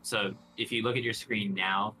time. So if you look at your screen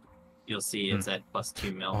now, you'll see it's at plus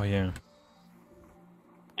 2 mil. Oh yeah.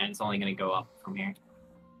 And it's only going to go up from here.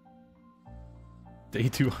 Day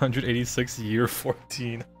 286, year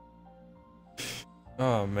 14.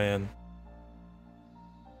 Oh man.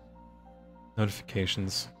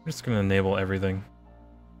 Notifications. I'm just gonna enable everything.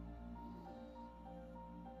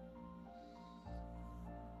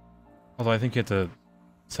 Although I think you have to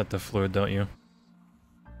set the fluid, don't you?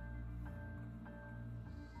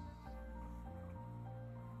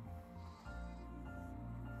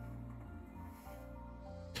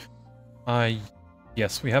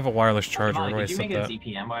 Yes, we have a wireless charger. Where do I Did you set make a that?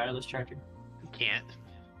 ZPM wireless charger? You can't.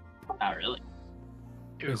 Oh, really?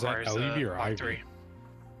 It Is that requires LED or Mach IV? 3.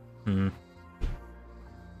 Hmm.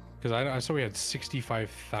 Because I saw we had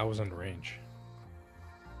 65,000 range.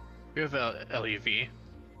 We have a LUV.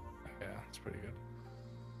 Yeah, that's pretty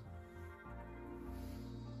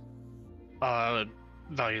good.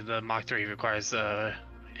 Value the Mach 3 requires a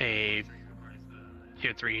tier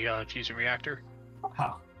 3 fusion reactor.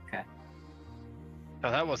 Oh, okay. No,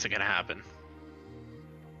 that wasn't gonna happen.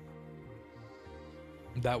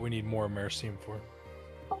 That we need more Merseam for.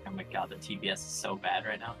 Oh my god, the TPS is so bad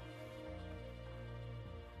right now.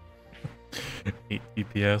 8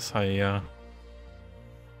 TPS.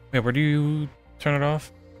 Wait, where do you turn it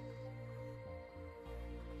off?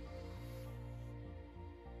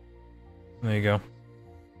 There you go.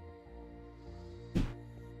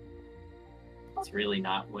 It's really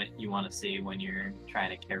not what you want to see when you're trying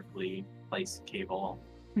to carefully place cable.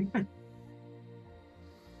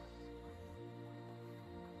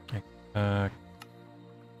 Uh,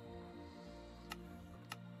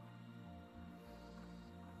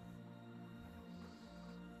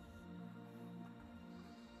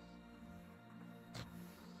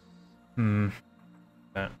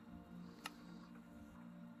 That.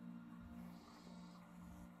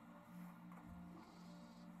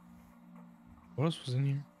 What else was in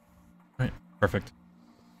here? Right. Perfect.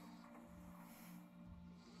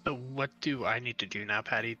 So what do I need to do now,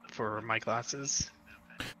 Patty, for my classes?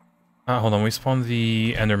 Hold on. We spawned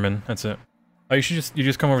the Enderman. That's it. Oh, you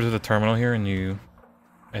just come over to the terminal here and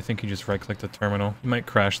I think you just right click the terminal. You might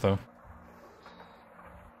crash though.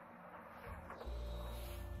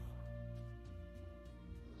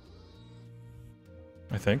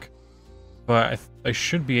 I think. But I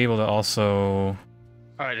should be able to also...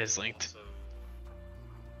 Oh, it is linked.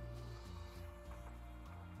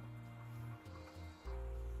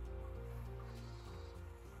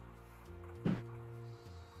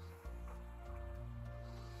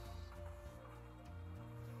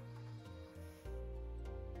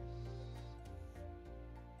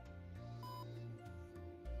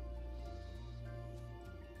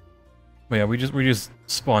 But yeah, we just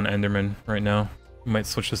spawn Enderman right now. We might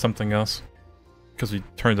switch to something else. Because we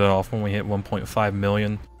turned it off when we hit 1.5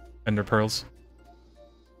 million Ender Pearls.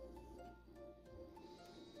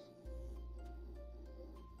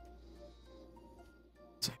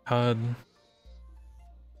 Let's see, HUD.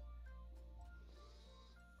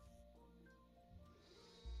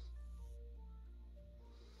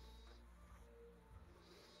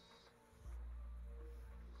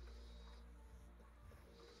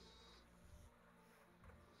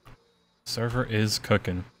 Server is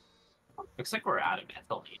cooking. Looks like we're out of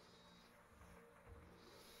ethylene.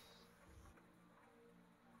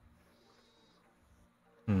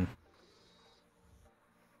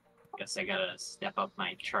 Guess I gotta step up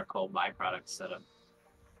my charcoal byproduct setup.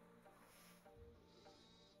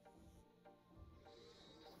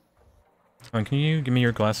 Can you give me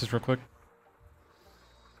your glasses real quick?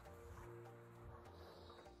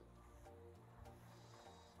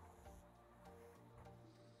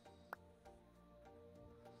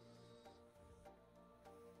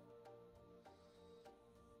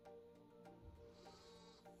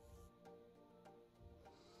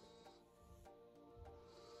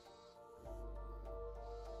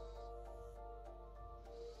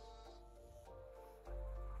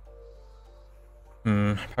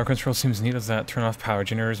 Power control seems neat. Does that turn off power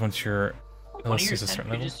generators once your One of your LSD is a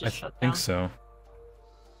certain level? centrifuges I just shut think down? so.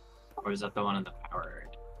 Or is that the one in the power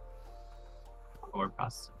or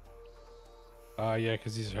processor? Yeah,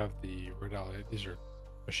 because these have the redality. These are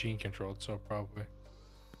machine controlled, so probably.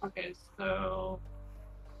 Okay, so.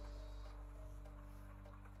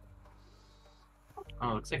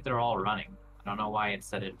 Oh, looks like they're all running. I don't know why it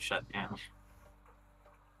said it shut down.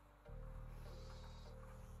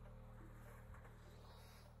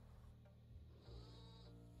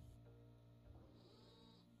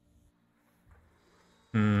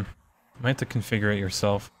 Might have to configure it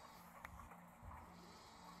yourself.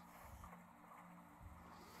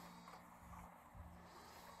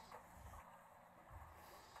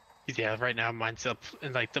 Yeah, right now mine's up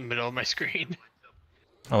in like the middle of my screen.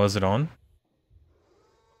 Oh, is it on?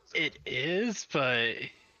 It is, but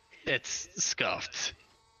it's scuffed.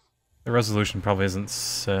 The resolution probably isn't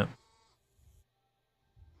set.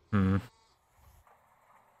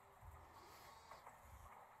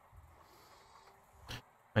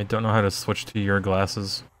 I don't know how to switch to your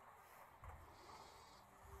glasses.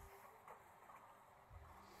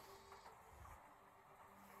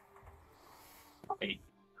 Wait,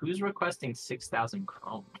 who's requesting 6,000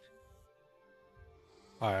 Chrome?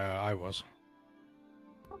 I was.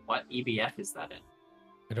 What EBF is that in?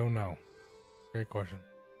 I don't know. Great question.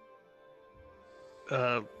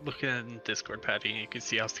 Look in Discord, Patty. You can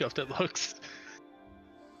see how scuffed it looks.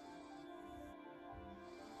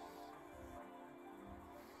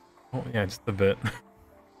 Oh yeah, just a bit.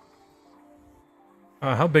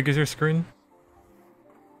 How big is your screen?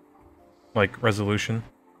 Like resolution?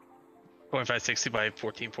 2560 by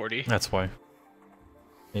 1440. That's why.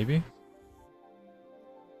 Maybe?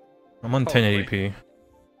 I'm on Probably. 1080p.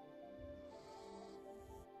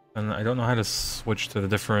 And I don't know how to switch to the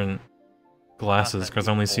different glasses because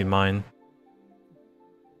I only see mine.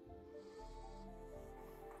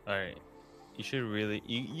 Alright. You should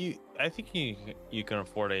really I think you can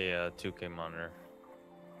afford a 2K monitor.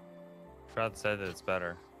 Shroud said that it's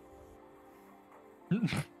better.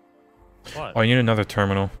 What? Oh, you need another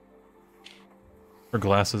terminal. For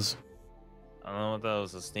glasses. I don't know what that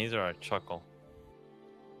was, a sneeze or a chuckle.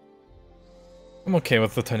 I'm okay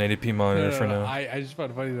with the 1080p monitor for now. I just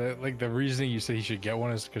found it funny that like the reasoning you said he should get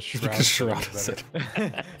one is because Shroud. Because Shroud said it was said.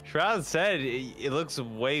 better. Shroud said it looks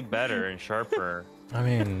way better and sharper. I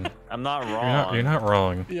mean, I'm not wrong. you're not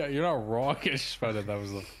wrong. Yeah, you're not wrong. I just found that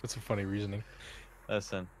that's a funny reasoning.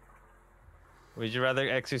 Listen. Would you rather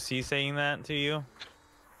XUC saying that to you?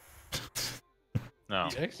 No.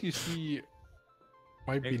 The XUC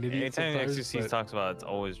might be an idiot Anytime sometimes, XUC but talks about it, it's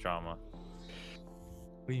always drama.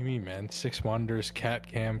 what do you mean, man? 6 monitors, cat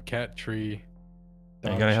cam, cat tree.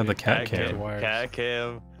 You gotta have the cat cat cam. wires. Cat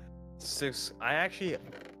cam. 6. I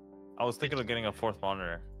was thinking of getting a 4th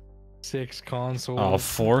monitor. 6 consoles. Oh,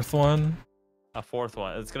 fourth one? A 4th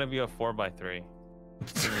one. It's gonna be a 4x3.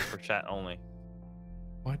 For chat only.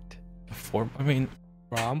 What? I mean,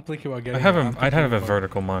 Well, I'm thinking about getting. I'd have a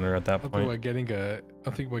vertical monitor at that I'm thinking point.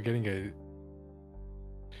 about getting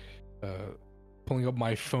pulling up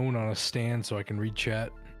my phone on a stand so I can read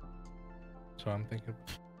chat. So I'm thinking.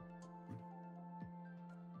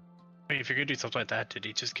 I mean, if you're gonna do something like that, did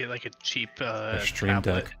he just get like a cheap A Stream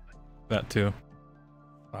tablet? Deck. That too.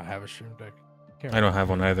 I have a Stream Deck. I don't have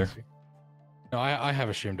one either. No, I have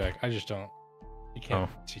a Stream Deck. I just don't. You can't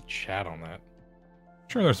Oh. see chat on that.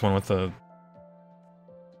 Sure, there's one with a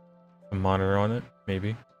monitor on it,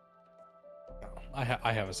 maybe. No,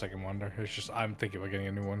 I have a second monitor. It's just I'm thinking about getting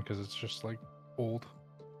a new one because it's just like old.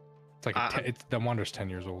 It's like the monitor's 10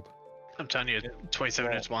 years old. I'm telling you,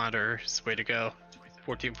 27-inch monitor is the way to go.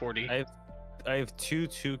 1440. I have 2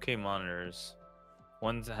 2K monitors.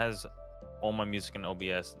 One has all my music in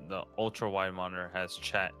OBS. The ultra wide monitor has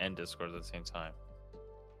chat and Discord at the same time.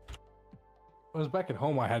 When I was back at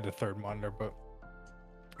home, I had the third monitor, but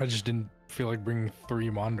I just didn't feel like bringing 3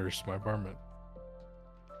 monitors to my apartment.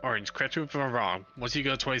 Orange, correct me if I'm wrong. Once you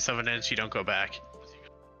go 27-inch, you don't go back.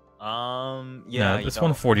 Yeah. This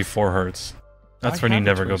 144 hertz. That's I when you have a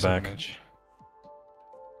never go 27 back. inch.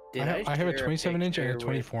 Did I have a share 27-inch and a picture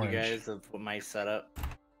with 24-inch. You guys of my setup.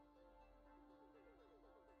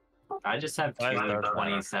 I just have 2 Nice, that's better.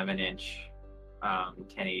 27-inch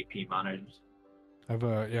 1080p monitors. I have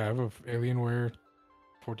a Alienware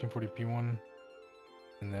 1440p one,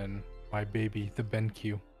 and then my baby, the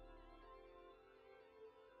BenQ.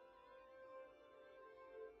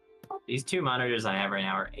 These 2 monitors I have right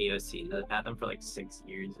now are AOC. I've had them for like 6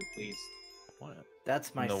 years at least. What?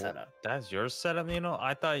 That's my No, setup. That's your setup, you know?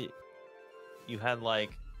 I thought you had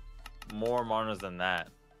like more monitors than that.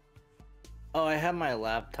 Oh, I have my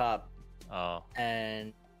laptop Oh.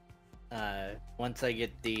 and once I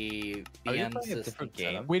get the Are you VM playing a system different set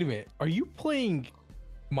up- game? Wait a minute. Are you playing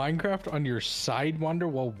Minecraft on your side monitor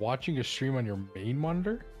while watching a stream on your main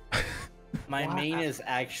monitor? My Wow. main is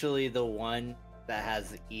actually the one that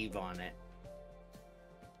has Eve on it.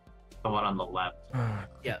 The one on the left.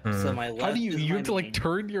 Yeah. So my How left do you? is You my have to like main.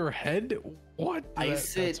 turn your head? What? I That's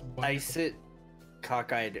sit mind-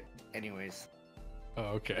 cockeyed anyways. Oh,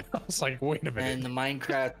 okay. I was like, wait a minute. And the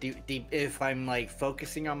Minecraft, if I'm like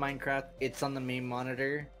focusing on Minecraft, it's on the main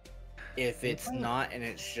monitor. If it's not, and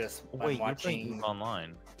it's just Wait, I'm you're playing watching Eve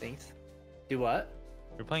Online. things. Do what?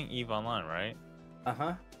 You're playing Eve Online, right? Uh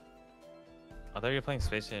huh. I thought you were playing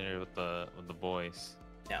Space Invaders with the boys.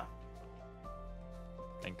 No.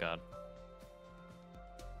 Thank God.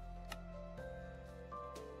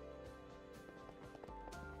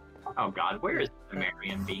 Oh god, where is the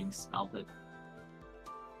Marion being smelted?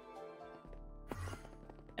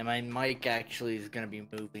 And my mic actually is gonna be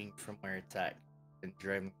moving from where it's at and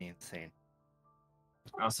driving me insane.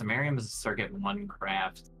 Oh, Sumerium is a circuit 1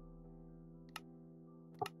 craft.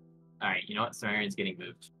 Alright, you know what? Sumerium's getting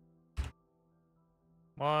moved.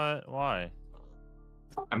 What? Why?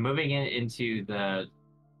 I'm moving it into the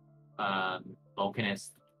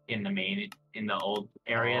Vulcanist in the old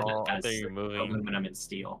area Oh, I that thought has you were moving. aluminum and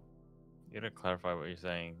steel. You gotta clarify what you're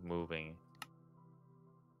saying. Moving.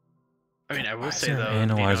 I mean, I Why will is say there an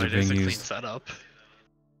though, analyzer it is a being clean used? setup.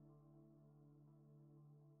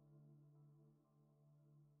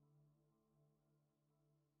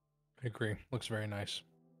 I agree. Looks very nice.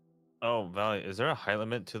 Oh, Valley, is there a height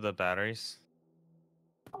limit to the batteries?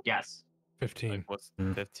 Yes. 15. Like, what's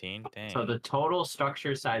Mm. 15? Dang. So the total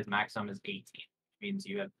structure size maximum is 18. Means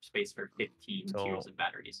you have space for 15 So- tiers of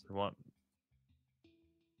batteries. One,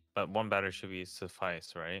 but one battery should be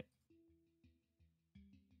suffice, right?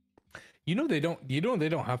 You know they don't. You know they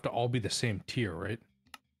don't have to all be the same tier, right?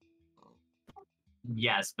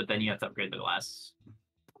 Yes, but then you have to upgrade the glass.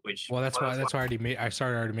 Which Well, that's why. That's why I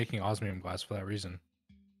started already making osmium glass for that reason.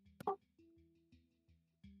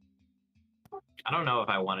 I don't know if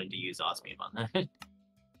I wanted to use osmium on that. I'd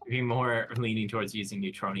be more leaning towards using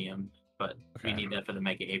neutronium, but we Okay. need that for the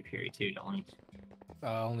mega apiary too, don't we?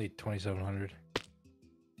 Only 2,700.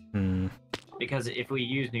 Hmm. Because if we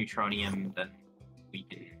use neutronium, then we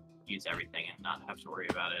can use everything and not have to worry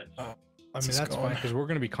about it. I mean, This is that's fine going. because we're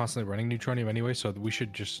going to be constantly running neutronium anyway, so we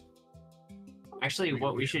should just. Actually,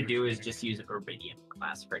 what we should do is just use Urbanium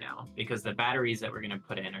class for now, because the batteries that we're going to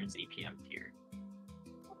put in are ZPM tier.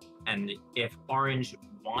 And if Orange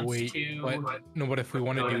wants Wait, to, but no. But if we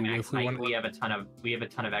want to go do, Max if we Height, want, we have a ton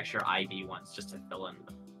of extra IV ones just to fill in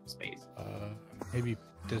the space. maybe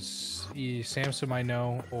does Samsung I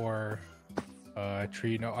know or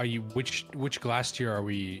Tree know? Are you which glass tier are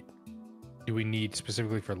we? Do we need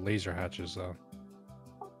specifically for laser hatches though?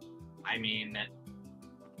 I mean,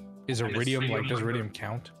 Is I'm iridium like? Does assuming- iridium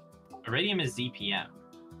count? Iridium is ZPM.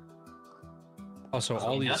 Also, So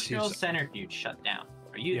all these industrial tiers, centrifuge shut down.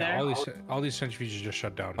 Are you yeah, there? all these centrifuges just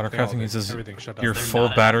shut down. Water They all crafting did. uses Everything shut down. your There's full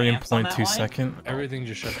not battery in enough lamps on that 0.2 line? second. Everything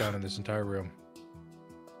just shut down in this entire room.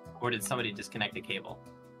 Or did somebody disconnect the cable?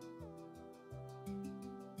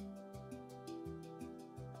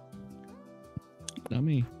 Not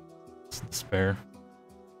me. It's spare.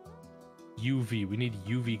 UV. We need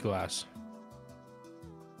UV glass.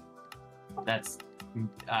 That's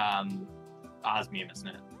osmium, isn't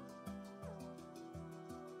it?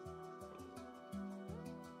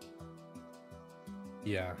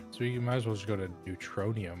 Yeah. So you might as well just go to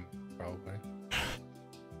neutronium, probably.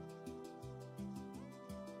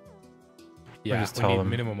 Yeah, just we tell need them.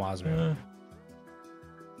 minimum osmium.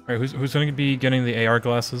 Alright, who's going to be getting the AR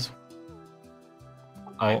glasses?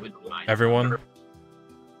 I Oh, would mind. everyone?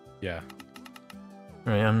 Yeah.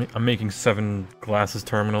 Alright, I'm making 7 glasses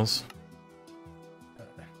terminals.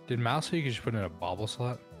 Did Mouse say you could just put in a bobble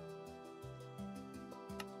slot?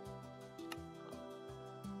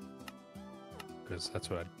 Because that's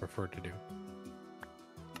what I'd prefer to do.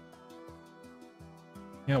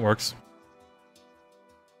 Yeah, it works.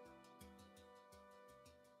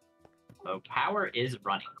 So power is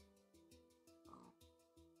running.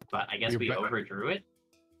 But I guess Your we ba- overdrew it.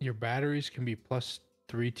 Your batteries can be plus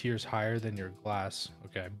 3 tiers higher than your glass.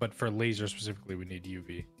 Okay, but for laser specifically, we need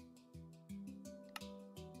UV.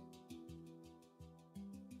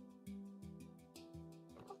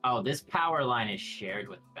 Oh, this power line is shared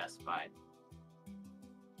with Best Buy.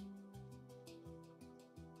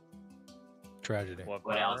 Tragedy. What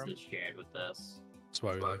power else room? is shared with this? That's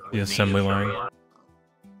why we like. The assembly line.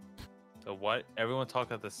 So what? Everyone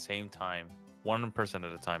talk at the same time. One person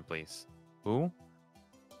at a time, please. Who?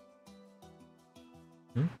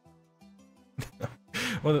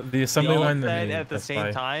 Well, the assembly Y'all line said and at the Best same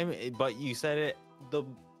Buy. time, but you said it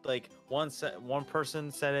one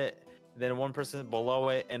person said it, then one person below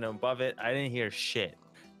it and above it. I didn't hear shit.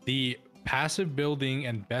 The passive building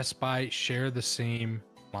and Best Buy share the same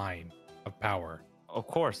line of power. Of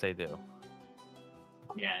course they do.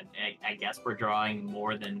 Yeah, I guess we're drawing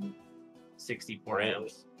more than 64 Right.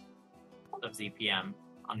 amps of ZPM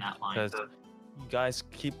on that line. Because you guys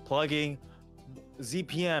keep plugging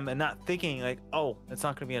ZPM and not thinking like, oh, it's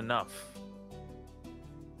not gonna be enough.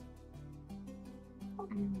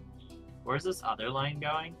 Where's this other line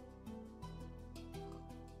going?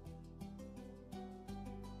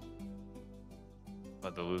 I'm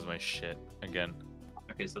about to lose my shit again.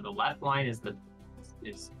 Okay, so the left line is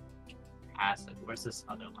passive. Where's this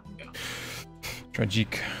other line going?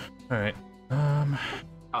 Tragic. All right.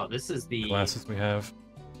 Oh, this is the Glasses we have.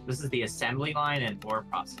 This is the assembly line and ore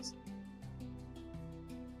processing.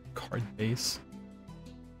 Card base.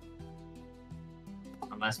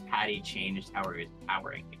 Unless Patty changed how we're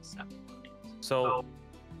powering the assembly lines. So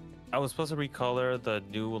I was supposed to recolor the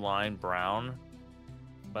new line brown,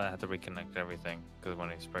 but I had to reconnect everything because when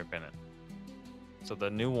I spray paint it. So the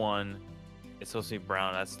new one is supposed to be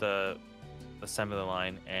brown. That's the assembly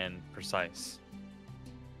line and precise.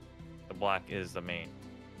 The black is the main,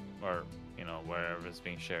 or you know, wherever it's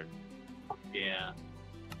being shared. Yeah.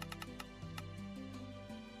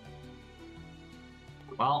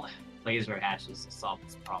 Well, laser hatches to solve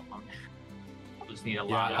this problem. We'll just need a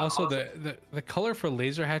lot. Yeah. Also, the color for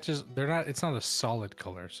laser hatches, they're not. It's not a solid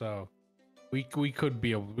color, so we could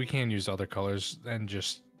be able. We can use other colors and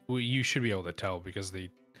just. You should be able to tell because they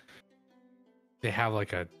have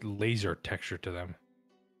like a laser texture to them.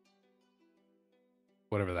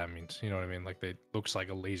 Whatever that means, you know what I mean? Like they looks like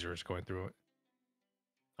a laser is going through it.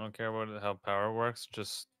 I don't care how power works.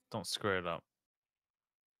 Just don't screw it up.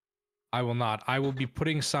 I will not. I will be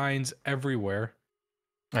putting signs everywhere.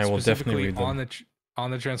 I will definitely specifically read them.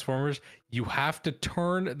 on the transformers. You have to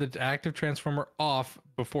turn the active transformer off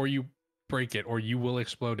before you break it, or you will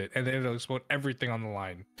explode it, and then it'll explode everything on the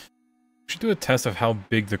line. We should do a test of how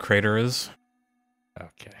big the crater is.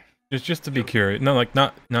 Okay. Just to be curious. No, like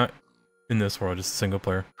not in this world, just single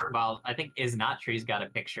player. Well, I think Is Not Tree's got a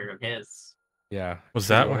picture of his. Yeah. Was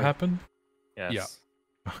that what happened? Yes.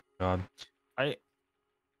 Yeah. God.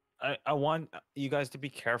 I want you guys to be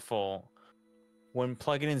careful when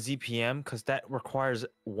plugging in ZPM because that requires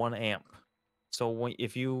 1 amp. So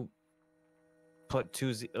if you put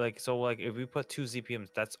if we put 2 ZPMs,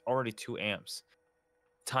 that's already 2 amps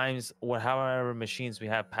times however machines we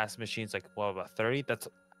have, past machines like about 30. That's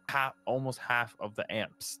almost half of the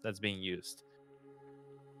amps that's being used.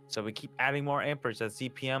 So we keep adding more amperage at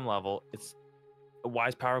ZPM level. It's why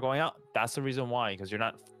is power going out? That's the reason why, because you're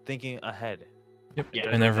not thinking ahead. Yep. Yeah,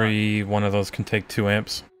 And every one of those can take 2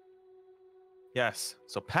 amps. Yes.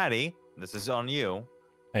 So Patty, this is on you.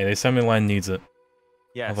 Hey, the assembly line needs it.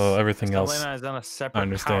 Yes. Although everything else, Assembly line is on a separate I power.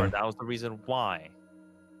 understand. That was the reason why.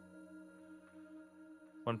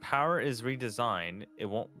 When power is redesigned, it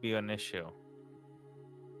won't be an issue.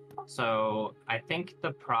 So I think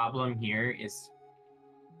the problem here is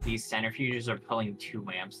these centrifuges are pulling 2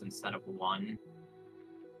 amps instead of 1,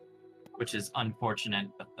 which is unfortunate,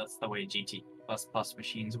 but that's the way GT++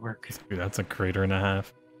 machines work. Dude, that's a crater and a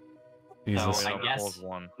half. Jesus. So I It guess holds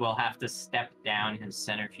 1. we'll have to step down his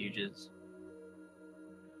centrifuges,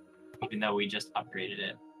 even though we just upgraded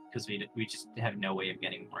it, because we just have no way of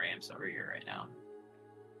getting more amps over here right now.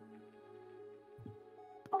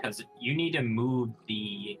 Because you need to move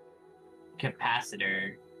the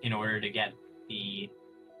capacitor in order to get the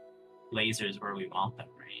lasers where we want them,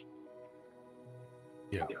 right?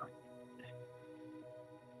 Yeah.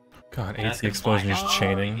 God, And that's AC gonna explosion black is out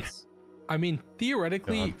chaining. these. I mean,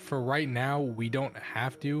 theoretically, God. for right now, we don't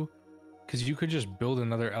have to, because you could just build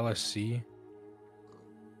another LSC.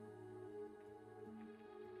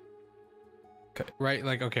 Okay. Right?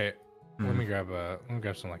 Like, okay, let Hmm. me grab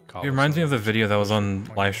some like. It reminds me of the cobblestone. video that was on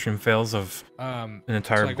Like, livestream fails of an an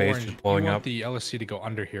entire like base Orange, just blowing you want up. the LSC to go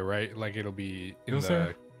under here, right? Like it'll be in was the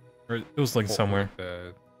there? Or it was like hole- somewhere. like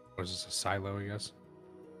the what is this, a silo? I guess.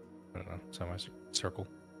 I don't know. Semi-circle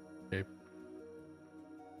shape.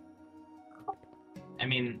 I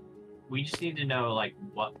mean, we just need to know like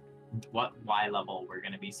what Y level we're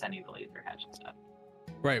going to be sending the laser hatches at.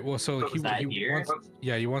 Right. Well, so Is that here?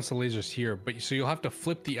 he wants the lasers here, but so you'll have to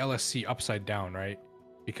flip the LSC upside down, right?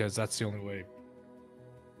 Because that's the only way.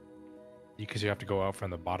 Because you have to go out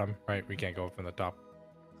from the bottom, right? We can't go from the top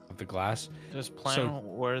of the glass. Just plan So-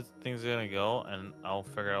 where things are gonna go, and I'll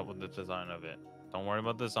figure out what the design of it. Don't worry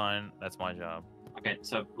about design. That's my job. Okay,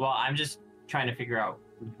 so well, I'm just trying to figure out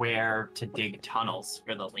where to dig tunnels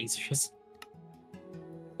for the lasers.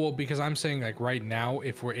 Well, because I'm saying like right now,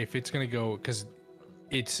 if it's gonna go, because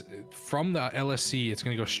it's from the LSC, it's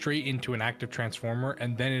gonna go straight into an active transformer,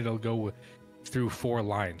 and then it'll go through 4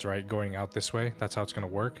 lines, right, going out this way. That's how it's gonna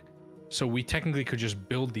work. So we technically could just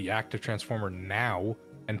build the active transformer now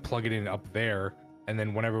and plug it in up there, and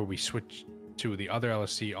then whenever we switch to the other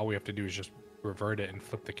LSC, all we have to do is just revert it and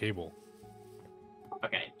flip the cable.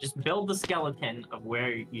 Okay, just build the skeleton of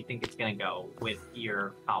where you think it's gonna go with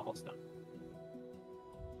your cobblestone.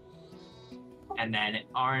 And then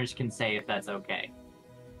Orange can say if that's okay.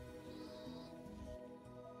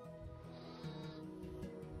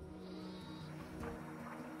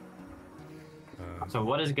 So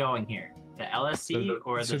what is going here? The LSC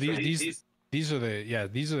or the so these are the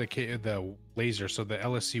lasers. So the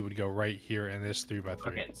LSC would go right here in this 3x3.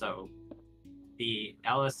 Okay, so the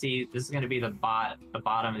LSC, this is going to be the bottom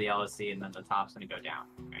of the LSC, and then the top's going to go down.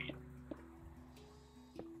 Right?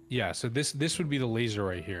 Yeah. So this would be the laser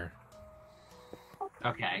right here.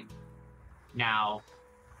 Okay. Now,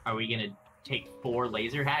 are we going to take 4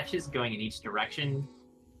 laser hatches going in each direction?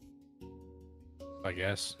 I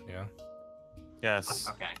guess. Yeah. Yes.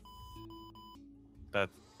 Okay.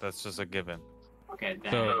 That's just a given. Okay.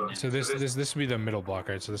 Then, So this would be the middle block,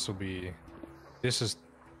 right? So this is.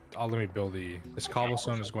 Let me build this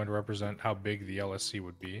cobblestone is going to represent how big the LSC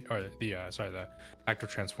would be, or the active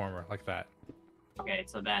transformer, like that. Okay,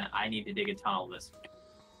 so then I need to dig a tunnel this way.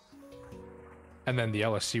 And then the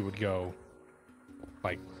LSC would go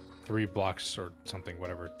like 3 blocks or something,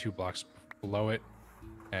 whatever, 2 blocks below it,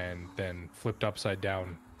 and then flipped upside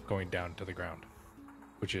down, going down to the ground,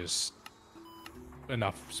 which is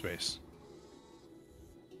enough space.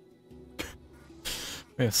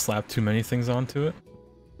 We have slapped too many things onto it.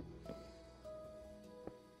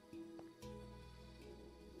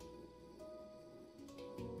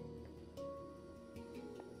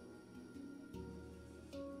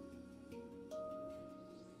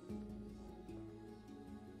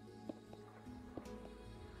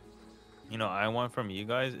 You know, I want from you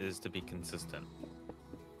guys is to be consistent.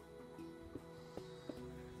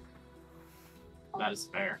 That is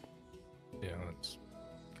fair. Yeah, that's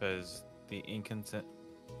Because the inconsistent,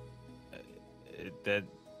 that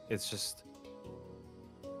it's just,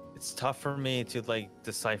 it's tough for me to like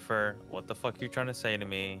decipher what the fuck you're trying to say to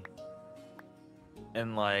me,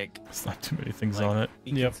 and like Slap too many things like, on it.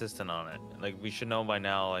 be Yep. consistent on it. Like we should know by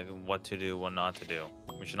now like what to do, what not to do.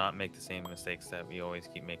 We should not make the same mistakes that we always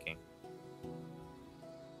keep making.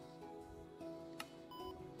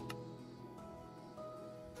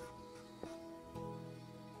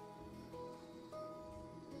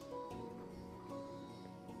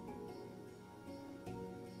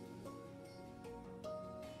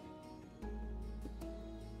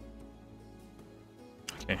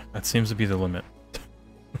 Okay, that seems to be the limit.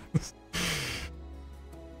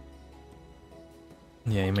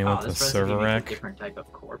 Yeah, you may want the this recipe server makes a rack. different type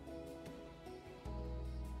of corp.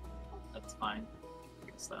 That's fine.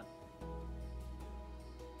 Fix that.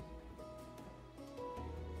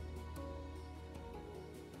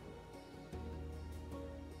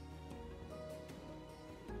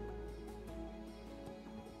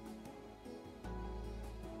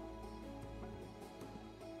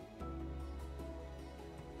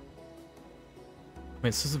 Wait,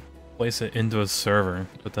 this is a place it into a server,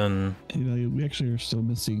 but then You know, we actually are still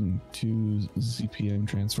missing 2 ZPM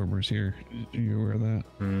transformers here. Are you aware of that?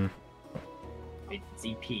 Wait,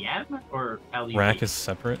 ZPM or LUV? rack is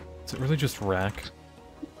separate. Is it really just rack?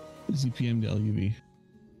 ZPM to LUV.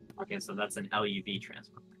 Okay, so that's an LUV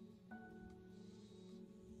transformer.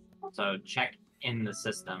 So check in the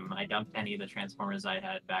system. I dumped any of the transformers I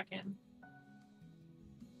had back in.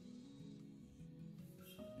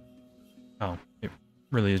 Oh, it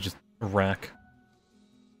really is just a rack.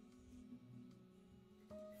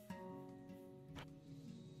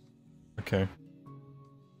 Okay.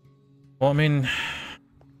 Well, I mean,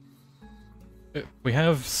 we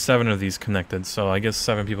have 7 of these connected, so I guess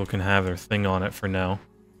 7 people can have their thing on it for now.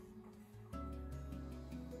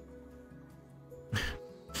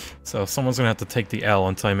 So someone's gonna have to take the L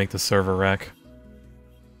until I make the server rack.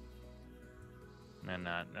 Man,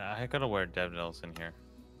 I gotta wear DevNils in here.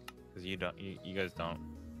 Because you don't, you guys don't.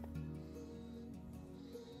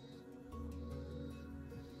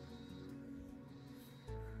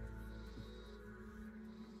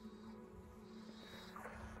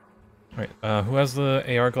 Alright, who has the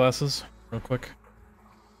AR glasses? Real quick.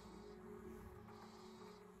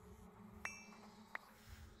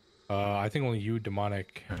 I think only you,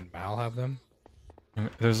 Demonic, and Mal have them.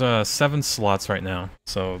 There's 7 slots right now,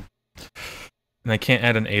 so And I can't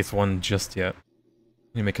add an 8th one just yet.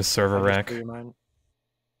 You make a server I'll just rack. do your mine.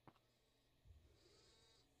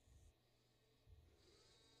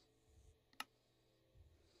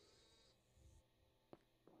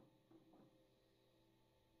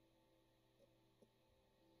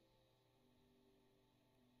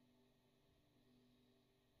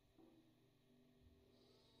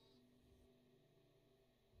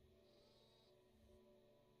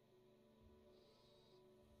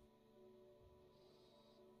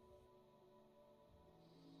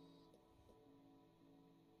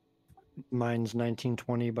 Mine's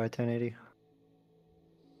 1920 by 1080.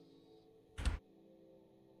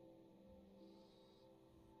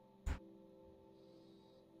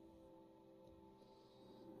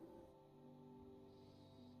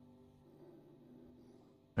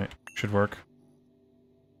 Right, should work.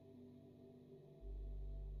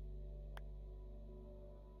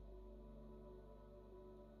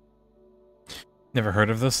 Never heard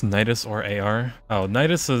of this? Nidus or AR? Oh,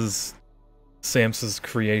 Nidus is Sams's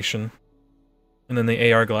creation. And then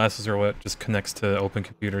the AR glasses are what just connects to open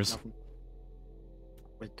computers. Nothing.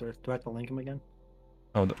 Wait, do I have to link him again?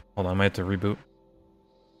 Oh, hold on, I might have to reboot.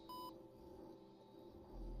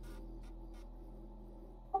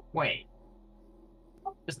 Wait.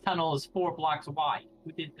 This tunnel is 4 blocks wide.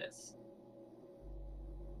 Who did this?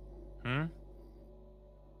 Hmm?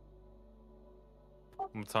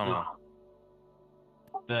 What tunnel?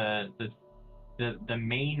 The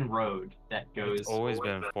main road that goes. It's always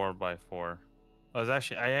been 4x4.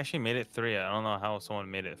 I actually made it 3. I don't know how someone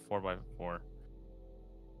made it 4x4.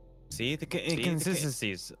 See the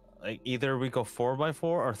inconsistencies. Like either we go 4x4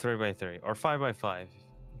 or 3x3 or 5x5 if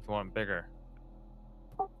you want bigger.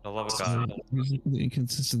 I love it, So God. the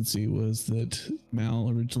inconsistency was that Mal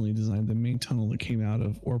originally designed the main tunnel that came out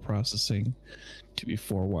of ore processing to be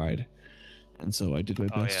 4 wide, and so I did my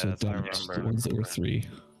Oh, best yeah, to that's what I adapt the remember. ones that were 3.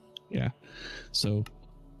 Yeah, so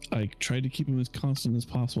I tried to keep them as constant as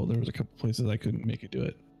possible. There was a couple places I couldn't make it do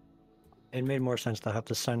it. It made more sense to have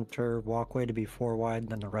the center walkway to be 4 wide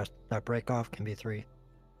than the rest that break off can be 3.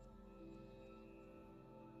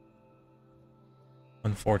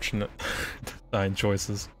 Unfortunate design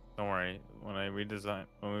choices. Don't worry. When we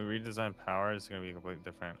redesign power, it's gonna be completely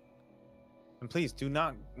different. And please do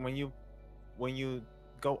not when you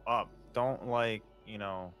go up, don't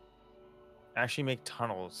actually make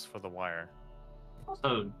tunnels for the wire.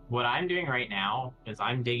 So what I'm doing right now is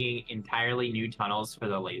I'm digging entirely new tunnels for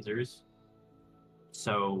the lasers.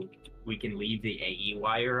 So we can leave the AE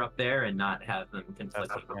wire up there and not have them conflict That's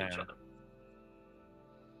the with each plan. other.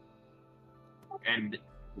 And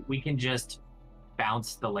we can just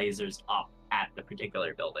bounce the lasers up at the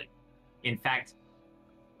particular building. In fact,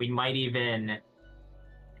 we might even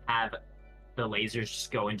have the lasers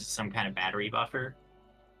just go into some kind of battery buffer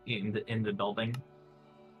in the building.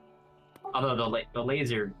 Although the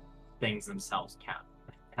laser things themselves can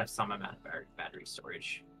have some amount of battery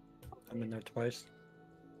storage. I'm in there twice.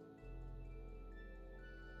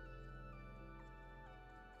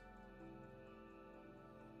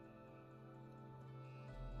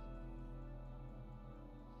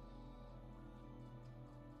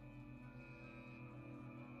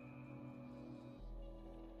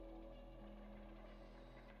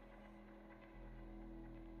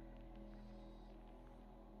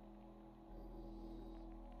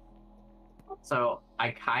 So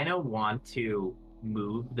I kind of want to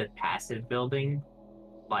move the passive building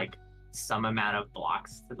like some amount of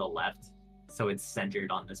blocks to the left so it's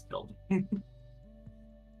centered on this building.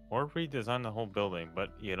 Or redesign the whole building, but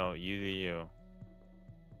you do you.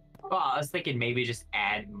 Well, I was thinking maybe just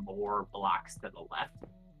add more blocks to the left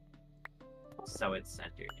so it's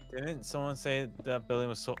centered. Didn't someone say that building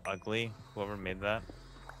was so ugly? Whoever made that?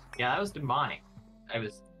 Yeah, that was demonic. I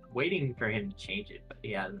was waiting for him to change it, but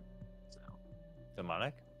he hasn't. So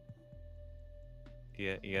Demonic?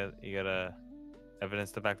 You got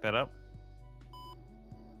evidence to back that up?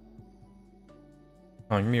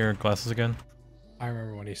 Oh, give me your glasses again. I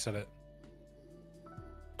remember when he said it.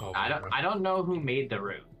 Oh, I don't know who made the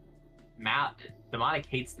room. Demonic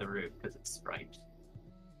hates the room because it's striped.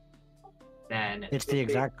 Then It's the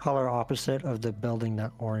exact color opposite of the building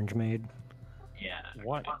that Orange made. yeah.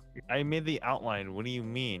 What? I made the outline. What do you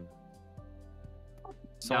mean? No,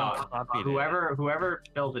 Someone copied it. whoever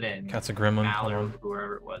filled it in, Cat's a gremlin. Mal Hold or on.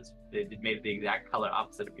 whoever it was, they made the exact color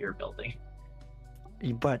opposite of your building.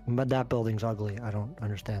 But that building's ugly. I don't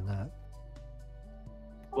understand that.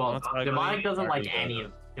 Well, What's ugly? Demonic doesn't like Ugly any better.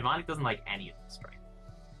 of Demonic doesn't like any of this,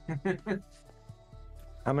 right?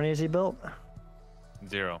 How many has he built?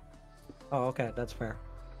 0. Oh, okay, that's fair.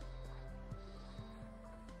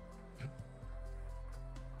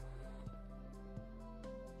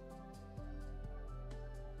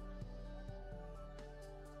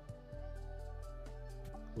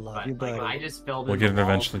 Love But you, like, buddy. I just filled We'll in get the it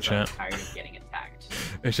walls eventually, 'cause I'm chat. tired of getting attacked.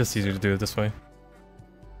 It's just easier to do it this way.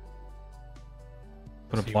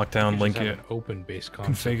 Put a See, block we down, could link just have it, an open base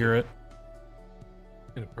concept configure it.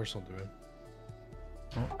 in a personal domain.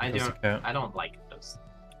 Oh, I there's the don't. cat. I don't like those.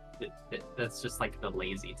 That's just like the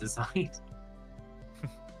lazy design.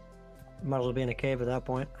 Might as well be in a cave at that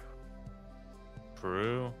point.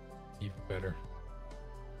 True. Even better.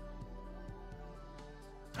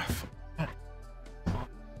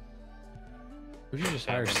 We should just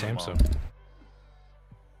hire Can't win them Samsung.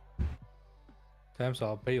 Samsung,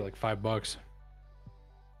 I'll pay you like $5.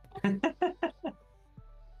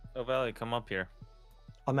 Oh, Valley, come up here.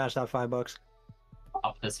 I'll match that $5.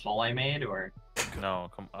 Up this hole I made, or No,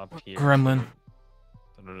 come up here. Gremlin.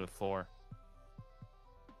 Under the floor.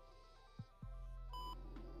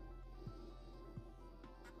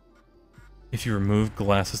 If you remove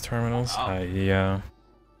glasses terminals, Oh. yeah.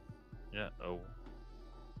 Yeah. Oh.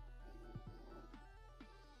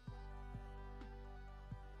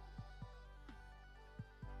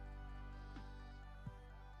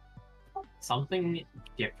 something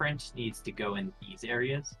different needs to go in these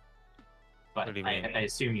areas. But What do you I mean?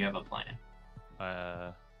 assume you have a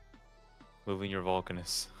plan. Moving your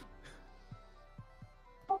Vulcanus.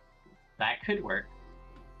 That could work.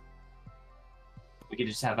 We could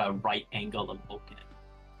just have a right angle of Vulcan.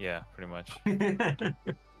 Yeah, pretty much.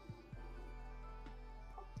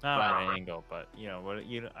 Not Wow. right angle, but you know what?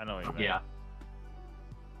 I know what you mean.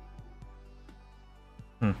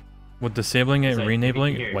 Yeah. Would disabling it So and if you-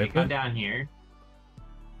 renabling here, it if you wipe come it? down here.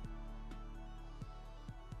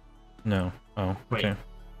 No. Oh, Wait. okay.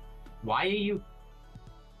 Why are you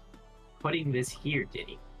putting this here,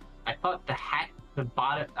 Diddy? I thought the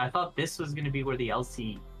bottom. I thought this was gonna be where the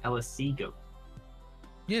LSC goes.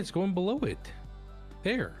 Yeah, it's going below it.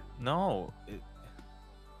 There. No.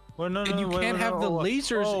 Well, no, And no, you wait, can't wait, have the oh,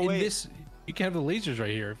 lasers oh, in wait. this. You can't have the lasers right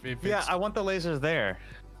here. If Yeah, it's, I want the lasers there.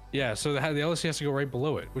 yeah. So the LSC has to go right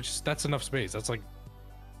below it, that's enough space. That's like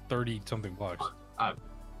 30 something blocks.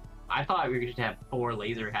 I thought we were going to have 4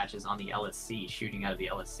 laser hatches on the LSC shooting out of the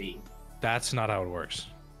LSC. That's not how it works.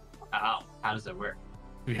 Oh, how does it work?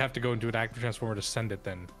 We have to go and do an active transformer to send it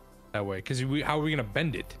then that way. Because how are we gonna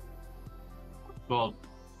bend it? Well,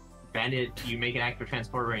 bend it. You make an active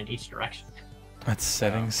transporter in each direction. That's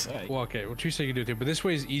settings. Well, okay. Well, Teresa, you can do it too, but this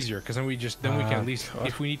way is easier because then we can at least, God.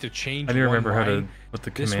 if we need to change. I do one remember how to line, what the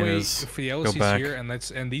This command way, is. for the Go LSC's back. here,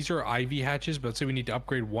 and these are IV hatches, but let's say we need to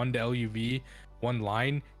upgrade one to LUV, one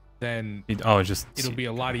line, then Oh, just it'll be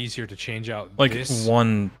a lot easier to change out like this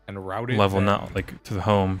one and route it. level, than not like to the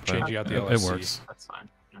home. But changing out the it LSC. works. That's fine.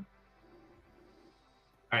 Yeah.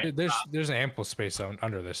 All right. There's an ample space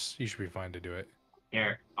under this. You should be fine to do it.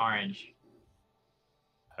 Here, orange.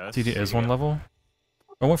 CD is one level.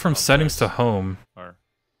 I went from settings to home, Or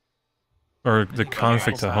or the Okay,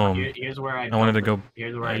 config to so home. Here's where I wanted to built go.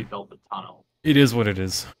 Here's where I built the tunnel. It is what it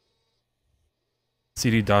is.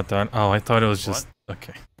 CD dot dot. Oh, I thought it was just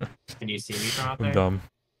okay. Can you see me from out I'm there? dumb.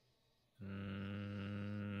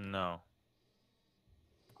 no.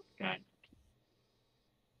 Okay.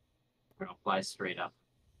 We're gonna fly straight up.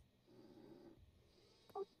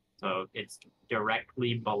 So it's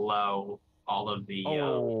directly below all of the.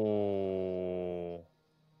 Oh.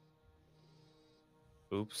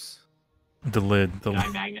 Oops. The lid. The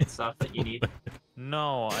lid. Magnet stuff that you need.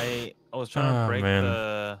 No, I was trying Ah, to break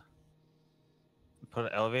man. put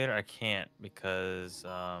an elevator. I can't because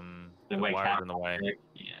the way wire's cap- in the way.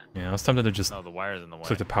 Yeah. Yeah, I was tempted to just No, the wire's in the way.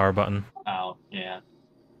 click the power button. Oh, yeah.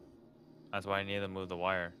 That's why I need to move the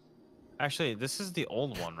wire. Actually, this is the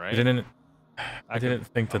old one, right? I didn't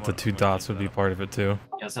think that the two dots would be part of it too.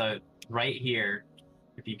 Yeah, so right here,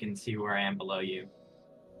 if you can see where I am below you,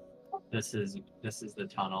 this is the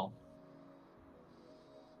tunnel.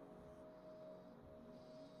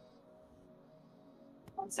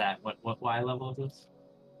 What's that? What Y level is this?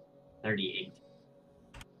 38.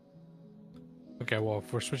 Okay, well,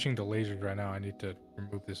 if we're switching to lasers right now, I need to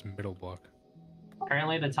remove this middle block.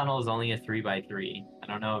 Currently, the tunnel is only a 3x3. I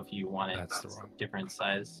don't know if you want it That's the wrong. different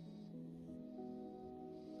size.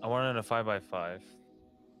 I wanted a 5x5.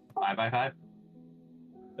 5x5?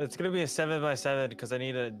 It's gonna be a 7x7 because I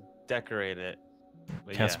need to decorate it.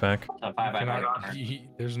 But Cast yeah, back. So 5x5.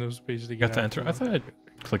 There's no space to You get have to out. enter. I thought I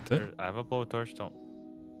clicked it. I have a blowtorch. Don't.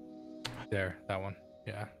 There, that one.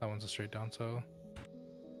 Yeah, that one's a straight down, so...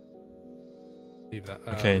 Leave that.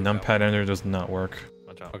 Okay, leave that numpad one. enter does not work.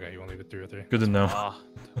 Watch out. Okay, you want to leave it 3 or 3? Good to know. Ah,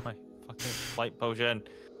 my fucking flight potion.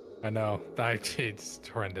 I know. It's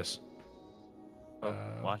horrendous. Oh,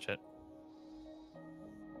 watch it.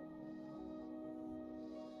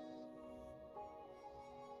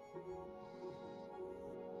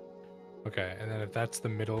 Okay, and then if that's the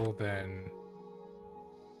middle, then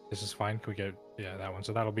this is fine. Can we get that one?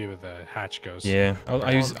 So that'll be where the hatch goes. Yeah,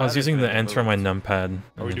 I was using the enter on my numpad.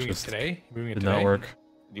 Are we and doing it just today? Moving it did today? not work.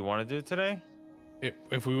 Do you want to do it today?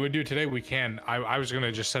 If we would do it today, we can. I was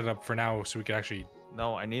gonna just set it up for now so we could actually.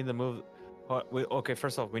 No, I need to move. Okay,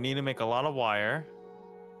 first off, we need to make a lot of wire.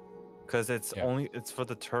 Because it's Yeah. it's for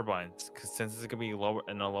the turbines. Because since it's gonna be lower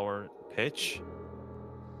in a lower pitch.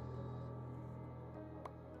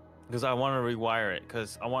 Because I want to rewire it.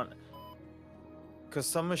 Because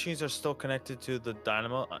some machines are still connected to the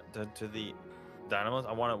dynamo, to the dynamos.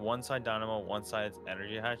 I want it one side dynamo, one side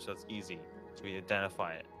energy hatch. So it's easy. So we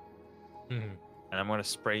identify it. Mhm. And I'm gonna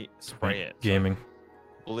spray it. Gaming. So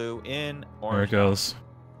blue in, There it orange out. goes.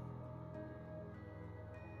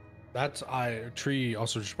 That's Tree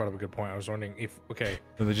also just brought up a good point. I was wondering if So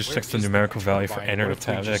they just where checks the is numerical value for turbine? enter What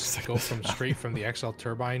to if we tab just X. go from straight from the XL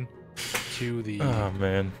turbine to the. Oh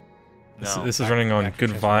man. No, This is back- running on back to good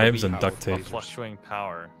transformer vibes and power duct with tape. lasers. fluctuating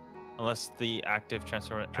power, unless the active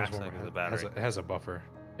transformer acts transformer like as a has battery. it has a buffer.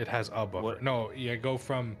 It has a buffer. What- No, yeah, go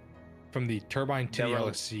from the turbine to Then the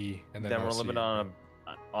we're- LSC, and then Then we're LSC. limited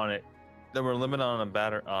on it. Then we're limited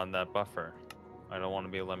on that buffer. I don't want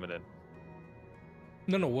to be limited.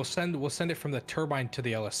 No, we'll send it from the turbine to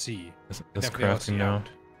the LSC. It's After the crafting LSC now. out.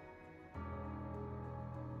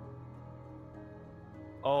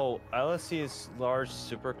 Oh, LSC is large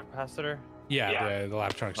supercapacitor. Yeah, Yeah. the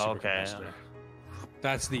electronic Okay. supercapacitor.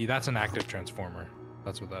 That's an active transformer.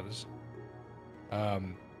 That's what that is.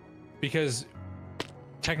 Because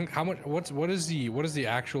how much what is the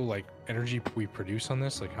actual like energy we produce on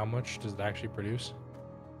this? Like how much does it actually produce?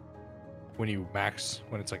 When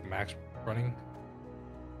it's like max running?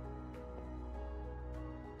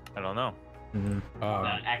 I don't know. Mhm.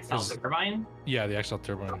 The XL 'cause- turbine. Yeah, the XL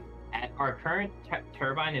turbine. At our current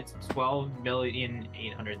turbine, it's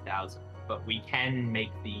 12,800,000. But we can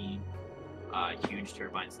make the huge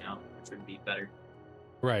turbines now, which would be better.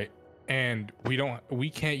 Right. And we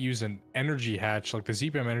can't use an energy hatch, like the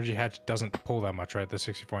ZPM energy hatch doesn't pull that much, right? The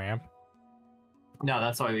 64 amp. No,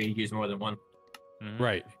 that's why we use more than one. Mhm.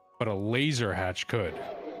 Right. But a laser hatch could.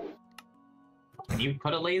 Can you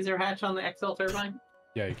put a laser hatch on the XL turbine?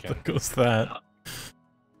 Yeah, you can. There goes that. Oh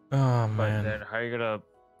But man. then how are you gonna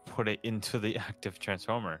put it into the active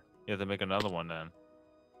transformer? You have to make another one then.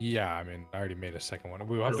 Yeah, I mean, I already made a second one.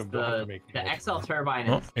 We'll have to The make XL multiple. turbine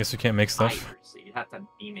Oh, is guess we can't make stuff. higher, so you have to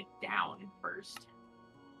beam it down first,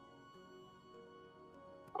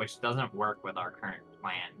 which doesn't work with our current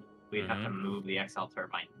plan. We'd have to move the XL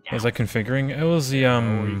turbine down. Was I configuring? It was the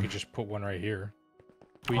Or you could just put one right here.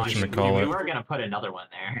 We Well, just we whatchamacallit. we were gonna put another one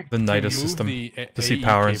there. the to Nidus move system the to see AE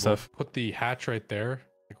power and cable, stuff. Put the hatch right there,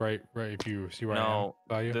 like right. If you see where I am, No,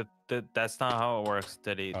 value. that's not how it works,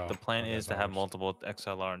 Diddy. Oh, The plan okay, is that's to how it have works. multiple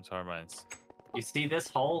XLR turbines. You see this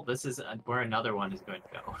hole? This is where another one is going to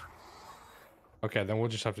go. Okay, then we'll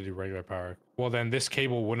just have to do regular power. Well, then this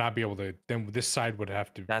cable would not be able to. Then this side would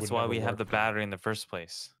have to. That's would why never we have the work. battery in the first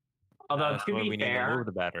place. Although That's to why be we need to fair, move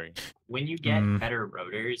the battery. when you get Mm. better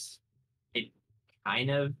rotors, it kind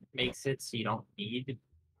of makes it so you don't need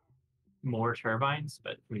more turbines.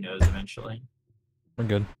 But who knows? Eventually, We're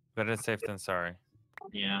good. Better safe than sorry.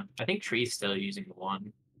 yeah. I think Tree's still using the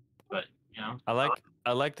one, but you know,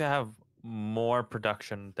 I like to have more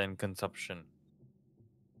production than consumption.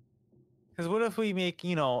 Because what if we make,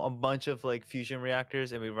 a bunch of like fusion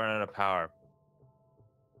reactors and we run out of power?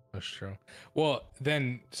 That's true. Well,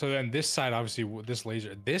 then this side, obviously, this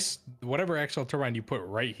laser, whatever XL turbine you put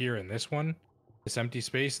right here in this one, this empty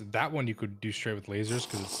space, that one you could do straight with lasers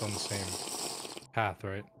because it's on the same path,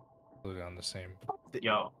 right? Literally on the same.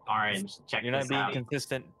 yo, Orange, check You're not this being out.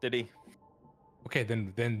 consistent, Diddy. Okay,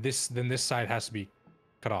 then this side has to be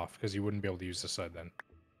cut off because you wouldn't be able to use this side then.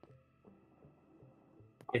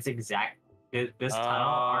 It's exact. This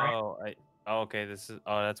tunnel, Orange. Okay.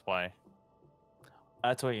 That's why.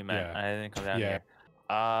 That's what you meant. Yeah. I didn't come down Yeah. here.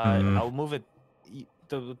 Mhm. I'll move it.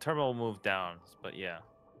 The turbo will move down, but yeah.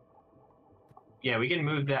 Yeah, we can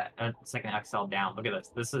move that second XL down. Look at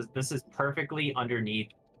this. This is perfectly underneath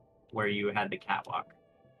where you had the catwalk.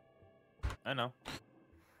 I know.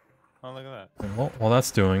 Oh, look at that. And while that's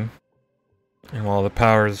doing, and while the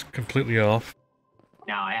power is completely off,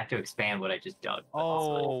 Now I have to expand what I just dug. but Oh,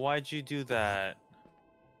 also- why'd you do that?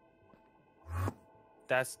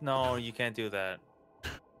 No, you can't do that.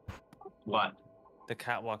 what? The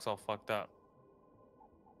catwalk's all fucked up.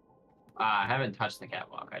 I haven't touched the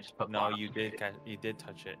catwalk. I just put. No, bottom you on did. it. You did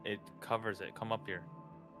touch it. It covers it. Come up here.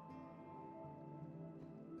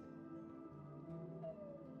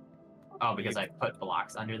 Oh, because I put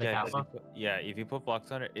blocks under the Yeah, 'cause catwalk. if you put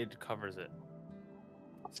blocks on it, it covers it.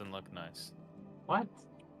 Doesn't look nice. What?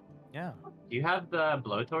 Yeah. Do you have the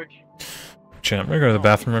blowtorch? Chat, I'm gonna go to the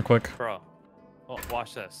bathroom real quick. Bro. Oh,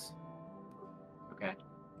 watch this. Okay.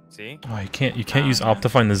 See? Oh, you can't use yeah.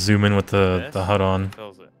 Optifine to zoom in with the This HUD on.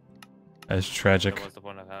 fills it. That's tragic. That was the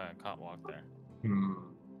point of having a cop walk there.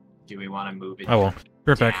 Do we want to move it Oh well.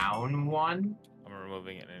 Be right back. down one? I'm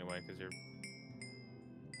removing it anyway because you're.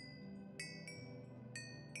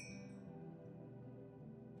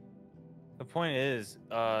 The point is,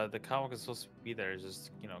 the catwalk is supposed to be there. It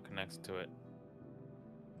just, connects to it.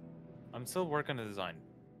 I'm still working the design.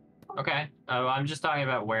 Okay. I'm just talking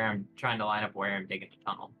about where I'm trying to line up where I'm digging the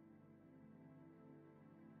tunnel.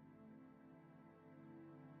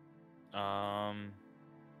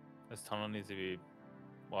 This tunnel needs to be.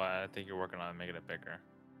 Well, I think you're working on making it bigger.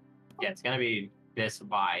 Yeah, it's gonna be this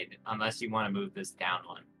wide, unless you want to move this down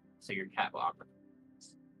one, so your catwalk.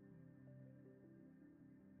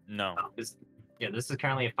 No. This is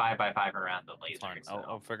currently a 5x5 around the laser. Fine. So.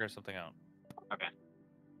 I'll figure something out. Okay.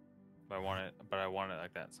 But I want it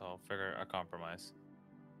like that, so I'll figure a compromise.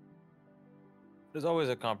 There's always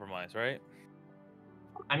a compromise, right?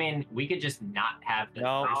 I mean, we could just not have this.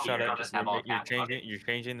 No, bridge shut here it. and just have all You're catwalk.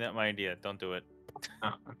 changing my idea. Don't do it.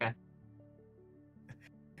 Oh, okay.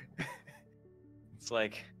 It's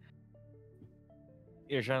like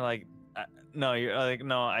you're trying to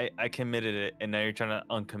I committed it, and now you're trying to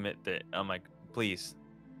uncommit it. I'm like, please,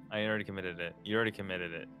 I already committed it. You already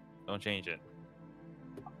committed it. Don't change it.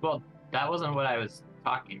 Well, that wasn't what I was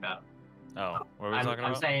talking about. Oh, what were we talking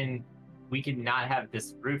I'm about? saying we could not have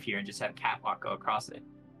this roof here and just have catwalk go across it.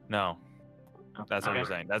 No, Oh, that's what okay. you're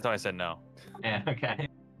saying. That's why I said no. Yeah. Okay.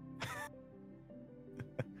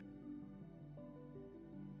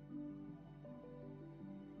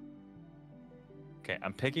 Okay,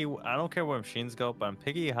 I'm picky. I don't care where machines go, but I'm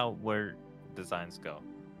picky where designs go.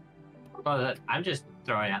 Well, I'm just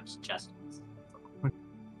throwing out suggestions.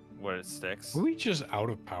 Where it sticks. Are we just out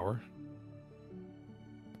of power?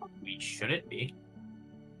 We shouldn't be.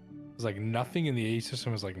 It's like nothing in the A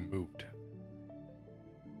system is like moved.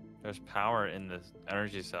 There's power in the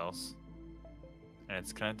energy cells, and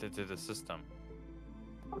it's connected to the system.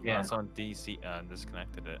 Yeah. Someone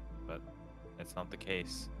disconnected it, but it's not the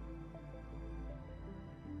case.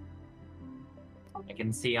 I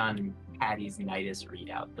can see on Patty's Nidus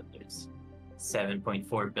readout that there's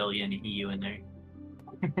 7.4 billion EU in there.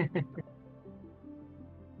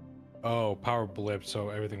 Oh, power blipped, so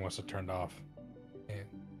everything must have turned off. Man,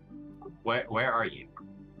 Where are you?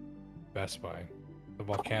 Best Buy. The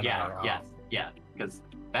volcano. Yeah, because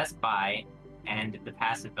Best Buy and the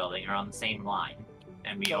passive building are on the same line,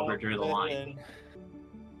 and we overdrew the line.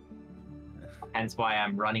 Hence why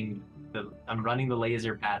I'm running the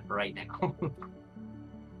laser path right now.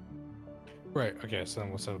 Right, okay, so then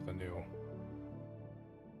we'll set up the new.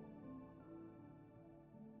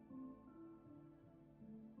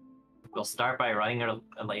 We'll start by running a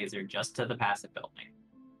laser just to the passive building,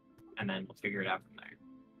 and then we'll figure it out from there.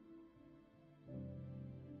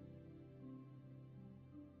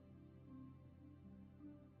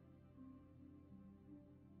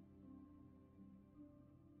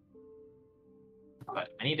 But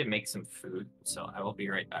I need to make some food, so I will be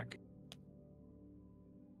right back.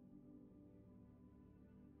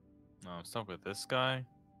 No, I'm stuck with this guy.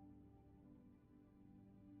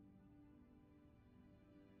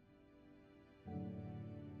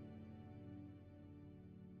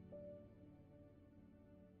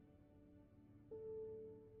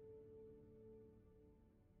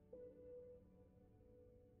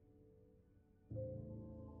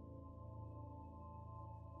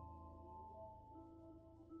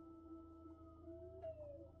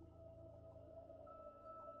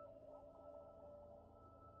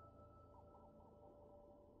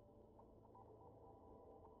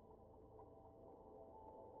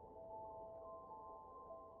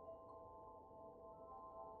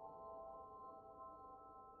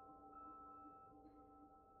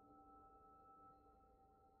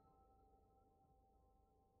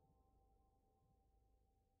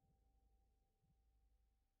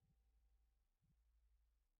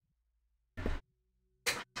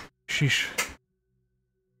 Sheesh.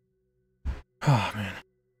 Oh man.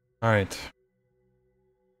 All right.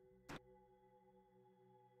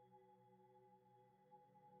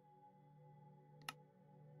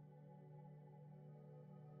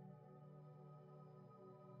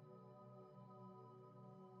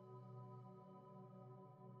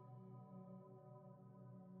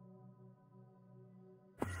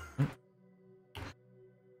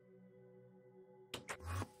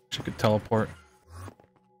 She could teleport.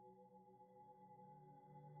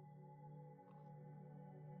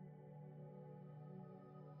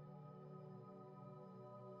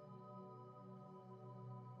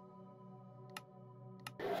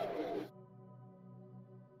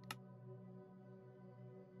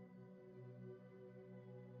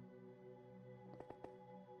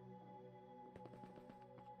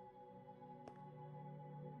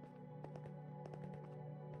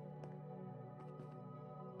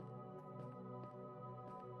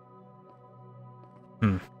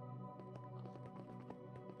 Hmm.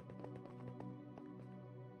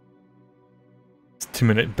 It's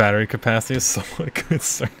 2-minute battery capacity is somewhat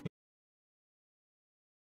concerning.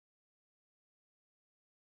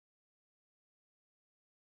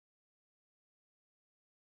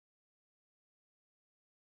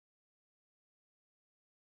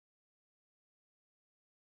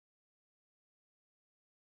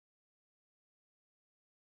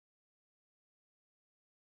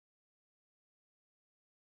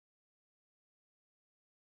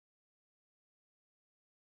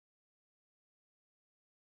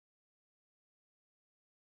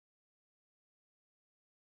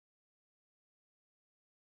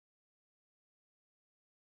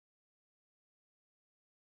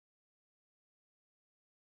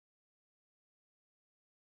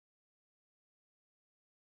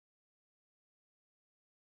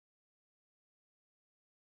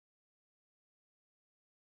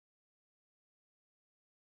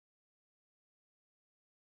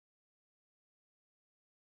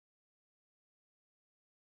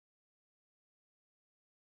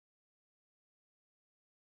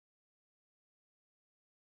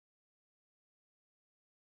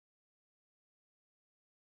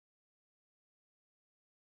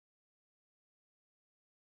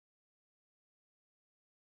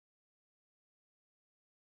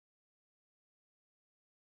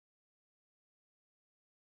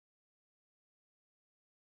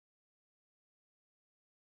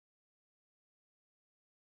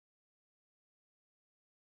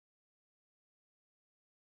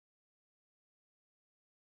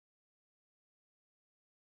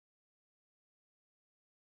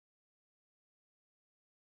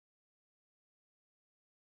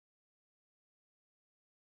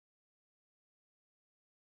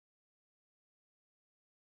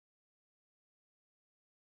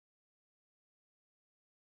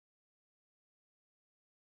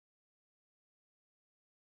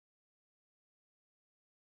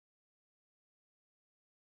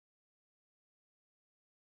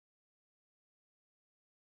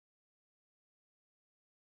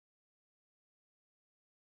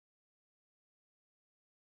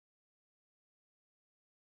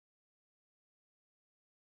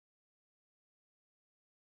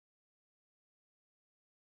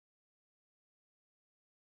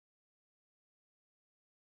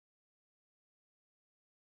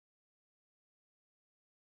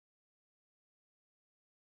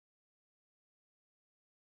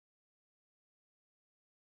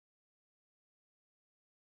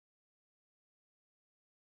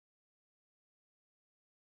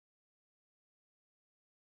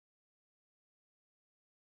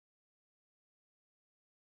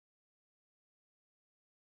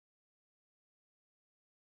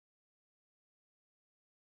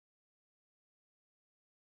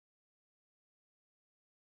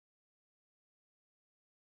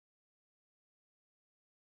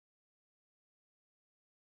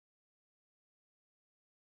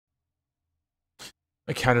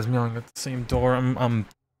 My cat is meowing at the same door. I'm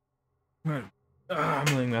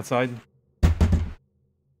laying that side.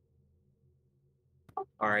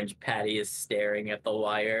 Orange Patty is staring at the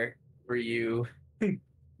wire where you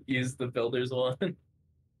use the builder's one.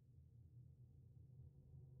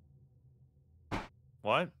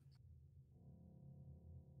 What?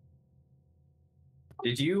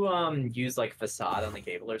 Did you use like facade on the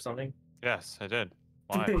cable or something? Yes, I did.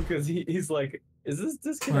 Why? Because he's like, is this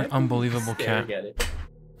disconnected? Unbelievable Staring cat. at it.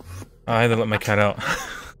 I had to let my cat out.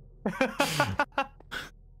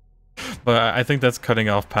 But I think that's cutting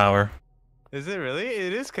off power. Is it really?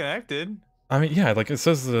 It is connected. I mean, yeah, like it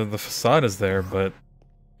says the facade is there, but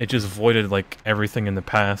it just voided like everything in the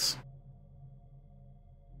pass.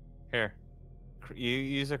 Here. You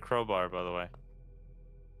use a crowbar, by the way.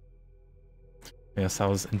 Yes, I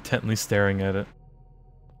was intently staring at it.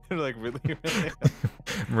 Like, really?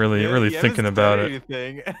 really You haven't thinking said about it.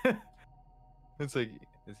 anything. It's like,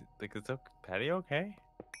 is the patio okay?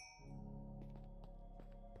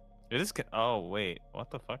 It is. Oh wait,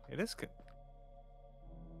 what the fuck? It is.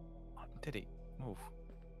 Did he move?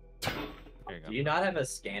 There you go. Do you not have a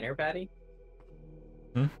scanner, Patty?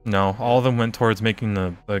 Hmm? No, all of them went towards making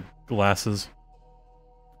the glasses.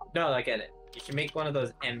 No, like you should make one of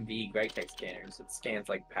those MV GregTech scanners. It scans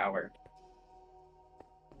like power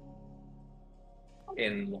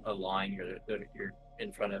in a line you're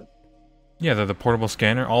in front of. Yeah, the portable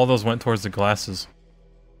scanner. All of those went towards the glasses.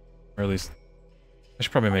 Or at least, I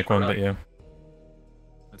should probably make one, but yeah.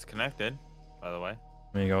 It's connected, by the way.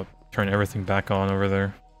 There you go. Turn everything back on over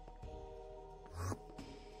there.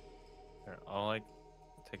 Here, I'll like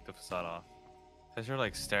take the facade off. Cause you're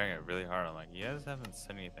like staring at it really hard. I'm like, you guys haven't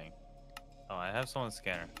said anything. Oh, I have someone's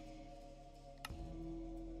scanner.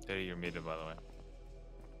 Diddy, you're muted, by the way.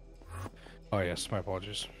 Oh yes, my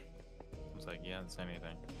apologies. I was like, you haven't said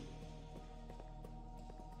anything.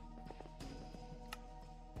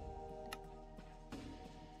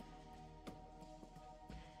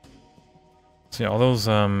 So yeah, all those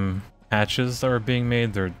hatches that were being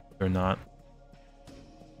made, they're not.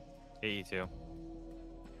 82. What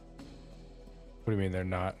do you mean they're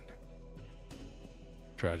not?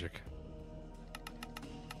 Tragic.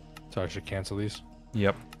 So I should cancel these?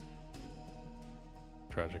 Yep.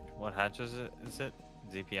 Tragic. What hatches is it?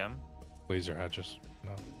 ZPM? Laser hatches.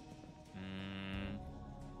 No. Mm,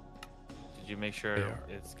 did you make sure They are.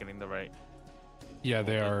 it's getting the right? Yeah,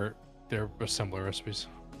 they are. They're assembler recipes.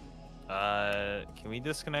 Can we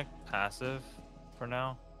disconnect passive for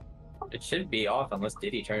now? It should be off unless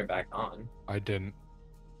Diddy turn it back on. I didn't.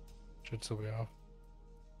 Should still be off.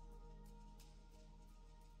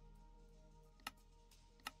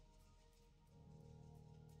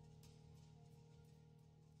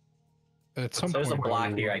 At some There's a point,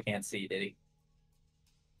 block we- here I can't see, Diddy.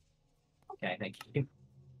 Okay, thank you.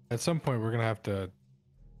 At some point, we're gonna have to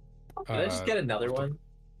Did I just get another one?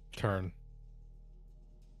 turn.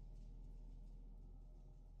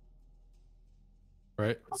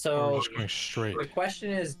 Right? Or So we're just going straight. the question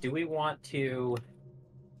is, do we want to?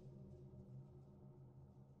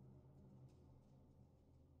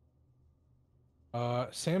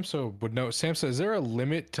 Samso would know. Samso, is there a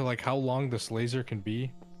limit to like how long this laser can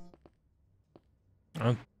be?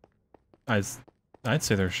 I'd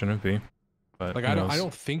say there shouldn't be, but Like who I knows?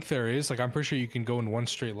 don't think there is. Like I'm pretty sure you can go in one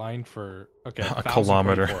straight line for okay A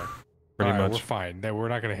kilometer, 1,024. pretty Alright, much. We're fine. We're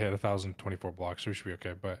not gonna hit 1,024 blocks, so we should be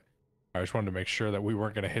okay. But I just wanted to make sure that we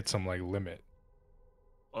weren't gonna hit some like limit.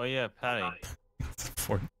 Oh yeah, Patty.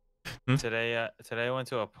 For- Today I went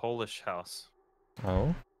to a Polish house.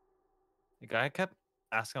 Oh, The guy kept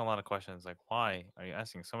asking a lot of questions. Like, why are you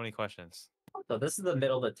asking so many questions? So this is the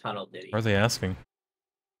middle of the tunnel, Diddy. what are they asking?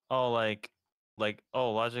 Oh,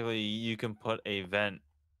 oh, logically you can put a vent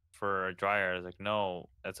for a dryer. I was like, no,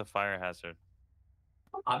 that's a fire hazard.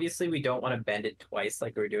 Obviously, we don't want to bend it twice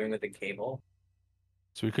like we're doing with the cable.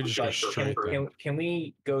 So we could just go Like, straight. then. can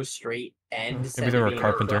we go straight and Maybe they were a send it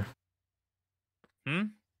carpenter. Hmm?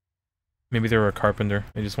 Maybe they were a carpenter.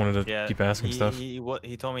 They just wanted to Yeah. keep asking stuff. He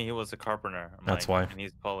told me he was a carpenter. I'm That's like, why. And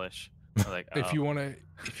he's Polish. I was like, If oh. you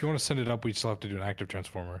wanna send it up, we still have to do an active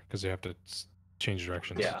transformer because they have to change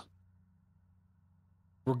directions. Yeah.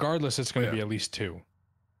 Regardless, it's gonna Yeah. be at least 2.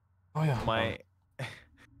 Oh yeah. My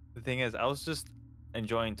the thing is, I was just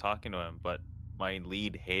enjoying talking to him, but my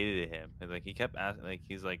lead hated him. And, like he kept asking, like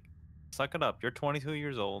he's like, "Suck it up! You're 22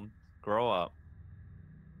 years old. Grow up."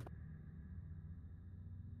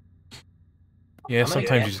 Yeah, I'm gonna sometimes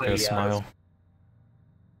you guess just gotta the, smile.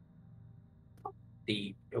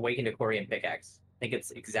 The Awakened Aquarium pickaxe. I think it's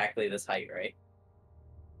exactly this height, right?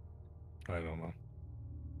 I don't know.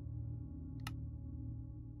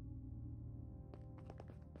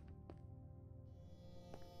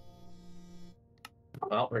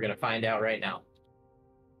 Well, we're gonna find out right now.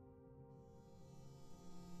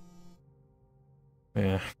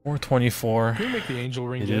 Yeah, 424. Can we make the angel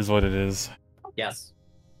ring? It yet? is what it is. Yes.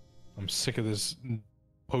 I'm sick of this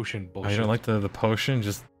potion bullshit. I don't like the potion,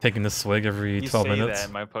 just taking this swig every You 12 say minutes.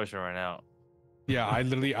 that, my potion ran out. Yeah, I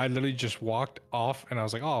literally just walked off and I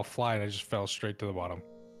was like, oh, I'll fly, and I just fell straight to the bottom.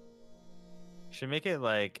 Should make it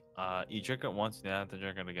like you drink it once and you don't have to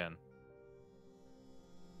drink it again.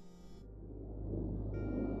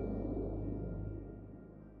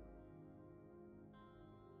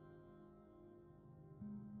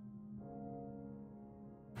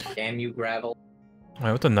 Damn you, gravel.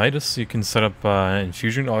 Alright, with the Nidus, you can set up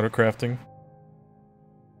infusion auto crafting.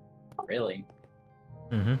 Really?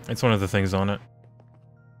 It's one of the things on it.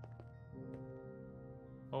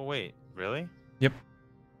 Oh wait, really? Yep.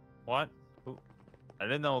 What? Who- I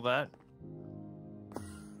didn't know that.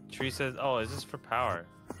 Tree says, "Oh, is this for power?"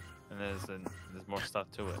 And there's more stuff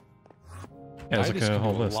to it. Yeah, there's I like just a can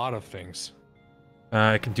whole do a list. lot of things.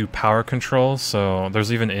 I can do power control, so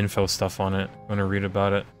there's even info stuff on it. I'm gonna read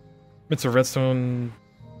about it. It's a redstone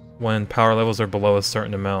when power levels are below a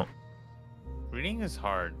certain amount. Reading is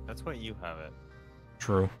hard. That's why you have it.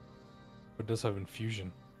 True. But it does have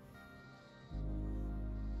infusion.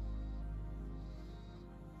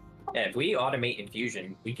 Yeah, if we automate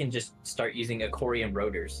infusion, we can just start using Aquarium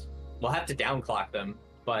rotors. We'll have to downclock them,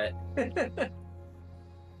 but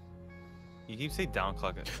You keep saying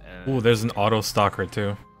downclock it. Ooh, there's an auto stalker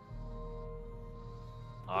too.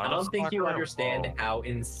 I don't think you Autostalker? understand Whoa. how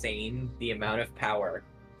insane the amount of power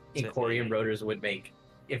It's Aquarium a- rotors would make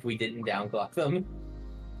if we didn't downclock them.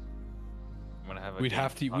 I'm gonna have a We'd game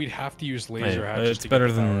have to talk we'd about have it. to use laser Hey, hatches it's to better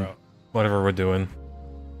get the power than out. whatever we're doing.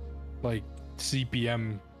 Like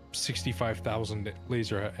CPM 65,000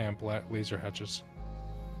 laser hatches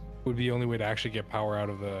would be the only way to actually get power out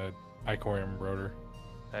of the Icorium rotor.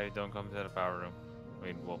 Hey, don't come to the power room. I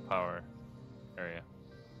mean, well, power area.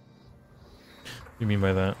 You mean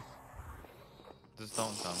by that? Just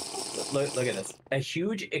don't come. Look at this. A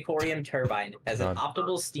huge Icorium turbine has an God.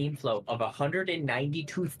 optimal steam flow of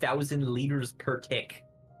 192,000 liters per tick.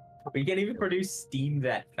 We can't even produce steam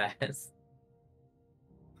that fast.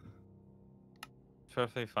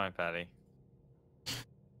 Perfectly fine, Patty.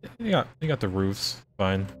 You got the roofs.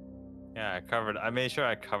 Fine. Yeah, I made sure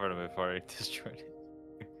I covered him before I destroyed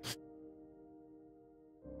it.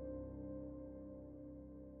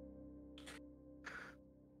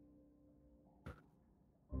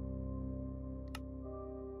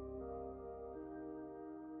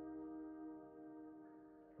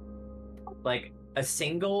 Like a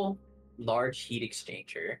single large heat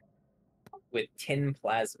exchanger with tin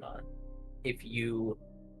plasma, if you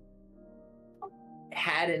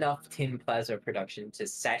had enough tin plasma production to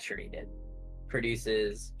saturate it,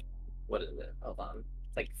 produces, what is it? Hold on.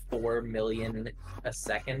 It's like 4 million a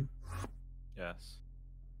second. Yes.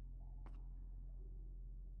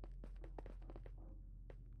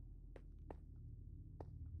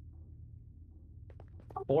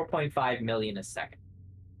 $4.5 million a second.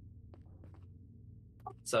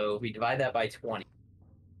 So if we divide that by 20.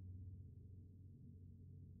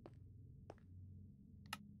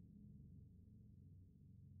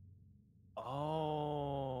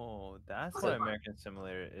 Oh, that's So- why American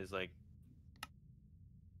Simulator is like.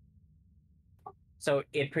 So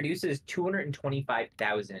it produces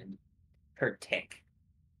 225,000 per tick.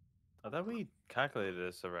 I thought we calculated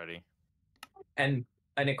this already. And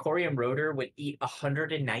an Icorium rotor would eat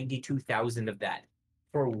 192,000 of that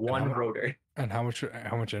for one how- rotor. And how much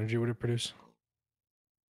energy would it produce?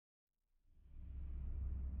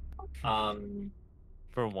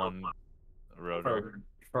 For one rotor.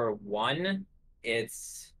 For one,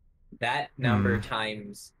 it's that number Hmm.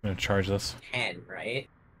 times I'm gonna charge this. 10, right?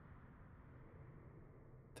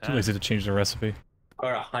 Too 10. lazy to change the recipe.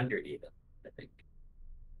 Or 100 even, I think.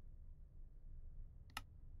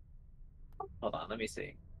 Hold on, let me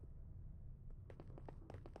see.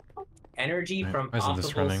 Energy Right, from why isn't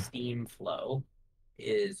this optimal running? steam flow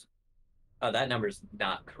is... Oh, that number's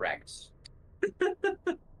not correct.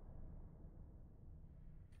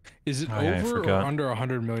 Is it Oh, yeah, I over or forgot. under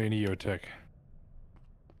 100 million EOTIC?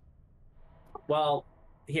 Well,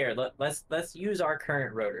 here, let's use our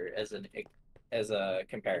current rotor as a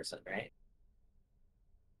comparison, right?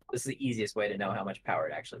 This is the easiest way to know how much power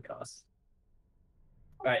it actually costs.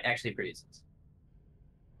 Or it actually produces.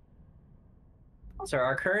 So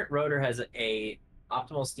our current rotor has a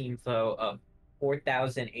optimal steam flow of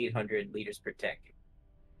 4,800 liters per tick.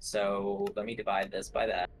 So let me divide this by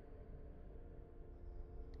that.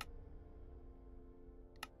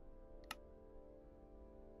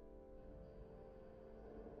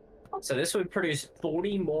 So this would produce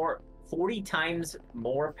 40 times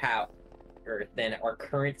more power than our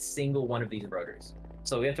current single one of these rotors.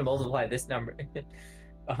 So we have to multiply this number.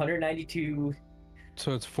 192.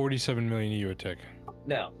 So it's 47 million EOTIC.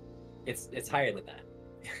 No, it's higher than that.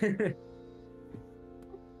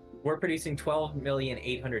 We're producing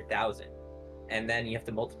 12,800,000, and then you have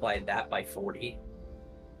to multiply that by 40.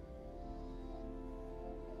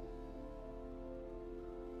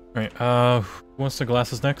 Right. Who wants the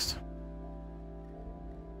glasses next?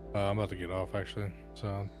 I'm about to get off actually,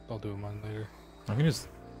 so I'll do mine later. I can just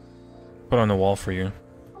put it on the wall for you.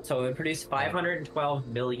 So it produced 512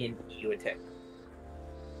 million EOTIC.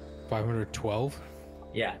 512.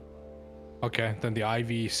 Yeah. Okay, then the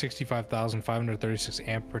IV 65,536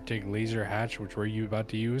 amp per tick laser hatch, which we're about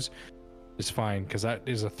to use, is fine because that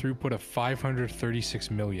is a throughput of 536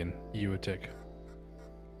 million EOTIC.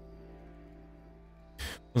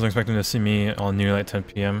 Wasn't expecting to see me on nearly at 10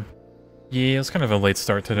 p.m. Yeah, it was kind of a late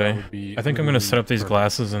start today. would be I think I'm gonna set up these perfect.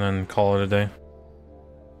 glasses and then call it a day.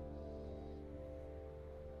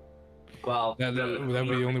 Well, That would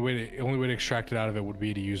be the only way to extract it out of it would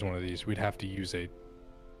be to use one of these. We'd have to use a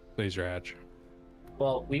laser hatch.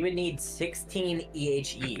 well, we would need 16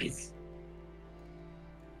 EHEs.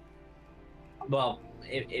 Well,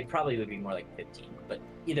 it probably would be more like 15, but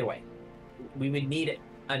either way, we would need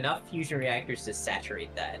enough fusion reactors to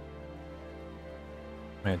saturate that.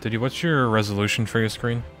 Man, Diddy, what's your resolution for your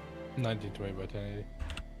screen? 1920 by 1080.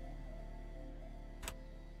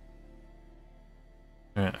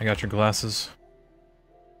 Alright, I got your glasses.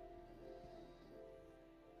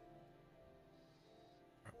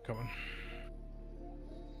 Coming.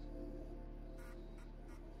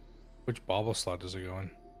 Which bobble slot does it go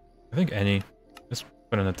in? I think any. Just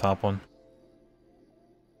put in the top one.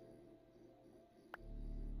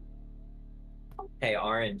 Hey,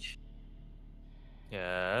 Orange.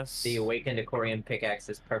 Yes. The Awakened Aquarium pickaxe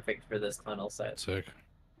is perfect for this tunnel set. Sick.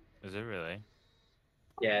 Is it really?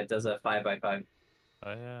 Yeah, it does a 5x5.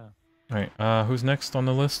 Oh yeah. Alright, who's next on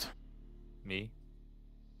the list? Me.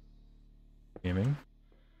 Gaming.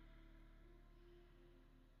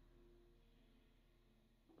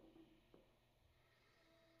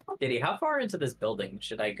 Diddy, how far into this building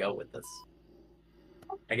should I go with this?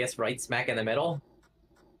 I guess right smack in the middle?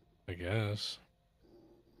 I guess.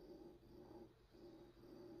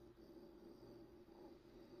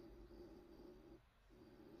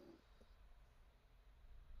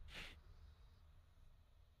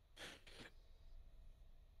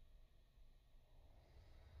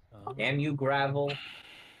 Damn you, gravel.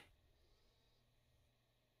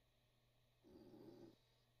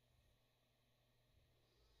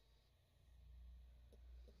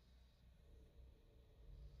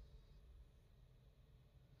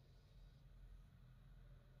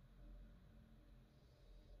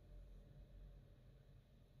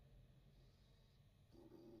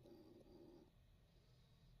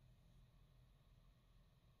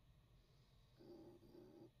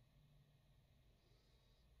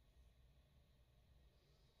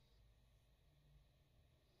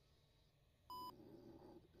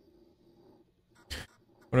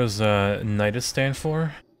 What does Nidus stand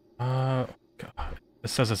for? God. It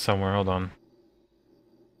says it somewhere, hold on.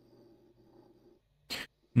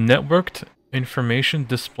 Networked Information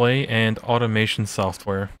Display and Automation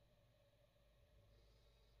Software.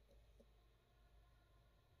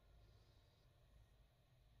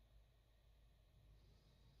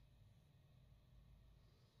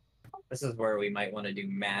 This is where we might want to do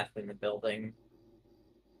math in the building.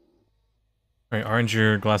 Alright, Orange,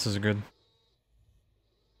 your glasses are good.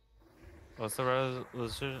 What's the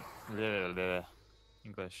resolution?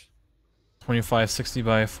 English. 2560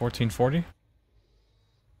 by 1440?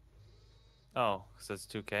 Oh, so it's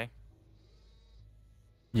 2K.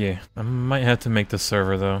 Yeah, I might have to make the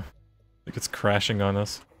server though. Like it's crashing on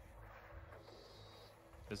us.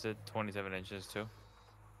 Is it 27 inches too?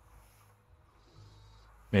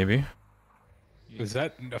 Maybe. Is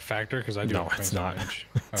that a factor? Because I do. No, have it's 27 not. inch.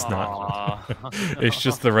 It's Oh. not. Aw. It's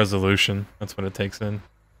just the resolution. That's what it takes in.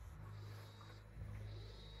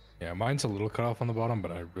 Yeah, mine's a little cut off on the bottom,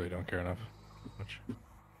 but I really don't care enough. Much.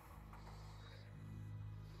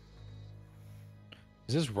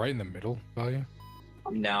 Is this right in the middle value?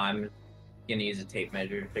 No, I'm gonna use a tape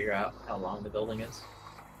measure to figure out how long the building is.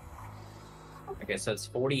 Okay, so it's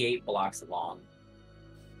 48 blocks long.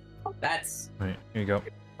 That's Right, here you go.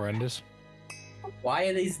 Horrendous. why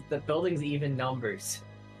are the buildings even numbers?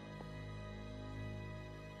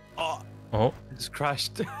 Oh, Oh, it just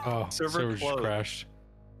crashed. Oh, Server server just closed. crashed.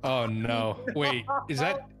 Oh no! Wait, is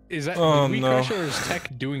that Oh, did we no. crash or is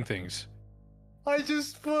tech doing things? I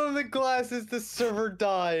just put on the glasses, the server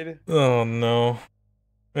died. oh no.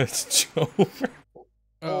 It's Jover.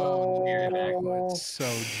 Oh, Oh. it's so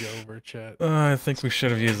Jover, chat. I think we should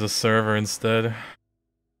have used the server instead.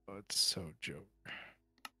 Oh, it's so Jover.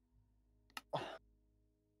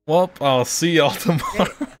 Well, I'll see y'all tomorrow.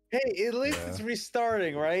 Hey, at least Yeah. it's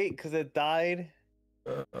restarting, right? Because it died.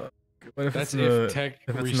 What if That's it's in if tech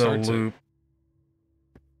if it's in a restarts it. loop?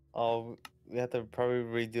 Oh, we have to probably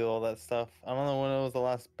redo all that stuff. I don't know when it was the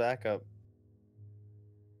last backup.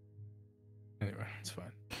 Anyway, it's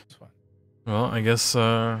fine. It's fine. Well, I guess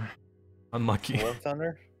unlucky. War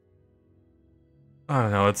Thunder? I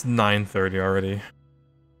don't know, it's 9:30 already.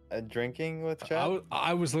 Drinking with chat?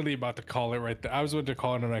 I was literally about to call it right there. I was about to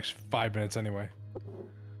call it in the next 5 minutes anyway.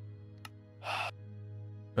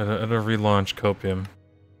 At a relaunch Copium.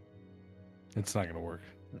 It's not gonna work.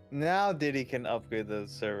 Now Diddy can upgrade the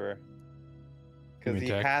server. Give Because me he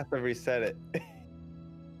tech. has to reset it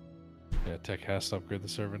Yeah, tech has to upgrade the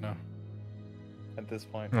server now. at this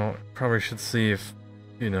point. Well, probably should see if,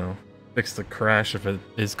 fix the crash if it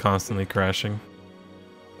is constantly crashing.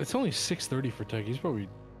 It's only 6:30 for tech. He's probably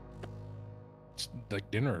it's like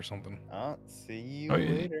dinner or something. I'll see you Oh, yeah.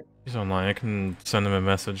 later. He's online, I can send him a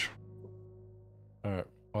message. All right.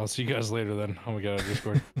 Well, I'll see you guys later then. I'm gonna get out of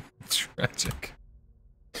Discord. Tragic.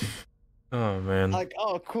 Oh man. Like,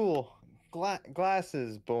 oh, cool.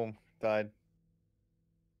 Glasses. Boom. Died.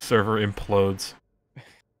 Server implodes.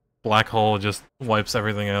 Black hole just wipes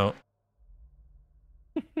everything out.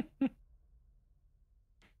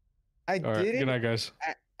 I All right. did Good it. night, guys.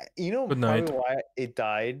 You know Good probably night. why it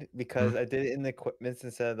died? Because I did it in the equipments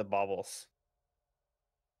instead of the baubles.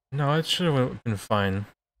 No, it should have been fine.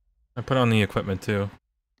 I put on the equipment too.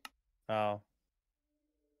 Oh.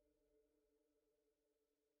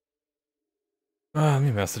 Let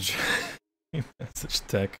me message. Let me message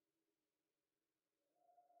Tech.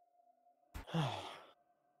 All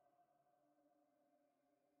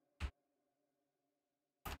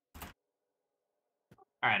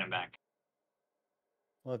right, I'm back.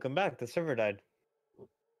 Welcome back. The server died.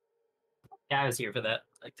 Yeah, I was here for that.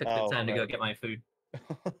 I took the Oh, time to go right. get my food.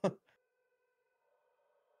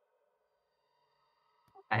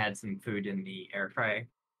 I had some food in the air fryer.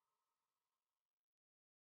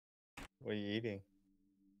 What are you eating?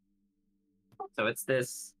 So it's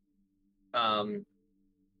this. I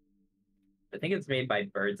think it's made by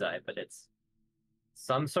Bird's Eye, but it's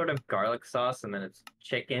some sort of garlic sauce, and then it's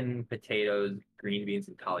chicken, potatoes, green beans,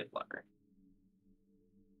 and cauliflower.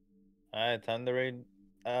 Alright, time to raid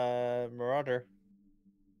Marauder.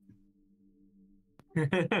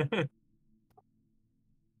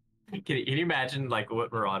 Can you imagine like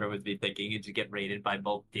what Marauder would be thinking? Did you get raided by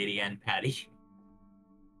both Diddy and Patty?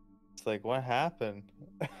 It's like, what happened?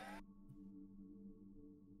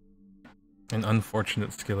 An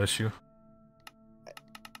unfortunate skill issue.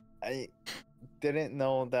 I didn't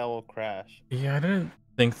know that will crash. Yeah, I didn't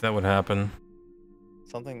think that would happen.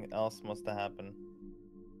 Something else must have happened.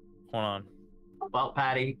 Hold on. Well,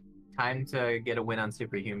 Patty, time to get a win on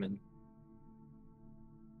Superhuman.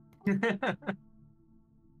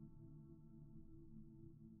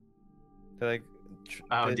 They're like,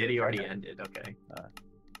 Oh, Diddy already ended. Okay.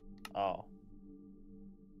 Oh.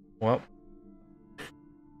 Well,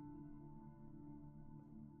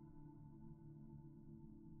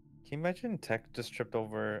 Can you imagine Tech just tripped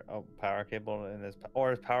over a power cable and his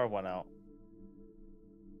power went out?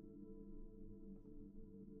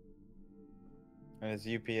 And his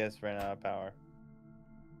UPS ran out of power.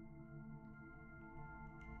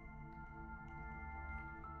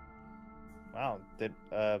 Wow,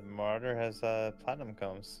 Marauder has platinum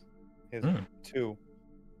combs. He has 2.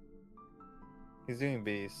 He's doing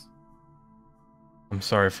bees. I'm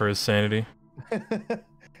sorry for his sanity.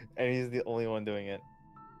 And he's the only one doing it.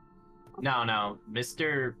 No,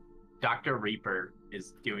 Mr. Dr. Reaper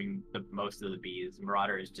is doing the most of the bees.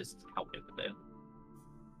 Marauder is just helping with it.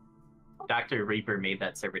 Dr. Reaper made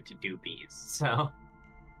that server to do bees, so.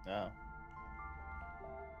 Oh.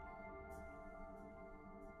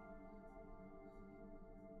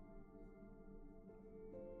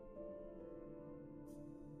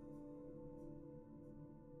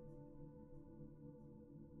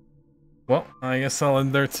 Well, I guess I'll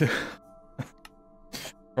end there too.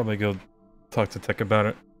 Probably go talk to Tech about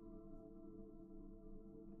it.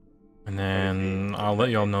 And then I'll let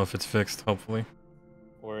y'all know if it's fixed, hopefully.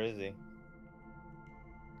 Where is he?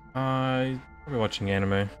 Probably watching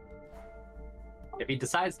anime. If he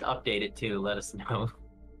decides to update it too, let us know.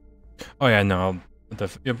 Oh yeah, no,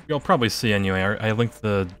 you'll probably see anyway. I linked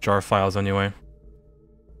the jar files anyway.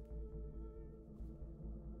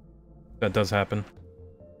 That does happen.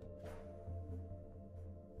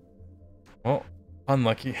 Well,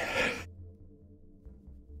 unlucky.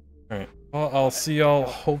 Alright, well, I'll see y'all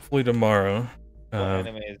hopefully tomorrow. What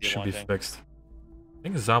anime is he Should be watching? fixed. I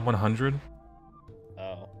think Zom 100.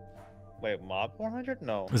 Oh. Wait, Mob 100?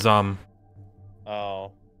 No. Zom.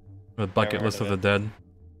 Oh. The bucket Never list heard of of the dead.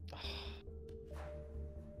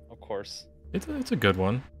 Of course. It's a good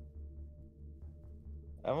one.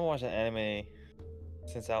 I haven't watched an anime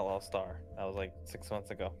since Outlaw Star. That was like 6 months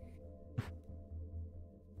ago.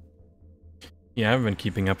 Yeah, I haven't been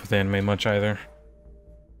keeping up with anime much either.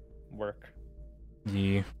 Work.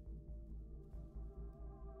 Yeah.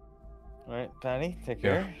 Alright, Patty, take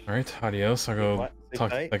Yeah. care. Alright, adios. I'll go Sleep talk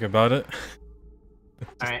to tight. Tech about it.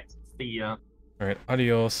 Alright, see ya. Alright,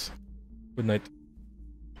 adios. Good night.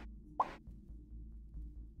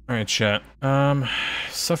 Alright, chat.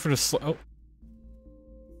 Suffered a oh.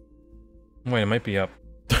 Wait, it might be up.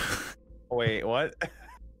 Wait, what?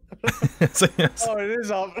 So, yes. Oh, it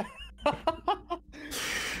is up.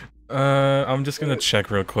 I'm just gonna check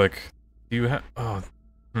real quick. Do you have? Oh,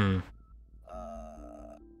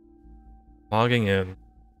 Logging in.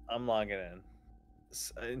 I'm logging in.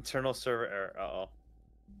 Internal server error. Uh-oh.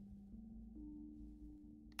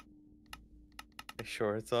 Make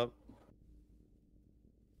sure it's up.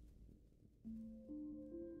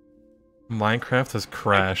 Minecraft has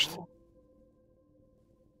crashed.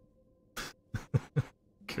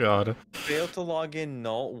 God. Fail to log in.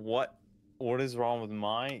 No. What is wrong with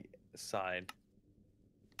my side?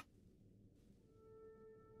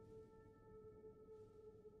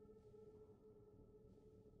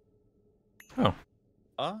 Oh.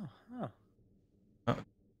 Oh. Huh.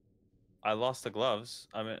 I lost the gloves.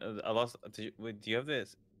 I mean, I lost. Do you have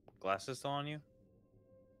this glasses still on you?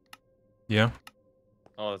 Yeah.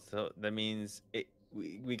 Oh, so that means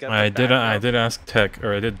we got. I the did backup? ask Tech,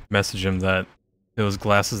 or I did message him that it was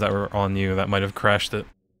glasses that were on you that might have crashed it.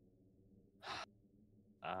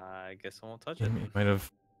 I guess I won't touch It it. might have.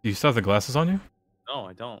 Do you still have the glasses on you? No,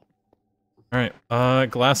 I don't. All right.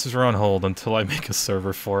 Glasses are on hold until I make a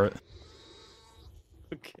server for it.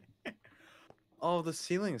 Okay. Oh, the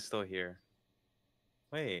ceiling's still here.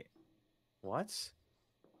 Wait, what?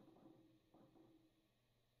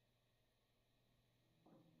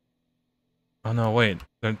 Oh no, wait.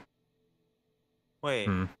 Wait.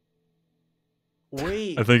 Hmm.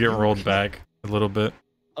 Wait. I think it you rolled can't- back a little bit.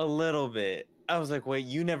 A little bit. I was like, wait,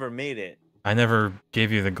 you never made it. I never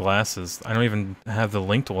gave you the glasses. I don't even have the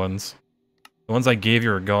linked ones. The ones I gave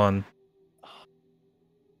you are gone.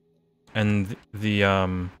 And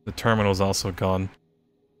the terminal's also gone.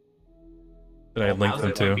 That I linked How's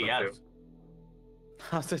them it to. TPS?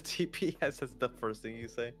 How's the TPS? That's the first thing you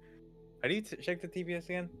say. How do you check the TPS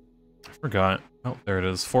again? I forgot. Oh, there it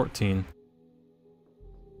is. 14.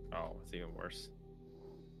 Oh, it's even worse.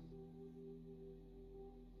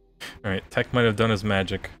 Alright, Tech might have done his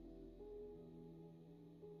magic.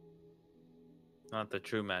 Not the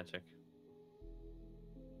true magic.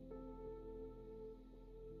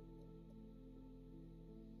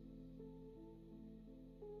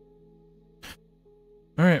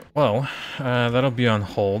 Alright, well, that'll be on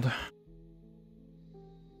hold.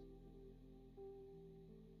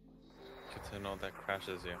 Good to know that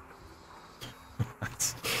crashes you.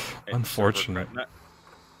 That's Hey, unfortunate. server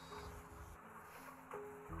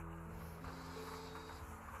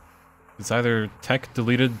It's either Tech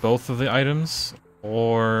deleted both of the items,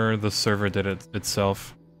 or the server did it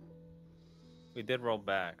itself. We did roll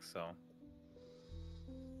back, so.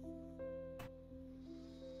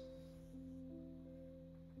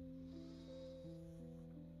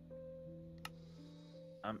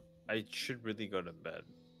 I should really go to bed.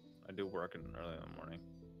 I do work early in the morning.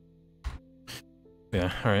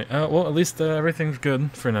 Yeah, alright. Well, at least everything's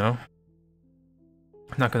good for now.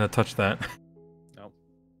 I'm not gonna touch that. Nope.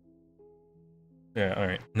 Yeah,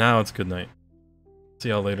 alright. Now it's good night. See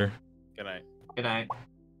y'all later. Good night. Good night.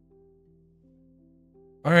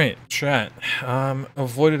 Alright, chat.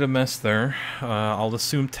 Avoided a mess there. I'll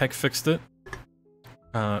assume Tech fixed it.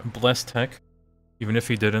 Bless Tech, even if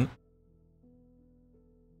he didn't.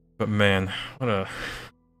 But man, what a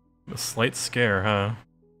slight scare, huh?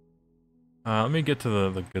 Let me get to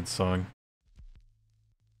the good song.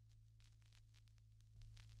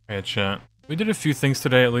 Alright, chat. We did a few things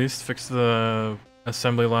today at least. Fixed the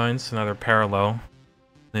assembly lines, so now they're parallel.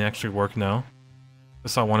 They actually work now. I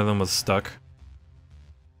saw one of them was stuck.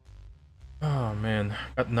 Oh man,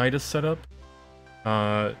 got Nidus set up.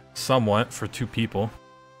 Somewhat for 2 people.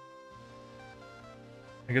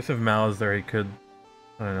 I guess if Mal is there, he could,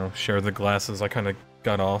 I don't know, share the glasses. I kind of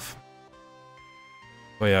got off.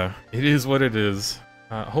 But yeah, it is what it is.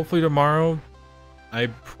 Hopefully tomorrow, I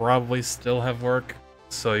probably still have work,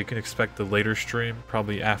 so you can expect the later stream,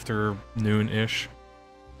 probably after noon-ish.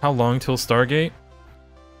 How long till Stargate?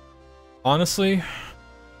 Honestly, a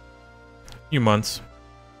few months.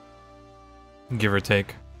 Give or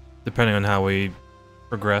take, depending on how we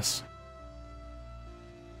progress.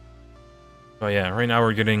 But yeah, right now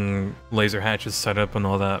we're getting laser hatches set up and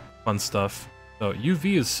all that fun stuff. So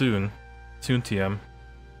UV is soon TM.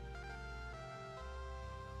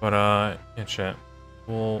 But yeah, chat.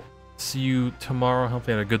 We'll see you tomorrow. Hope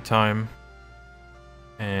you had a good time.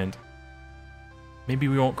 And maybe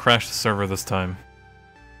we won't crash the server this time.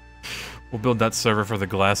 We'll build that server for the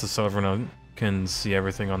glasses so everyone can see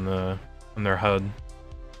everything on their HUD.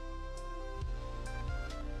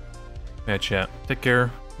 Yeah, chat. Take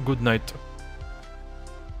care. Good night.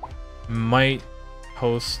 Might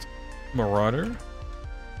host Marauder.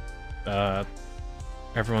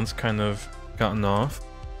 Everyone's kind of gotten off.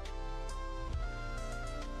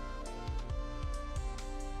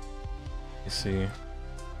 You see.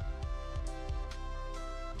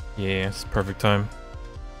 Yeah, it's perfect time.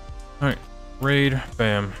 Alright. Raid.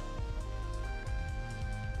 Bam.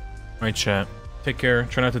 Alright, chat. Take care.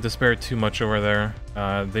 Try not to despair too much over there.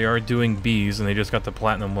 They are doing bees, and they just got the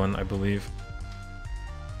platinum one, I believe.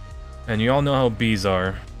 And you all know how bees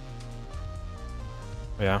are.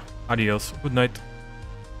 Yeah. Adios. Good night.